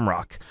Ken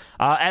Shamrock.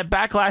 At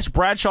Backlash,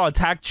 Bradshaw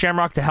attacked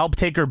Shamrock to help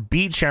Taker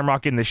beat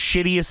Shamrock in the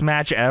shittiest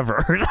match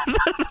ever.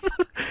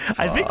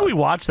 I think we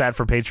watched that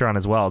for Patreon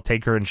as well.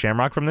 Taker and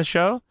Shamrock from this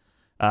show.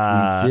 We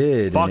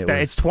did. Fuck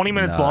that. It's 20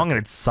 minutes long and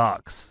it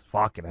sucks.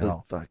 Fucking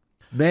hell.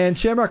 Man,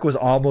 Shamrock was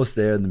almost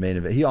there in the main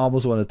event. He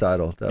almost won a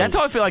title. That's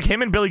how I feel like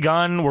him and Billy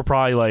Gunn were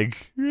probably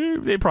like,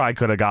 they probably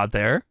could have got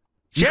there.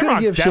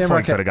 Shamrock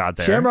definitely could have got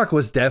there. Shamrock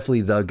was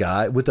definitely the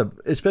guy,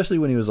 especially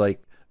when he was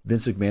like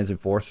Vince McMahon's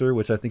enforcer,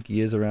 which I think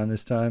he is around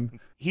this time.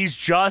 He's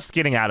just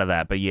getting out of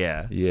that, but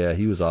yeah. Yeah,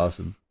 he was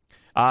awesome.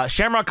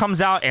 Shamrock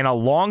comes out in a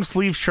long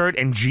sleeve shirt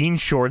and jean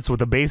shorts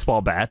with a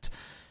baseball bat.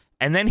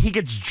 And then he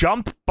gets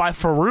jumped by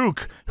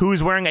Farouk, who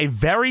is wearing a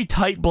very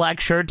tight black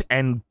shirt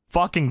and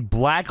fucking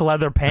black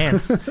leather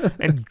pants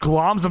and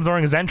gloms him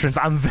during his entrance.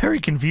 I'm very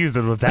confused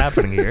at what's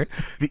happening here.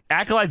 The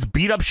Acolytes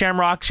beat up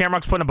Shamrock.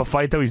 Shamrock's putting up a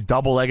fight, though. He's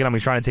double-legging him.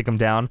 He's trying to take him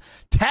down.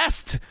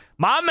 Test,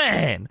 my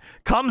man,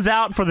 comes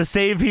out for the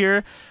save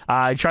here.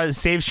 He tries to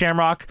save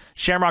Shamrock.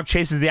 Shamrock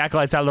chases the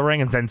Acolytes out of the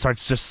ring and then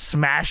starts just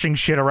smashing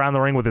shit around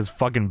the ring with his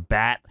fucking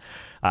bat.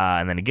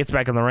 And then he gets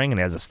back in the ring and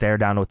he has a stare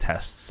down with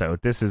Test. So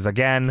this is,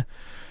 again,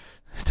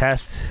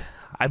 Test.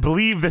 I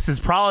believe this is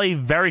probably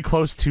very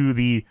close to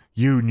the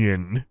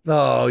Union.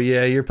 Oh,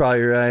 yeah, you're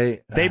probably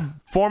right. They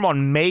form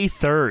on May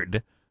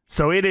 3rd,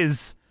 so it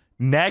is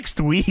next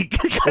week.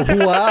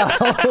 Wow.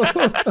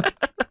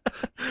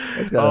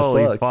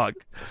 Holy fuck.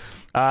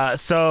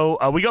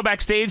 So we go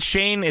backstage.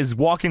 Shane is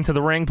walking to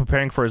the ring,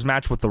 preparing for his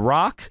match with The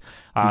Rock.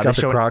 He got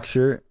the Croc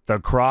shirt. The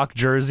Croc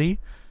jersey.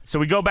 So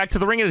we go back to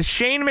the ring. It is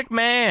Shane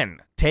McMahon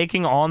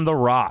taking on The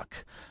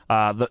Rock.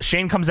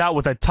 Shane comes out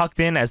with a tucked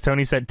in, as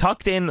Tony said,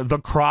 tucked in The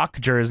Croc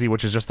jersey,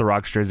 which is just The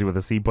Rock's jersey with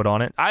a C put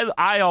on it.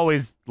 I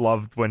always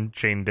loved when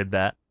Shane did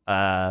that.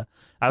 On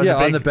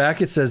the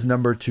back it says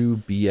number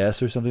 2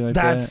 BS or something like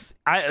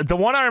that. The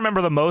one I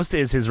remember the most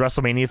is his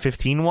WrestleMania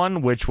 15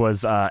 one, which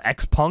was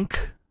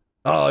X-Punk.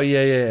 Oh,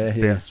 yeah.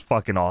 It's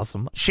fucking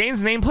awesome.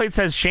 Shane's nameplate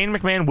says Shane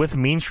McMahon with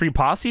Mean Street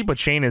Posse, but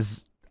Shane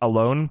is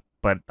alone,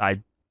 but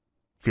I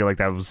feel like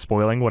that was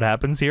spoiling what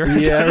happens here.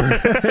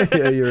 Yeah,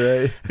 yeah,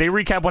 you're right. They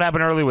recap what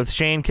happened earlier with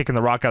Shane kicking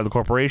The Rock out of the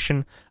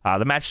corporation.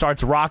 The match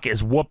starts. Rock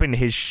is whooping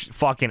his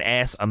fucking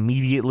ass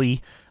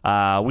immediately.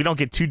 We don't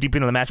get too deep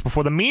into the match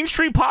before the Mean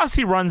Street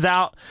Posse runs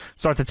out,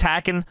 starts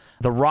attacking.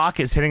 The Rock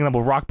is hitting them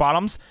with rock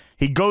bottoms.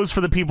 He goes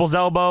for the people's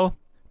elbow,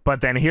 but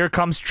then here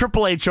comes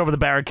Triple H over the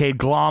barricade,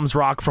 gloms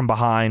Rock from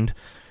behind.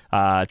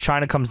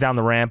 China comes down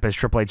the ramp as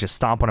Triple H is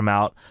stomping him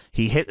out.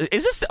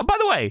 Is this, by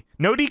the way,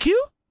 no DQ?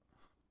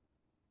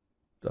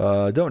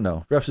 Don't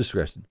know. Ref's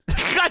discretion.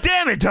 God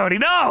damn it, Tony!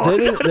 No,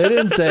 they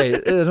didn't say. I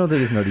don't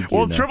think it's no DQ.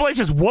 Well, no. Triple H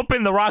is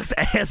whooping The Rock's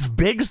ass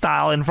big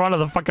style in front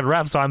of the fucking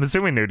ref, so I'm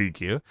assuming no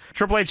DQ.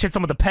 Triple H hits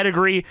him with the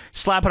pedigree,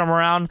 slapping him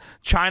around.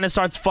 China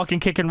starts fucking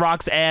kicking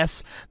Rock's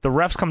ass. The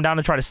refs come down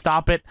to try to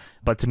stop it,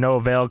 but to no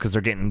avail because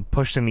they're getting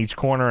pushed in each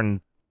corner and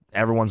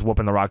everyone's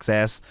whooping The Rock's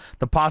ass.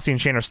 The Posse and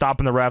Shane are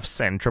stopping the refs,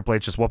 and Triple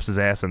H just whoops his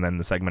ass, and then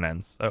the segment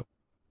ends. So,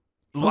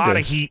 a lot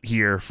of heat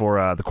here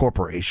for the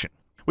corporation.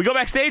 We go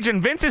backstage,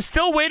 and Vince is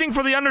still waiting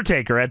for The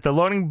Undertaker at the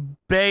Loading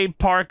Bay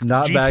Park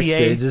Not GTA.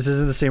 Backstage. This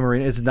isn't the same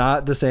arena. It's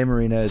not the same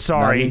arena. It's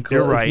Sorry,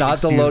 you're right. It's not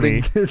Excuse the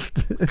Loading.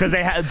 Because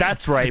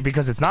that's right,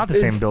 because it's not the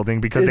same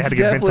building, because they had to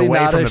get Vince away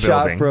from the building. It's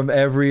definitely not a shot from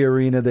every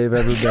arena they've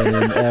ever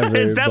been in, ever.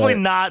 It's definitely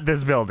not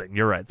this building.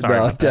 You're right. Sorry.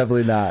 No,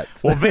 definitely not.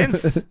 Well,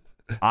 Vince,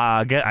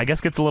 I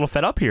guess, gets a little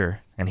fed up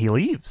here, and he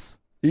leaves.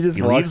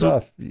 He walks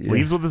off.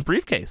 Leaves with his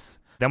briefcase.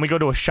 Then we go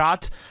to a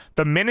shot.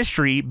 The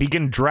Ministry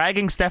begin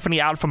dragging Stephanie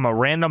out from a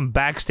random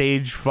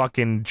backstage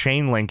fucking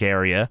chain link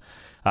area.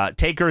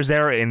 Taker's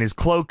there in his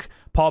cloak.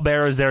 Paul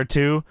Bearer is there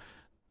too.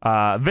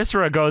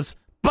 Viscera goes,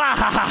 bah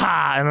ha ha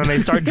ha, and then they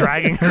start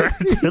dragging her.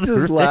 He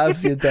just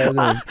laughs the entire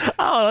thing.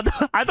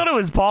 I thought it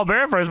was Paul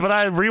Bearer first, but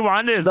I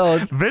rewinded. No,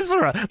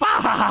 Viscera. Bah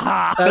ha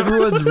ha ha.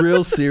 Everyone's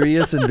real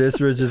serious, and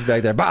Viscera's just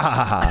back there. Bah ha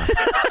ha ha.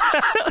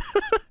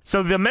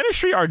 So the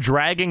Ministry are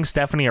dragging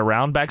Stephanie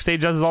around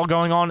backstage as it's all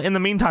going on. In the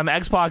meantime,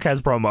 X-Pac has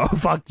promo.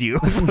 Fuck you.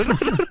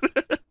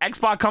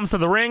 X-Pac comes to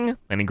the ring,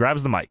 and he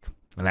grabs the mic.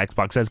 And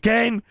X-Pac says,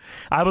 Kane,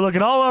 I've been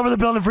looking all over the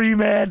building for you,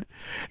 man.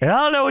 And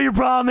I don't know what your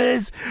problem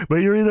is, but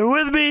you're either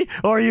with me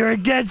or you're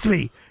against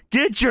me.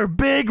 get your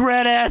big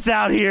red ass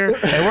out here,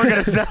 and we're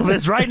going to settle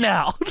this right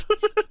now.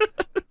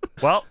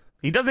 Well,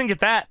 he doesn't get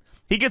that.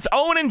 He gets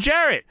Owen and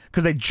Jarrett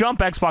because they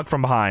jump X-Pac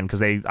from behind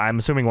because I'm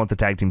assuming, want the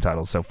tag team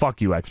titles. So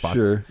fuck you, X-Pac.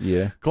 Sure,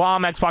 yeah.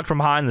 Glom X-Pac from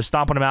behind. They're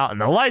stomping him out,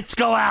 and the lights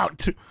go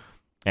out.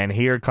 And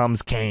here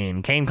comes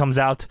Kane. Kane comes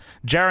out.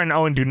 Jarrett and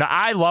Owen do not.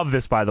 I love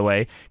this, by the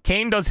way.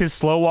 Kane does his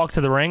slow walk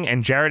to the ring,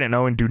 and Jarrett and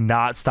Owen do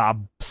not stop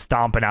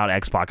stomping out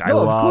X-Pac. I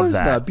love that. Of course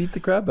not. Beat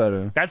the crap out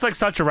of him. That's like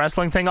such a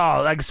wrestling thing.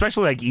 Oh, like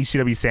especially like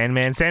ECW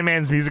Sandman.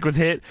 Sandman's music was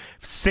hit.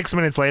 6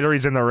 minutes later,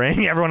 he's in the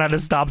ring. Everyone had to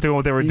stop doing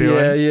what they were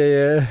doing.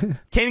 Yeah.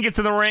 Kane gets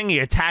in the ring. He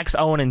attacks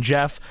Owen and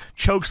Jeff.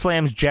 Choke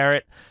slams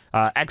Jarrett.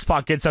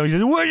 X-Pac gets him. He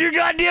says, "What's your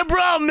goddamn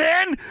problem,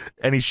 man?"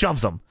 And he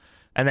shoves him.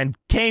 And then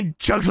Kane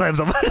chokeslams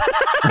him.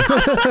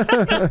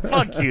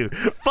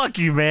 Fuck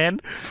you, man.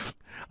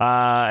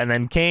 And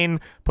then Kane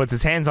puts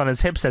his hands on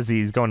his hips as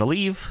he's going to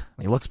leave.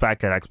 He looks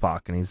back at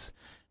X-Pac, and he's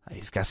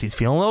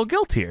feeling a little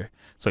guilt here.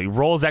 So he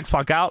rolls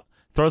X-Pac out,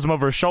 throws him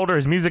over his shoulder.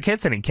 His music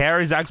hits, and he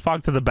carries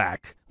X-Pac to the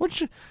back.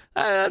 Which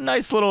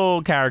nice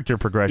little character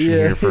progression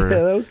here for.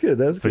 Yeah, that was good.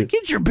 That was good.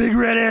 Get your big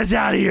red ass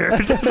out of here.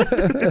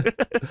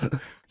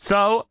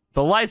 So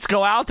the lights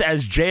go out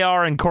as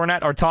JR and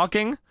Cornette are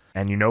talking.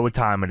 And you know what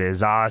time it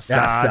is.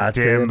 Asa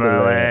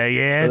Timberlake.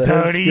 Yeah,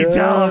 Tony, you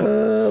tell him.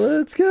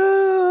 Let's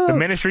go. The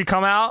Ministry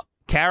come out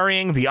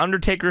carrying the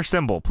Undertaker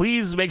symbol.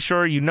 Please make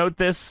sure you note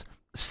this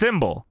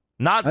symbol,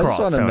 not cross,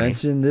 I just want to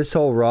mention this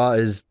whole Raw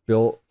is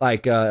built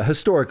like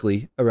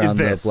historically around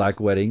the Black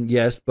Wedding.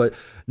 Yes, but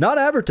not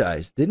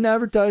advertised. Didn't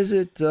advertise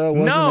it.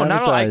 Wasn't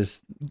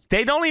advertised.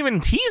 They don't even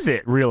tease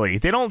it, really.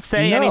 They don't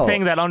say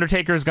anything that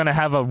Undertaker is going to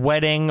have a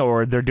wedding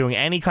or they're doing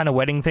any kind of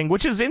wedding thing,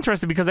 which is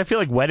interesting because I feel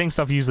like wedding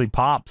stuff usually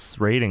pops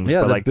ratings.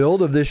 Yeah, but the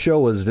build of this show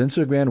was Vince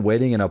McMahon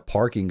waiting in a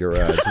parking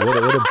garage. What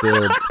a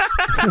build.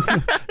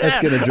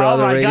 That's going to draw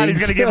the ratings. Oh my God, he's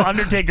going to give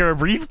Undertaker a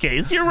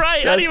briefcase. You're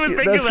right. I didn't even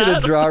think of that. That's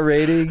going to draw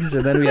ratings,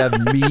 and then we have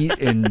meat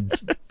and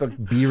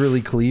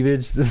beaverly cleavage.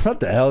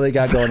 What the hell they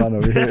got going on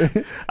over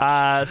here?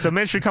 So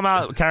Ministry come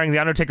out carrying the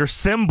Undertaker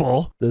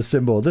symbol. The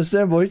symbol.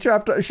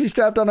 She's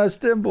strapped on a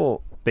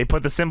symbol. They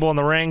put the symbol in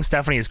the ring.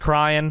 Stephanie is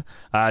crying.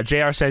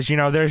 JR says,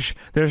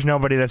 there's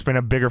nobody that's been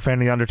a bigger fan of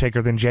the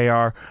Undertaker than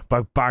JR,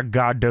 but by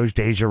God, those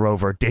days are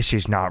over. This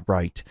is not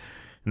right.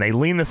 And they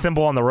lean the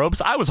symbol on the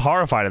ropes. I was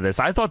horrified of this.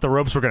 I thought the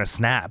ropes were going to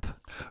snap.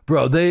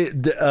 Bro, they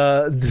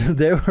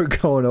were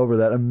going over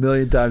that a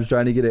million times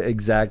trying to get it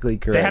exactly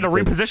correct. They had to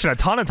reposition a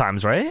ton of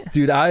times, right?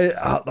 Dude, I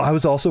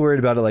was also worried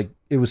about it. Like,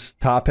 it was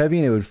top heavy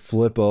and it would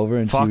flip over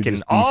and she would just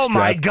be oh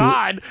my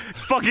God.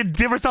 Fucking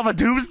give herself a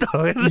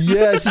tombstone.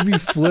 Yeah, she'd be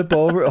flip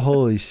over.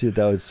 Holy shit,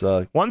 that would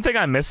suck. One thing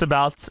I miss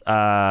about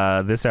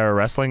this era of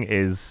wrestling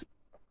is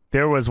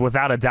there was,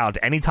 without a doubt,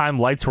 anytime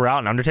lights were out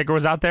and Undertaker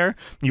was out there,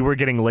 you were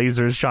getting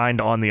lasers shined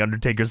on the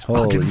Undertaker's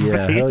fucking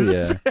face. Hell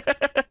yeah.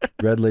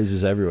 Red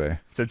lasers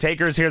everywhere. So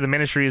Taker's here, the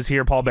Ministry is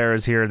here, Paul Bearer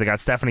is here. They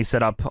got Stephanie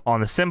set up on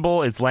the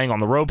symbol. It's laying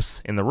on the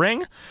ropes in the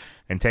ring.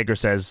 And Taker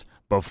says,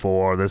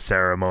 "Before the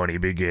ceremony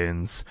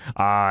begins,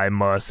 I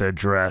must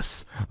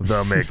address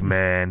the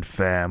McMahon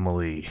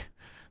family."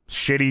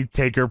 Shitty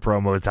Taker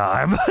promo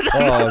time.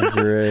 Oh,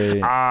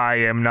 great. "I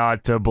am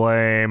not to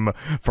blame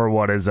for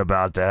what is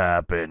about to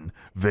happen.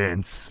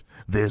 Vince,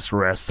 this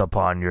rests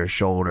upon your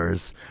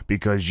shoulders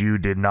because you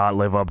did not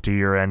live up to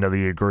your end of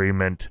the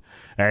agreement.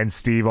 And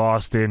Steve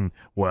Austin,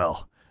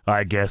 well,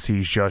 I guess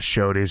he just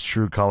showed his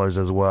true colors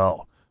as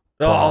well."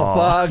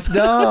 Oh, fuck,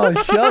 no,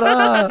 shut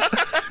up.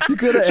 You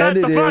could have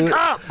ended it. Shut the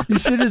fuck up. You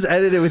should just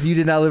edit it with "you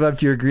did not live up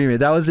to your agreement."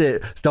 That was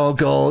it. Stone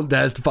Cold,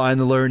 that's to find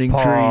the learning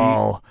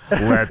Paul,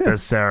 let the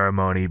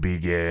ceremony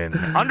begin.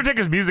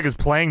 Undertaker's music is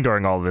playing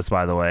during all of this,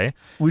 by the way.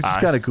 Which is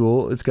kind of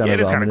cool. It's kind of it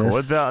is kind of cool.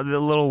 It's a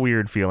little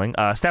weird feeling.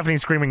 Stephanie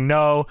screaming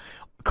no.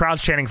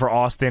 Crowd's chanting for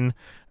Austin. And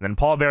then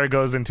Paul Bearer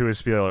goes into his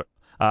spiel.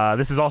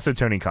 This is also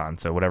Tony Khan,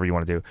 so whatever you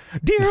want to do.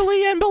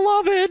 "Dearly and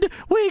beloved,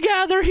 we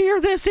gather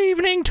here this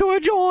evening to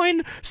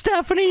join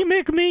Stephanie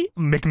Marie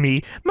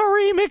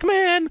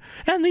McMahon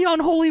and the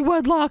unholy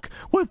wedlock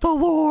with the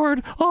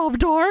Lord of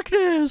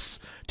Darkness.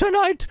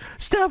 Tonight,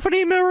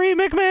 Stephanie Marie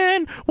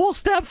McMahon will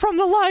step from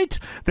the light."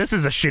 This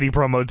is a shitty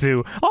promo,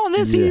 too. "On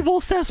this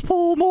evil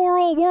cesspool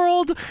moral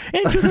world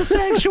into the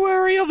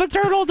sanctuary of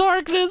eternal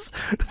darkness."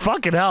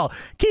 Fucking hell.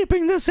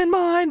 "Keeping this in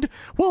mind,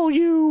 will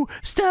you,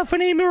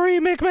 Stephanie Marie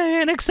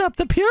McMahon, accept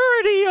the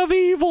purity of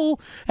evil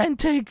and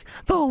take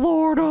the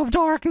Lord of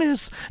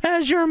Darkness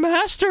as your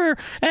master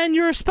and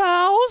your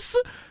spouse?"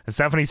 And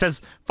Stephanie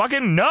says,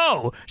 "Fucking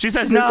no." She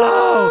says, no.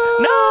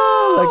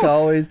 Like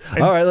always.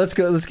 And all right, let's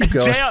go. Let's keep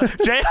going.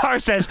 JR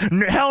says,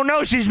 "Hell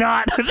no, she's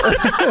not."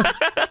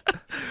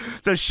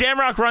 So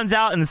Shamrock runs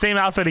out in the same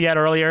outfit he had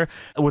earlier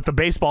with the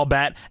baseball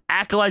bat.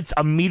 Acolytes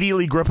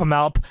immediately grip him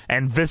up,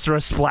 and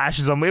Viscera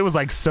splashes him. It was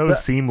like so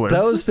seamless.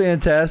 That was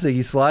fantastic.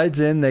 He slides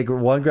in.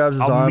 One grabs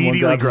his arm, one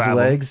grabs his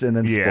legs, and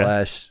then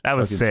splash. That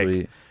was sick.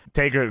 Sweet.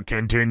 Taker,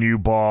 continue,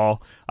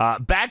 ball.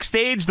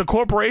 Backstage, the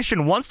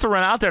corporation wants to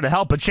run out there to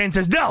help, but Shane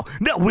says, no,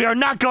 we are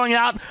not going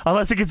out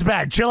unless it gets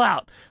bad. Chill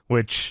out.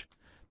 Which,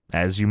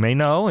 as you may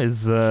know,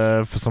 is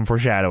some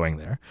foreshadowing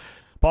there.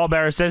 Paul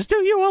Bearer says,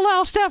 "Do you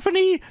allow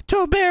Stephanie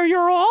to bear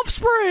your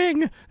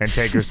offspring?" And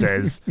Taker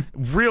says,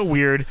 real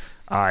weird,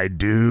 "I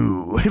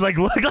do." like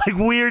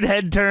weird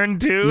head turn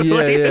too.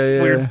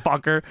 Yeah, Weird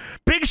fucker.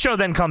 Big Show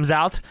then comes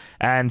out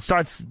and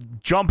starts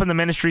jumping the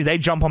Ministry. They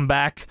jump him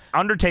back.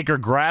 Undertaker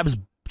grabs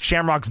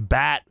Shamrock's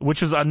bat,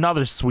 which was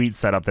another sweet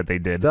setup that they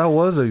did. That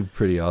was a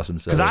pretty awesome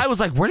setup. Because I was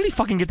like, where did he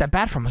fucking get that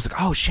bat from? I was like,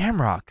 oh,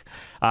 Shamrock.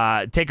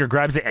 Taker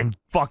grabs it and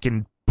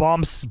fucking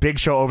bumps Big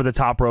Show over the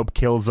top rope,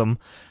 kills him.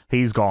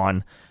 He's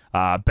gone.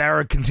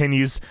 Barrett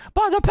continues,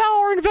 "By the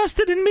power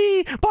invested in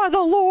me by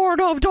the Lord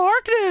of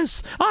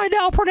Darkness, I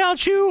now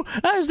pronounce you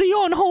as the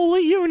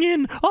unholy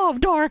union of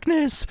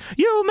darkness.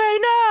 You may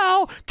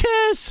now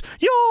kiss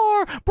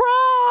your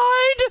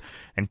bride."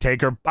 And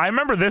Taker, I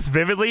remember this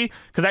vividly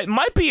because it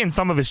might be in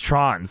some of his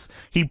Trons.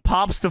 He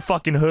pops the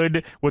fucking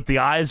hood with the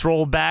eyes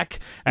rolled back,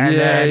 and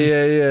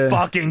then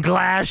fucking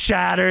glass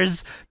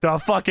shatters. The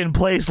fucking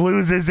place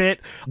loses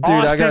it. Dude,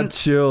 I got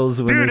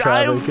chills when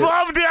I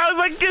loved it. I was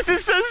like, this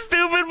is so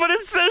stupid, but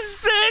it's so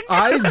sick.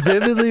 I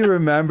vividly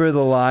remember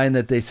the line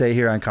that they say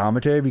here on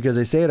commentary because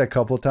they say it a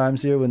couple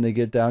times here when they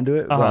get down to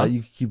it. Well,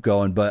 you keep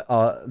going, but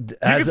you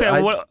can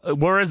say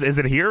where is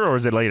it here or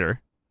is it later?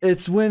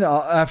 It's when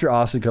after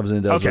Austin comes in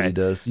and does what he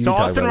does. So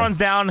Austin runs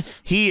down.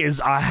 He is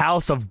a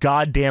house of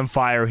goddamn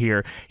fire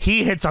here.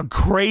 He hits a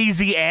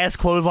crazy ass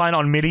clothesline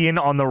on Midian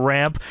on the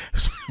ramp,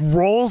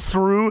 rolls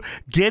through,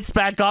 gets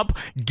back up,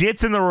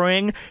 gets in the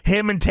ring.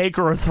 Him and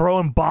Taker are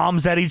throwing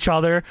bombs at each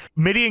other.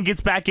 Midian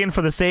gets back in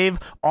for the save.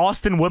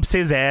 Austin whips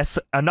his ass.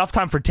 Enough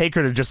time for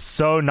Taker to just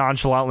so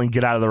nonchalantly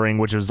get out of the ring,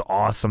 which is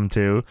awesome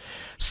too.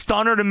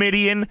 Stunner to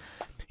Midian.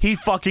 He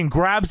fucking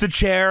grabs a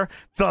chair,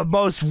 the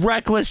most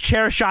reckless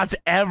chair shots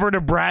ever to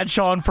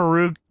Bradshaw and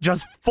Farouk,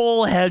 just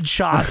full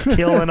headshots,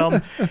 killing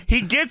him.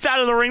 He gets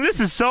out of the ring. This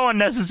is so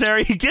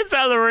unnecessary. He gets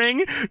out of the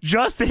ring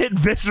just to hit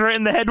Viscera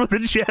in the head with a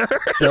chair.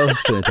 That was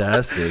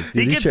fantastic.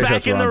 Dude, he gets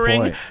back in the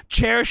ring,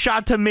 chair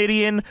shot to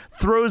Midian,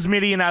 throws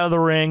Midian out of the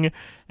ring,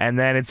 and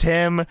then it's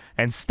him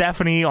and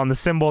Stephanie on the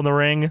symbol in the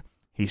ring.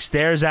 He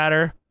stares at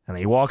her, and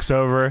he walks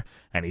over,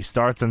 and he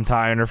starts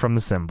untying her from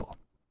the symbol.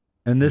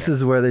 And this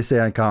is where they say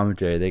on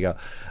commentary, they go,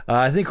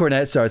 I think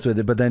Cornette starts with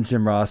it, but then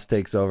Jim Ross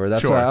takes over.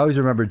 That's why I always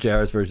remember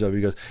Jarrett's version of it.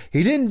 He goes,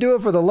 he didn't do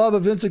it for the love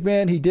of Vince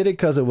McMahon. He did it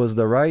because it was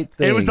the right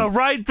thing. It was the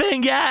right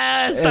thing,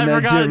 yes! And I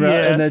forgot,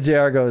 And then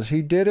JR goes,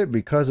 he did it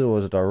because it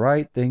was the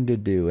right thing to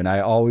do. And I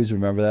always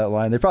remember that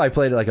line. They probably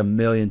played it like a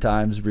million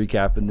times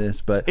recapping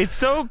this, but... It's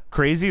so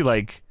crazy,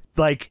 like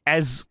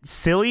as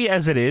silly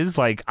as it is,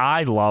 like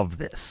I love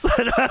this.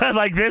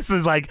 Like this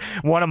is like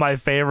one of my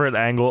favorite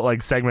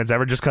segments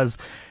ever, just because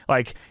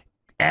like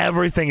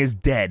everything is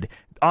dead.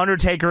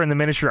 Undertaker and the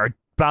Ministry are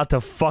about to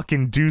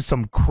fucking do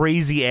some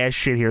crazy ass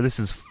shit here. This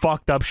is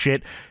fucked up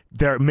shit.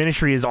 Their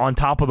Ministry is on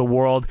top of the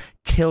world,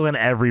 killing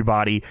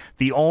everybody.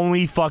 The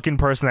only fucking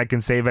person that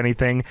can save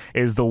anything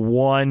is the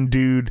one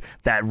dude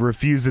that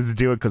refuses to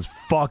do it because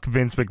fuck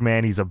Vince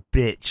McMahon, he's a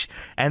bitch.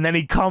 And then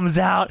he comes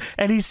out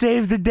and he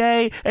saves the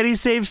day and he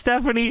saves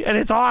Stephanie, and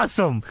it's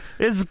awesome.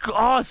 It's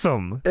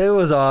awesome. It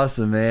was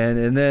awesome, man.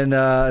 And then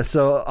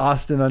so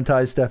Austin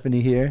unties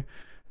Stephanie here.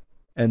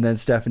 And then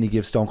Stephanie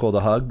gives Stone Cold a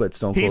hug, but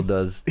Stone Cold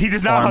he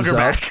does not hug her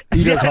back.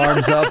 He does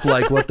arms up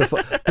like, what the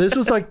fuck? This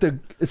was like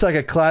it's like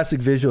a classic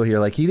visual here.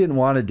 Like he didn't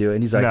want to do it,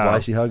 and he's like, why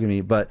is she hugging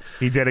me? But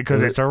he did it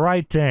because it's the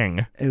right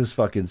thing. It was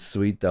fucking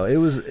sweet though. It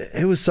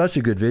was such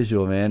a good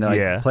visual, man.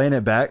 Like playing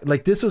it back,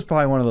 like this was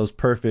probably one of those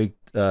perfect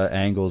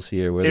angles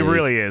here where it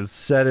really is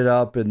set it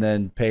up and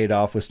then paid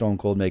off with Stone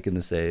Cold making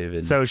the save.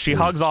 And so she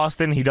hugs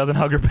Austin. He doesn't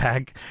hug her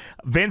back.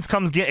 Vince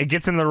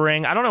gets in the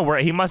ring. I don't know where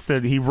he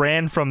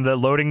ran from the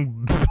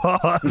loading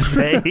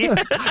bay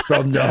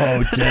from the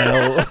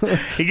hotel.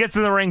 He gets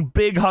in the ring,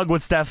 big hug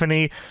with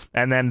Stephanie,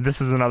 and then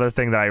this is another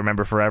thing that I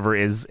remember forever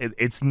is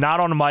it's not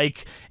on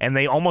mic and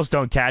they almost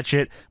don't catch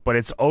it, but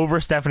it's over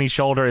Stephanie's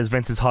shoulder as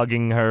Vince is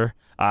hugging her.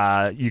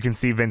 You can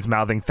see Vince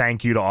mouthing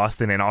thank you to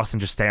Austin and Austin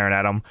just staring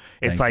at him.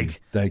 It's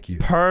thank you.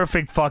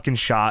 Perfect fucking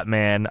shot,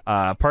 man.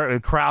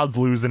 Crowd's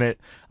losing it.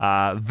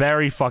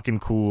 Very fucking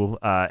cool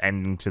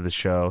ending to the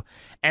show.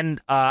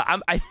 And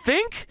I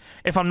think,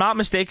 if I'm not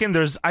mistaken,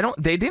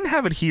 they didn't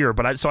have it here,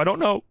 but so I don't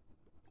know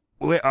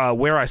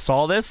where I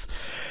saw this,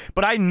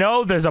 but I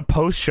know there's a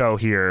post show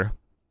here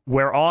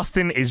where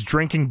Austin is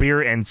drinking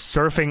beer and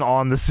surfing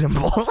on the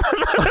symbol.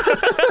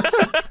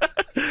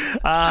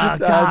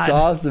 That's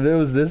awesome. It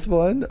was this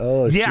one?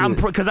 Oh, yeah,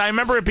 because I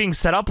remember it being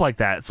set up like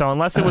that. So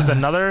unless it was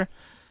another,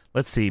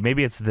 let's see,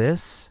 maybe it's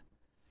this.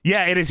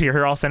 Yeah, it is here.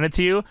 Here, I'll send it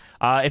to you.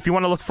 If you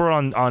want to look for it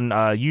on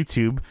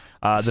YouTube,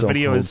 the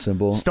video is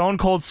Stone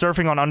Cold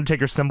surfing on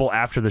Undertaker's symbol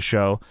after the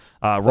show.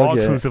 Raw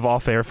exclusive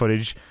off-air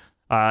footage.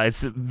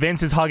 It's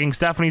Vince is hugging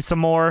Stephanie some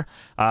more.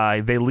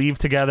 They leave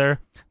together.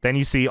 Then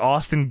you see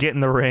Austin get in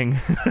the ring.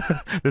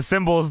 The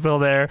symbol is still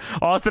there.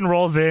 Austin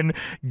rolls in,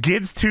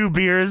 gets 2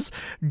 beers,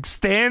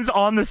 stands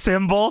on the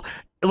symbol.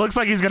 It looks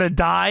like he's gonna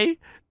die.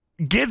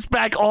 Gets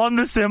back on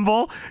the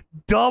symbol,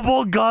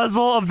 double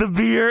guzzle of the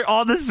beer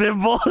on the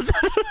symbol.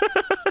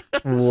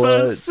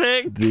 So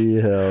sick.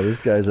 The hell,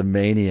 this guy's a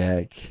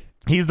maniac.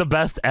 He's the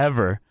best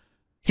ever.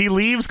 He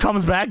leaves,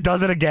 comes back,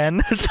 does it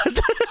again.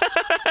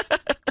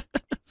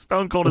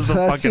 Stone Cold is the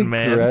fucking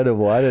man. That's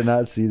incredible. I did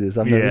not see this.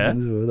 I've never seen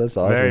this before. That's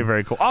awesome. Very,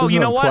 very cool. Oh, you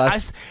know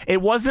what?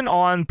 It wasn't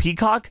on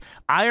Peacock.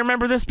 I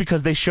remember this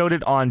because they showed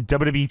it on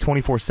WWE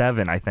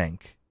 24/7, I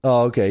think.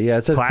 Oh, okay. Yeah,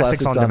 it says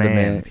Classics on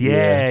Demand.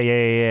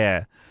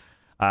 Yeah.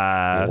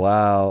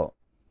 Wow.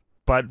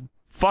 But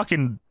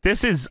fucking,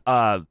 this is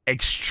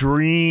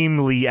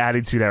extremely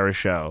Attitude Era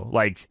show.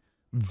 Like,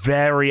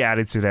 very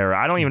Attitude Era.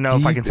 I don't even know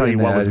if I can tell you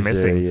what was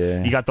missing.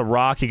 You got The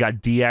Rock, you got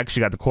DX, you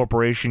got the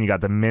Corporation, you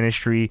got the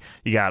Ministry,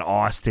 you got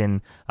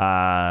Austin.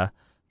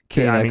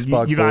 You got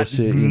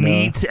bullshit,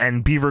 Meat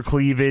and Beaver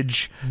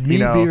Cleavage.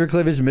 Beaver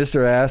Cleavage,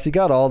 Mr. Ass. You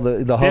got all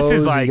the hoes.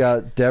 This is like, you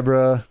got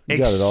Deborah. You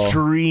got it all.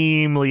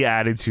 Extremely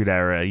Attitude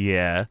Era.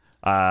 Yeah.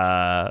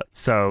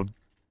 So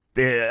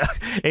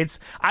it's,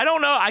 I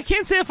don't know. I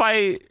can't say if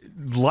I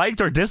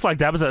liked or disliked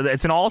the episode.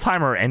 It's an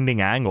all-timer ending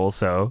angle,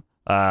 so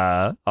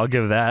I'll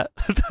give that.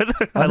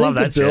 I love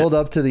that. The build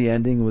up to the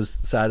ending was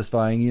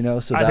satisfying,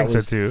 so I think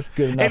so too.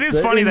 It is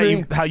funny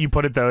that how you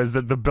put it though, is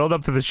that the build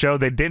up to the show,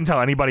 they didn't tell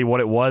anybody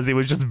what it was. It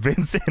was just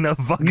Vince in a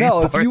fucking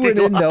if you went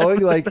in knowing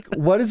like,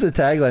 what is the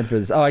tagline for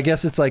this? Oh, I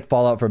guess it's like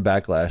Fallout from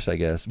Backlash, I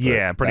guess.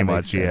 Yeah, pretty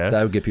much. Yeah,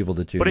 that would get people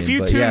to tune in. But if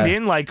you tuned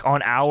in like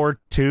on hour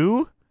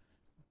 2,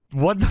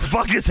 what the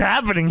fuck is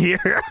happening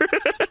here?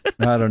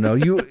 I don't know.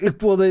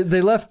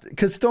 They left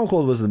because Stone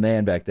Cold was the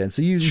man back then.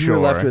 So you were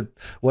left with,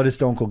 what is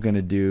Stone Cold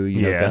gonna do?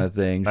 Kind of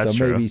thing. So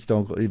maybe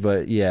Stone Cold,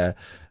 but yeah,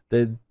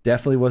 they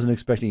definitely wasn't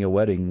expecting a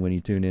wedding when you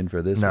tune in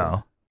for this.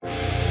 No.